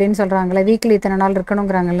இருக்கணும் அப்படின்னு சொல்கிறாங்கல்ல. வீக்லி இத்தனை நாள்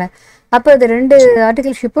இருக்கணுங்கிறாங்கல்ல. அப்போ இது 2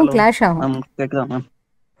 ஆர்டிகல்ஷிப்பும் கிளாஷ் ஆகும்.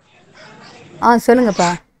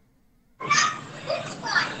 சொல்லுங்கப்பா.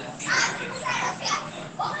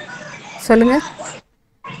 சொல்லுங்க.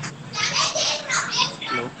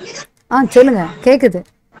 சொல்லுங்க, கேக்குது.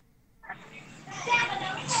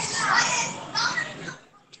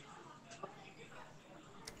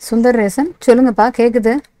 சுந்தரேசன் சொல்லுங்கப்பா,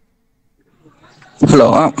 கேக்குது. ஹலோ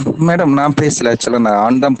மேடம், நான் பேசல. ஆக்சுவலா நான்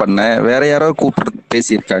ஆன் தான் பண்ணேன். வேற யாரோ கூப்பிட்டு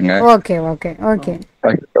பேசியிருக்காங்க. Okay okay okay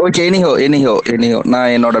okay. Anyhow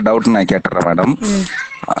நான் என்னோட டவுட் நான் கேட்டுறேன் மேடம்.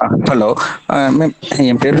 ஹலோ மேம்,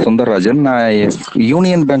 என் பேர் சுந்தரராஜன். நான்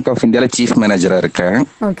யூனியன் பேங்க் ஆஃப் இந்தியாவில் சீஃப் மேனேஜரா இருக்கேன்.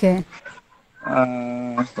 ஓகே.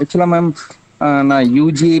 ஆக்சுவலா மேம் நான்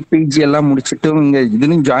யூஜி பிஜி எல்லாம் முடிச்சுட்டு இங்க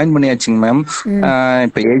இதுலயும் ஜாயின் பண்ணியாச்சுங்க மேம்.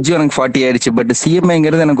 இப்ப ஏஜ் எனக்கு 40 ஆயிடுச்சு. பட்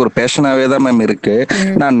சிஎம்ஐங்கிறது எனக்கு ஒரு பேஷனாவே தான் மேம் இருக்கு.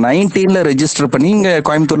 நான் 19ல ரெஜிஸ்டர் பண்ணி இங்க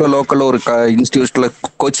கோயம்புத்தூர்ல லோக்கல்ல ஒரு இன்ஸ்டிடியூட்ல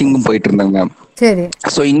கோச்சிங்கும் போயிட்டு இருந்தேங்க மேம். சரி.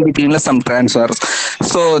 So in பிட்வீன்ல some transfer.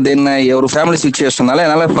 So then ஒரு ஃபேமிலி சுச்சுவேஷனால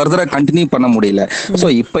என்னால் ஃபர்தரா கண்டினியூ பண்ண முடியல. ஸோ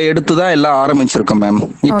இப்போ எடுத்து தான் எல்லாம் ஆரம்பிச்சிருக்கோம் மேம்.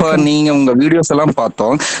 இப்போ நீங்க உங்க வீடியோஸ் எல்லாம்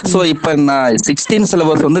பார்த்தோம். ஸோ இப்போ நான் 16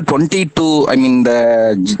 சிலபஸ் வந்து 22 ஐ மீன் இந்த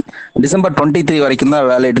டிசம்பர் 23 வரைக்கும் தான்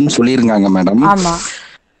வேலிடுன்னு சொல்லியிருக்காங்க மேடம்.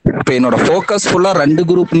 இப்போ என்னோட ஃபோக்கஸ் ஃபுல்லா 2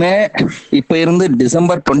 குரூப்புமே இப்போ இருந்து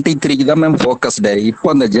டிசம்பர் 23க்கு தான் மேம் ஃபோக்கஸ்டு. இப்போ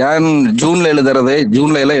அந்த ஜூன்ல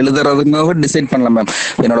எல்லாம் எழுதுறதுன்னு டிசைட் பண்ணல மேம்.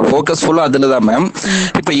 என்னோட ஃபோக்கஸ் ஃபுல்லா அதுல தான் மேம்.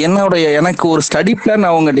 இப்போ எனக்கு ஒரு ஸ்டடி பிளான்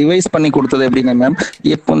அவங்க டிவைஸ் பண்ணி கொடுத்தது எப்படின்னா மேம்,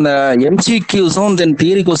 இப்போ இந்த எம்சிக்யூஸும் தென்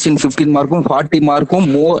தியரி கொஸ்டின் 15 மார்க்கும் 40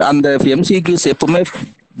 மார்க்கும் அந்த எம்சிக்யூஸ் எப்பவுமே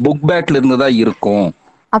புக் பேக்ல இருந்து தான் இருக்கும்.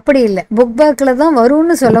 அப்படி இல்லை, புக் பேக்ல தான்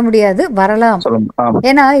வரும்னு சொல்ல முடியாது, வரலாம்.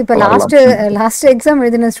 ஏன்னா இப்ப லாஸ்ட் எக்ஸாம்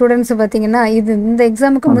எழுதின ஸ்டூடெண்ட்ஸ் பாத்தீங்கன்னா, இது இந்த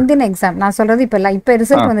எக்ஸாமுக்கு முந்தின எக்ஸாம் நான் சொல்றது இப்ப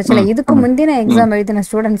ரிசல்ட் வந்துச்சுல, இதுக்கு முந்தின எக்ஸாம் எழுதின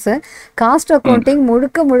ஸ்டூடெண்ட்ஸ் காஸ்ட் அக்கௌண்டிங்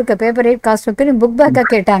முழுக்க பேப்பர் 8 காஸ்ட் அக்கௌண்டிங் புக் பேக்கா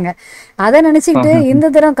கேட்டாங்க. அதை நினைச்சுக்கிட்டு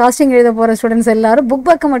இந்த தரம் காஸ்டிங் எழுத போற ஸ்டூடெண்ட்ஸ் எல்லாரும் புக்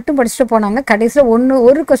பேக்கை மட்டும் படிச்சுட்டு போனாங்க. கடைசியில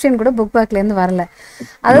ஒரு கொஸ்டின் கூட புக் பேக்ல இருந்து வரல.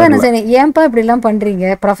 அதான் நான் சொன்னேன், ஏன்பா இப்படி எல்லாம்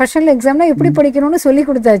பண்றீங்க? ப்ரொஃபஷனல் எக்ஸாம்னா எப்படி படிக்கணும்னு சொல்லி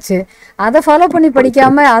கொடுத்தாச்சு, அதை ஃபாலோ பண்ணி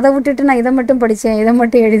படிக்காம பேசாம அதை விட்டுட்டு நான் இதை மட்டும் படிச்சேன் இதை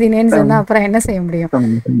மட்டும் எழுதினேன்னு சொன்னா அப்புறம் என்ன செய்ய முடியும்?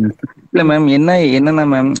 இல்ல மேம், என்னன்னா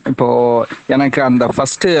மேம், இப்போ எனக்கு அந்த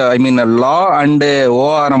first I mean law and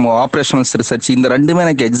ORM ஆபரேஷனல்ஸ் research இந்த ரெண்டுமே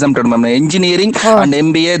எனக்கு exempted ma'am. Engineering and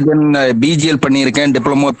MBA then BGL பண்ணியிருக்கேன்,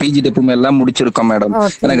 டிப்ளமோ பிஜி டிப்ளமோ எல்லாம் முடிச்சிருக்கோம் மேடம்.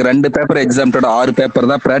 எனக்கு 2 பேப்பர் எக்ஸாம்டட், 6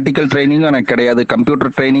 பேப்பர் தான். ப்ராக்டிக்கல் ட்ரைனிங்கும் எனக்கு கிடையாது,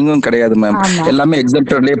 கம்ப்யூட்டர் ட்ரைனிங்கும் கிடையாது மேம். எல்லாமே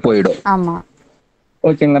எக்ஸாம்டட்லயே போயிடும். ஆமா,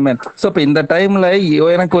 ஓகேங்களா மேம். ஸோ இப்போ இந்த டைம்ல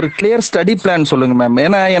எனக்கு ஒரு கிளியர் ஸ்டடி பிளான் சொல்லுங்க மேம்.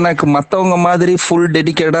 ஏன்னா எனக்கு மற்றவங்க மாதிரி ஃபுல்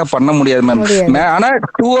டெடிக்கேட்டா பண்ண முடியாது மேம். ஆனா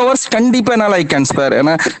 2 hours கண்டிப்பா என்னால் ஐ கேன் ஸ்பேர்.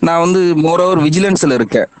 ஏன்னா நான் வந்து மோர் ஓவர் விஜிலன்ஸ்ல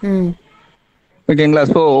இருக்கேன். ஓகேங்களா.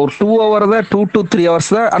 ஸோ ஒரு 2 hour தான், 2 to 3 hours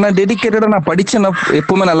தான். ஆனால் டெடிக்கேட்டடா நான் படிச்சேன்,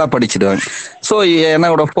 எப்பவுமே நல்லா படிச்சிடுவேன். ஸோ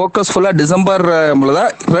என்னோட ஃபோக்கஸ் ஃபுல்லா டிசம்பர்ல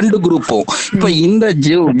தான் 2 குரூப்பும். இப்போ இந்த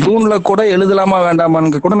ஜூன்ல கூட எழுதலாமா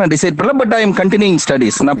வேண்டாமான்னு கூட நான் டிசைட் பண்ணல. But I am continuing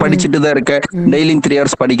studies. நான் படிச்சுட்டு தான் இருக்கேன். டெய்லி 3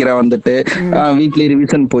 hours படிக்கிறேன், வந்துட்டு வீக்லி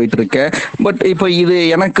ரிவிஷன் போயிட்டு இருக்கேன். பட் இப்போ இது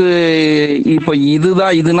எனக்கு இப்போ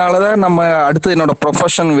இதுதான், இதனாலதான் நம்ம அடுத்து என்னோட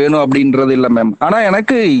ப்ரொஃபஷன் வேணும் அப்படின்றது இல்லை மேம். ஆனா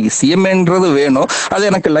எனக்கு சிஎம்ஏன்றது வேணும்.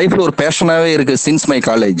 அது எனக்கு லைஃப்ல ஒரு பேஷனாவே இருக்கு சின்ஸ் மை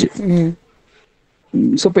காலேஜ்.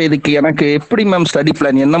 ஸோ இப்போ இதுக்கு எனக்கு எப்படி மேம் ஸ்டடி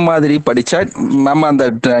பிளான், என்ன மாதிரி படிச்சா நம்ம அந்த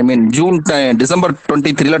ஐ மீன் டிசம்பர்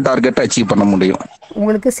 23 டார்கெட் அச்சீவ் பண்ண முடியும்?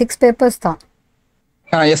 உங்களுக்கு 6 பேப்பர்ஸ் தான்.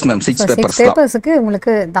 Yes ma'am, 6 papers. பேப்பர்ஸ்க்கு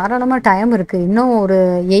உங்களுக்கு தாராளமா டைம் இருக்கு. இன்னும் ஒரு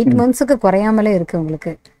 8 monthsக்கு குறையாமலே இருக்கு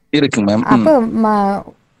உங்களுக்கு. இருக்கு மேம். அப்போ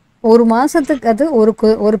ஒரு மாசத்துக்கு அது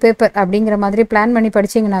ஒரு பேப்பர் அப்படிங்கிற மாதிரி பிளான் பண்ணி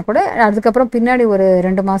படிச்சீங்கன்னா கூட அதுக்கப்புறம் பின்னாடி ஒரு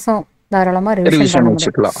 2 மாசம் தாராளமா ரிவிஷன் பண்ண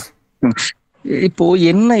முடியும். இப்போ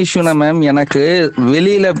என்ன இஷ்யூனா மேம், எனக்கு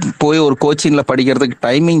வெளியில போய் ஒரு கோச்சிங்ல படிக்கிறதுக்கு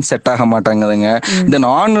டைமிங் செட் ஆக மாட்டாங்குதுங்க. தென்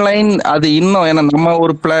ஆன்லைன் அது இன்னும், ஏன்னா நம்ம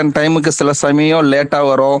ஒரு பிளான் டைமுக்கு சில சமயம் லேட்டா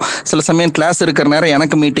வரும், சில சமயம் கிளாஸ் இருக்கிற நேரம்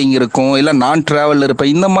எனக்கு மீட்டிங் இருக்கும், இல்ல நான் டிராவல்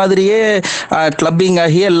இருப்பேன். இந்த மாதிரியே கிளப்பிங்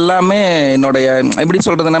ஆகி எல்லாமே என்னுடைய எப்படி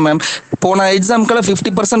சொல்றதுன்னா மேம், போன எக்ஸாம்க்கெல்லாம்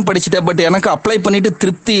 50% படிச்சுட்டேன். பட் எனக்கு அப்ளை பண்ணிட்டு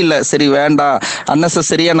திருப்தி இல்லை. சரி வேண்டாம்,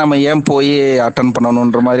 அன்னெசரியா நம்ம ஏன் போய் அட்டன்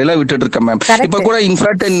பண்ணணும்ன்ற மாதிரி எல்லாம் விட்டுட்டு இருக்கேன் மேம். இப்ப கூட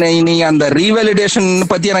இன்ஃபேக்ட் நீங்க அந்த ரீவேலிடேஷன்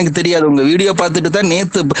பத்தி எனக்கு தெரியாது. உங்க வீடியோ பார்த்துட்டு தான்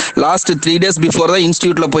நேத்து லாஸ்ட் 3 days பிஃபோர் தான்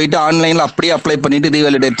இன்ஸ்டிடியூட்ல போயிட்டு ஆன்லைன்ல அப்படியே அப்ளை பண்ணிட்டு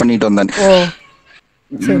ரீவேலிடேட் பண்ணிட்டு வந்தேன்.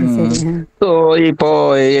 ஸோ இப்போ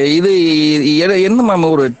இது என்ன மேம்,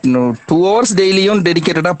 ஒரு 2 hours டெய்லியும்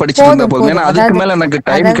டெடிகேட்டடா படிச்சுட்டு இருந்தா போதும். ஏன்னா அதுக்கு மேல எனக்கு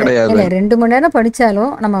டைம் கிடையாது. 2 மணி நேரம்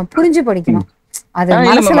படிச்சாலும் நம்ம புரிஞ்சு படிக்கணும், அது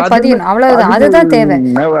மனசுல பதியணும், அவ்வளவுதான். அதுதான் தேவை.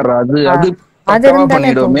 அது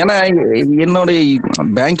பண்ணிடுவோம். ஏன்னா என்னோட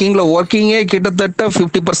பேங்கிங்ல ஒர்க்கிங்கே கிட்டத்தட்ட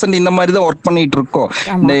 50% இந்த மாதிரி தான் ஒர்க் பண்ணிட்டு இருக்கோம்.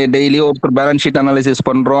 டெய்லி ஒரு பேலன்ஸ் ஷீட் அனாலிசிஸ்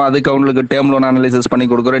பண்றோம், அதுக்கு அவங்களுக்கு டேர்ம் லோன் அனாலிசிஸ் பண்ணி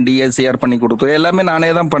கொடுக்குறோம், டிஎஸ்சிஆர் பண்ணி கொடுக்குறோம், எல்லாமே நானே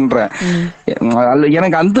தான் பண்றேன்.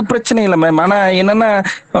 எனக்கு அந்த பிரச்சனை இல்லை மேம். ஆனா என்னன்னா,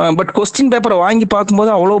 பட் கொஸ்டின் பேப்பரை வாங்கி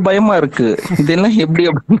பார்க்கும்போது அவ்வளவு பயமா இருக்கு, இதெல்லாம் எப்படி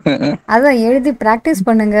அப்படின்னு. அதான் எழுதி பிராக்டிஸ்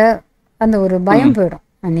பண்ணுங்க, அந்த ஒரு பயம் போயிடும்.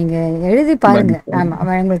 நீங்க எழுதி பாருங்க. ஆமா,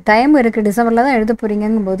 உங்களுக்கு டைம் இருக்கு, டிசம்பர்ல தான் எழுத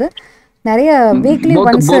போறீங்கும் போது நிறைய வீக்லி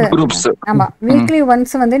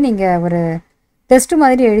ஒன்ஸ் வந்து நீங்க ஒரு டெஸ்ட்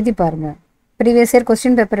மாதிரி எழுதி பாருங்க. ப்ரீவியஸ் இயர்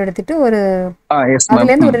கொஸ்டின் பேப்பர் எடுத்துட்டு ஒரு அதுல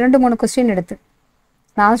இருந்து ஒரு 2-3 கொஸ்டின் எடுத்து,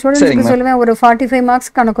 நான் ஸ்டூடெண்ட்ஸ்க்கு சொல்லுவேன், ஒரு 45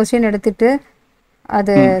 மார்க்ஸ்க்கான கொஸ்டின் எடுத்துட்டு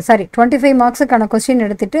அது 25 மார்க்ஸுக்கான கொஸ்டின்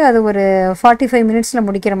எடுத்துட்டு அது ஒரு 45 minutesல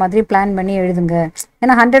முடிக்கிற மாதிரி பிளான் பண்ணி எழுதுங்க.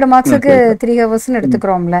 ஏன்னா 100 மார்க்ஸுக்கு 3 hours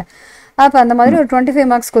எடுத்துக்கிறோம்ல. அப்போ அந்த மாதிரி ஒரு 25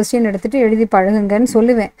 மார்க்ஸ் கொஸ்டின் எடுத்துட்டு எழுதி பழகுங்கன்னு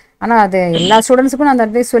சொல்லுவேன். ஆனால் அது எல்லா ஸ்டூடெண்ட்ஸுக்கும் நான் அந்த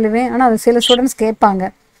அட்வைஸ் சொல்லுவேன். ஆனால் அது சில ஸ்டூடெண்ட்ஸ் கேட்பாங்க.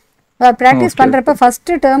 ப்ராக்டிஸ் பண்ணுறப்ப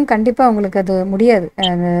ஃபஸ்ட்டு டேர்ம் கண்டிப்பாக உங்களுக்கு அது முடியாது.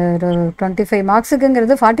 ஒரு 25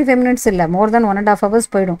 மார்க்ஸுக்குங்கிறது 45 minutes இல்லை, மோர் தென் 1.5 hours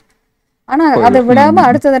போயிடும். ஆனால் அதை விடாமல்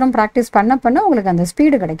அடுத்த தரம் ப்ராக்டிஸ் பண்ண உங்களுக்கு அந்த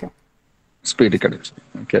ஸ்பீடு கிடைக்கும். ஸ்பீடு கிடைச்சு.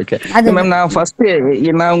 Okay okay ma'am. நான் ஃபர்ஸ்ட்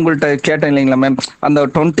நான் உங்கள்கிட்ட கேட்டேன் இல்லைங்களா மேம், அந்த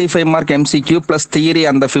 25 மார்க் எம்சிக்யூ பிளஸ் தியரி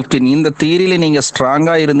அந்த 15, இந்த தியரியில நீங்க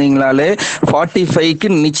ஸ்ட்ராங்கா இருந்தீங்களாலே 45க்கு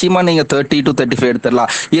நிச்சயமா நீங்க 30 to 35 எடுத்துடலாம்.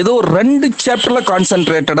 ஏதோ 2 சாப்டர்ல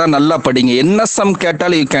கான்சென்ட்ரேட்டடா நல்லா படிங்க. என்ன சம்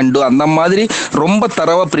கேட்டாலும் யூ கேன் டூ. அந்த மாதிரி ரொம்ப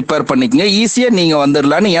தரவா ப்ரிப்பேர் பண்ணிக்கங்க, ஈஸியா நீங்க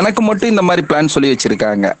வந்துடலான்னு எனக்கு மட்டும் இந்த மாதிரி பிளான் சொல்லி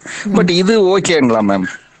வச்சிருக்காங்க. பட் இது ஓகேங்களா மேம்?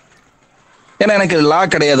 ஏன்னா எனக்கு லா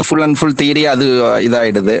கிடையாது, ஃபுல் அண்ட் ஃபுல் தியரி, அது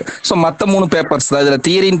இதாயிடுது. ஸோ மற்ற 3 பேப்பர்ஸ் தான். இதுல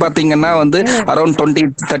தியரின்னு பாத்தீங்கன்னா வந்து அரௌண்ட்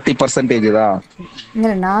 20-30% தான்.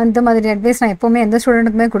 இல்லை, நான் இந்த மாதிரி அட்வைஸ் நான் எப்பவுமே எந்த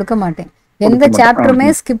ஸ்டூடெண்ட்டுக்குமே கொடுக்க மாட்டேன். எந்த சாப்டருமே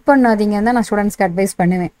ஸ்கிப் பண்ணாதீங்கன்னு தான் நான் ஸ்டூடெண்ட்ஸ்க்கு அட்வைஸ்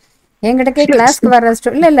பண்ணுவேன். என்கிட்டக்கே கிளாஸ்க்கு வர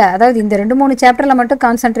இல்ல அதாவது இந்த 2-3 சாப்டர்ல மட்டும்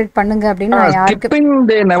கான்சென்ட்ரேட் பண்ணுங்க அப்படின்னு நான்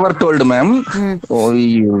யாருக்கு நெவர் டோல்ட் மேம்.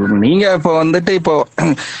 நீங்க இப்போ வந்துட்டு இப்போ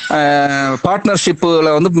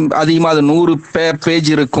பார்ட்னர்ஷிப்ல வந்து அதிகமா அது 100 பேஜ்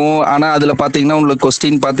இருக்கும். ஆனா அதுல பாத்தீங்கன்னா உங்களுக்கு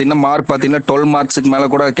கொஸ்டின் பாத்தீங்கன்னா மார்க் பாத்தீங்கன்னா 12 மார்க்ஸ்க்கு மேல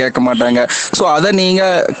கூட கேட்க மாட்டாங்க. சோ அத நீங்க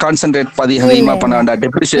கான்சென்ட்ரேட் அதிகமா பண்ண வேண்டாம்.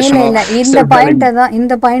 டெப்ரிசியேஷன்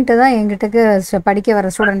இந்த பாயிண்ட் தான் என்கிட்ட படிக்க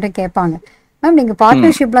வர ஸ்டூடெண்ட் கேட்பாங்க. மேம் நீங்கள்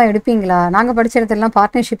பார்ட்னர்ஷிப்லாம் எடுப்பீங்களா? நாங்கள் படிச்ச இடத்துலலாம்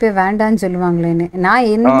பார்ட்னர்ஷிப்பே வேண்டான்னு சொல்லுவாங்களேன்னு. நான்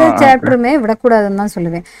எந்த சாப்டருமே விடக்கூடாதுன்னு தான்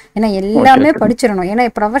சொல்லுவேன். ஏன்னா எல்லாமே படிச்சிடணும். ஏன்னா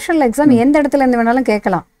ப்ரொஃபஷனல் எக்ஸாம் எந்த இடத்துல இருந்து வேணாலும்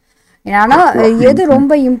கேட்கலாம். ஆனால் எது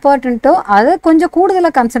ரொம்ப இம்பார்ட்டண்ட்டோ அதை கொஞ்சம்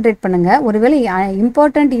கூடுதலாக கான்சென்ட்ரேட் பண்ணுங்கள். ஒருவேளை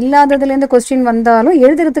இம்பார்ட்டண்ட் இல்லாததுலேருந்து கொஸ்டின் வந்தாலும்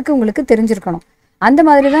எழுதுறதுக்கு உங்களுக்கு தெரிஞ்சிருக்கணும். அந்த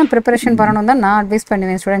மாதிரி தான் ப்ரிப்பரேஷன் பண்ணணும் தான் நான் அட்வைஸ்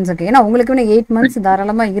பண்ணுவேன் ஸ்டூடெண்ட்ஸுக்கு. ஏன்னா உங்களுக்கு இன்னும் 8 months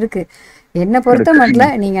தாராளமாக இருக்குது. என்னை பொறுத்த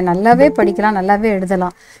மட்டும் நீங்கள் நல்லாவே படிக்கலாம், நல்லாவே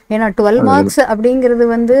எழுதலாம். ஏன்னா 12 marks அப்படிங்கிறது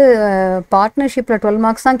வந்து பார்ட்னர்ஷிப்பில் 12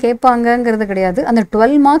 marks தான் கேட்பாங்கங்கிறது கிடையாது. அந்த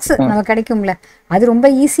 12 marks நம்ம கிடைக்கும்ல, அது ரொம்ப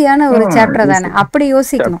ஈஸியான ஒரு சாப்டர் தானே, அப்படி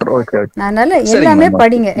யோசிக்கணும். அதனால எல்லாமே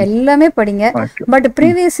படிங்க, எல்லாமே படிங்க. But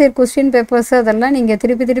previous year question papers அதெல்லாம் நீங்கள்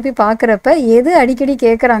திருப்பி திருப்பி பார்க்குறப்ப எது அடிக்கடி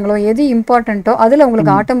கேட்குறாங்களோ, எது இம்பார்ட்டண்ட்டோ அதில்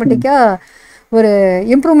உங்களுக்கு ஆட்டோமேட்டிக்காக ஒரு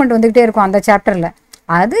இம்ப்ரூவ்மெண்ட் வந்துகிட்டே இருக்கும் அந்த சாப்டர்ல.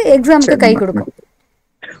 அது எக்ஸாமுக்கு கை கொடுக்கும்.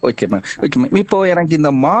 Okay ma'am, okay ma'am. இப்போ எனக்கு இந்த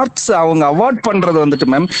மார்க்ஸ் அவங்க அவார்ட் பண்றது வந்துட்டு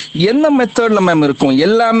மேம் என்ன மெத்தட்ல மேம் இருக்கும்?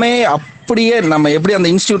 எல்லாமே அப்படியே நம்ம எப்படி அந்த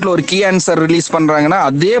இன்ஸ்டியூட்ல ஒரு கீ ஆன்சர் ரிலீஸ் பண்றாங்கன்னா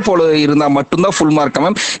அதே போல இருந்தா மட்டும்தான் ஃபுல் மார்க்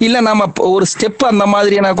மேம்? இல்ல நம்ம ஒரு ஸ்டெப் அந்த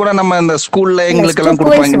மாதிரினா கூட நம்ம இந்த ஸ்கூல்ல எங்களுக்கு எல்லாம்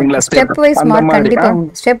கொடுப்பாங்க இல்லீங்களா? ஸ்டெப் வைஸ் மார்க் கண்டிப்பா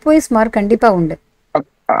உண்டு. ஸ்டெப் வைஸ் மார்க் கண்டிப்பா உண்டு.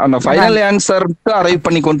 அந்த ஃபைனல் ஆன்சருக்கு அரைவ்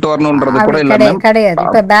பண்ணி கொண்டு வரணும்ன்றது கூட இல்ல மேம்? கிடையாது.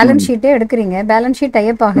 இப்ப பேலன்ஸ் ஷீட்டே எடுக்கிறீங்க, பேலன்ஸ் ஷீட்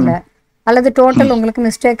டைப் ஆகல அல்லது டோட்டல் உங்களுக்கு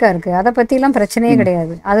மிஸ்டேக்கா இருக்கு, அதை பத்திலாம் பிரச்சனையே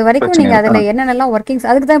கிடையாது. அது வரைக்கும் நீங்க அதுல என்னென்னலாம் ஒர்க்கிங்ஸ்,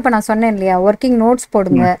 அதுக்கு தான் இப்ப நான் சொன்னேன் இல்லையா, ஒர்க்கிங் நோட்ஸ்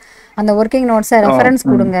போடுங்க. அந்த ஒர்க்கிங் நோட்ஸை ரெஃபரன்ஸ்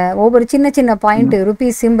கொடுங்க. ஒவ்வொரு சின்ன சின்ன பாயிண்ட்,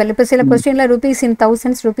 ருபீஸ் சிம்பிள், இப்போ சில கொஸ்டின்ல ருபீஸ் இன்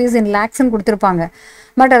தௌசண்ட்ஸ், ருபீஸ் இன் லேக்ஸ்ன்னு கொடுத்துருப்பாங்க.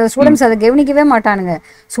 பட் அதை ஸ்டூடெண்ட்ஸ் அதை கவனிக்கவே மாட்டானுங்க.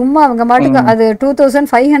 சும்மா அவங்க மாட்டுக்கு அது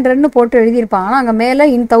 2500ன்னு போட்டு எழுதியிருப்பாங்க, ஆனால் அங்கே மேலே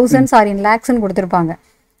இன் தௌசண்ட்ஸ் ஆர் இன் லேக்ஸ்ன்னு கொடுத்துருப்பாங்க.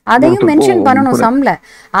 அதையும் மென்ஷன் பண்ணணும் சம்ல.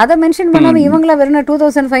 அதை மென்ஷன் பண்ணாம இவங்கள வெறும்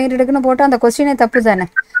 2500க்குன்னு போட்டு அந்த கொஸ்டினே தப்பு தானே.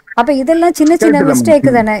 அப்ப இதெல்லாம் சின்ன சின்ன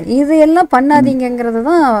மிஸ்டேக் தானே. இது எல்லாம் பண்ணாதீங்கிறது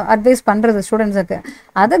தான் அட்வைஸ் பண்றது ஸ்டூடெண்ட்ஸுக்கு.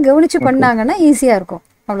 அதை கவனிச்சு பண்ணாங்கன்னா ஈஸியா இருக்கும்.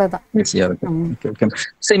 அவ்வளவுதான். ஈஸியா இருக்கும்.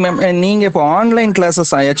 சரி மேம், நீங்க இப்போ ஆன்லைன்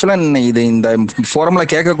கிளாஸஸ் ஆக்சுவலா இது இந்த ஃபோரம்ல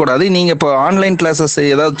கேட்க கூடாது. நீங்க இப்போ ஆன்லைன் கிளாஸஸ்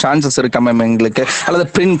ஏதாவது சான்சஸ் இருக்கா மேம் எங்களுக்கு? அல்லது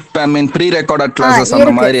பிரிண்ட் ஐ மீன் ப்ரீ ரெக்கார்டட் கிளாஸஸ்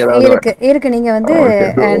அந்த மாதிரி ஏதாவது இருக்கு? நீங்க வந்து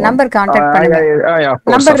நம்பர் கான்டாக்ட் பண்ணுங்க.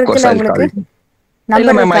 நம்பர் இருக்குல உங்களுக்கு?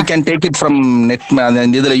 இல்ல ma'am, I can take it from net.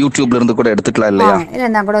 இதுல யூடியூப்ல இருந்து கூட எடுத்துக்கலாம் இல்லையா? இல்ல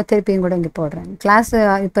நான் கூட திருப்பியும் கூட இங்க போடுறேன். கிளாஸ்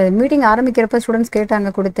இப்ப மீட்டிங் ஆரம்பிக்கிறப்ப ஸ்டூடெண்ட்ஸ்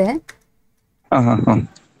கேட்டாங்க, கொடுத்தேன்.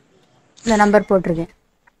 இந்த நம்பர் போட்டிருக்கேன்.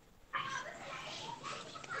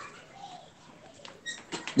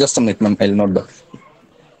 Just a minute, ma'am. I'll note down.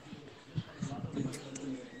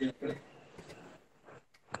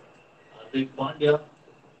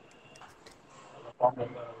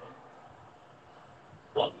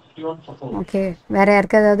 Okay, வேற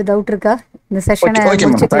யாருக்காவது ஏதாவது டவுட் இருக்கா? இந்த செஷனை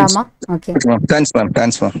முடிச்சுக்கலாமா? Okay, thanks ma'am.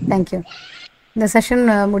 Thank you. இந்த செஷன்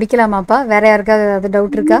முடிக்கலாமாப்பா? வேற யாருக்காவது ஏதாவது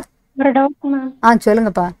டவுட் இருக்கா? ஒரு டவுட் மேம்.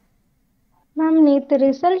 சொல்லுங்கப்பா. மேம் நேற்று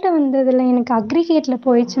ரிசல்ட் வந்ததுல எனக்கு அக்ரிகேட்ல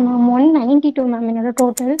போயிடுச்சு மேம். 192 மேம் என்னோட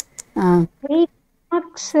டோட்டல். 8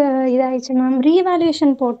 மார்க்ஸ் இதாயிடுச்சு மேம்.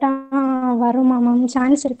 ரீவேல்யூஷன் போட்டா வருமா மேம்?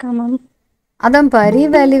 சான்ஸ் இருக்கா மேம்? அதான்ப்பா,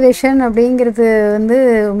 ரீவேல்யூவேஷன் அப்படிங்கிறது வந்து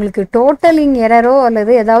உங்களுக்கு டோட்டலிங் எரரோ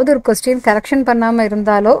அல்லது ஏதாவது ஒரு கொஸ்டின் கரெக்ஷன் பண்ணாமல்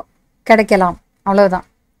இருந்தாலோ கிடைக்கலாம், அவ்வளோதான்.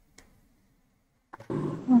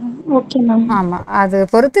 Okay ma'am. ஆமாம், அது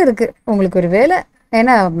பொறுத்து இருக்குது உங்களுக்கு. ஒரு வேலை,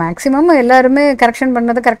 ஏன்னா மேக்ஸிமம் எல்லாருமே கரெக்ஷன்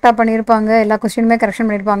பண்ணதை கரெக்டாக பண்ணியிருப்பாங்க, எல்லா கொஸ்டினுமே கரெக்ஷன்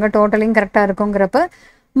பண்ணியிருப்பாங்க, டோட்டலிங் கரெக்டாக இருக்குங்கிறப்ப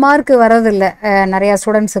மார்க் வரதில்லை நிறையா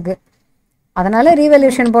ஸ்டூடெண்ட்ஸுக்கு. அதனால்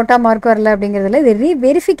ரீவேல்யூஷன் போட்டால் மார்க் வரல அப்படிங்கிறதுல இது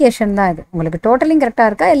ரீவெரிஃபிகேஷன் தான். இது உங்களுக்கு டோட்டலிங் கரெக்டாக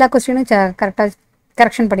இருக்கா, எல்லா கொஸ்டினும் கரெக்டாக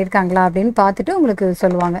கரெக்ஷன் பண்ணியிருக்காங்களா அப்படின்னு பார்த்துட்டு உங்களுக்கு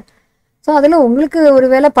சொல்லுவாங்க. ஸோ அதில் உங்களுக்கு ஒரு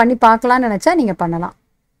வேலை பண்ணி பார்க்கலான்னு நினச்சா நீங்கள் பண்ணலாம்.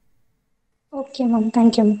 Okay ma'am,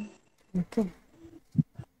 thank you ma'am. Okay,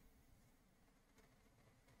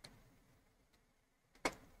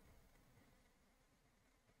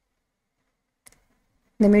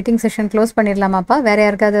 இந்த மீட்டிங் செஷன் க்ளோஸ் பண்ணிடலாமாப்பா? வேற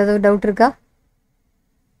யாருக்காவது ஏதாவது டவுட் இருக்கா?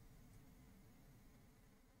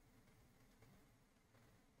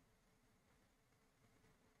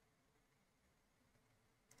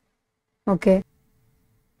 ஓகே,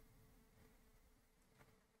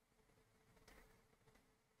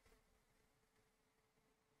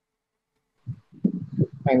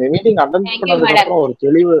 இந்த மீட்டிங் அட்டெண்ட் பண்ணதுக்கு அப்புறம்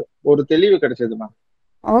ஒரு தெளிவு கிடைச்சது மேம்.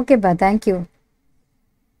 ஓகேப்பா, தேங்க்யூ.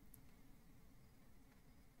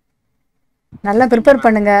 நல்லா ப்ரிப்பேர்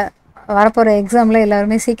பண்ணுங்க. வரப்போகிற எக்ஸாமில்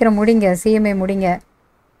எல்லாருமே சீக்கிரம் முடிங்க, சிஎம்ஏ முடிங்க.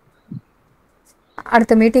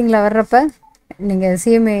 அடுத்த மீட்டிங்கில் வர்றப்ப நீங்கள்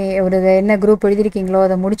சிஎம்ஏ ஒரு என்ன குரூப் எழுதியிருக்கீங்களோ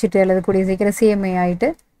அதை முடிச்சுட்டு அல்லது கூடிய சீக்கிரம் சிஎம்ஏ ஆகிட்டு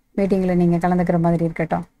மீட்டிங்கில் நீங்கள் கலந்துக்கிற மாதிரி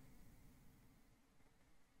இருக்கட்டும்.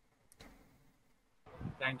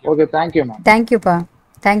 Okay, thank you ma'am. தேங்க்யூப்பா,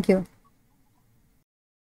 தேங்க்யூ.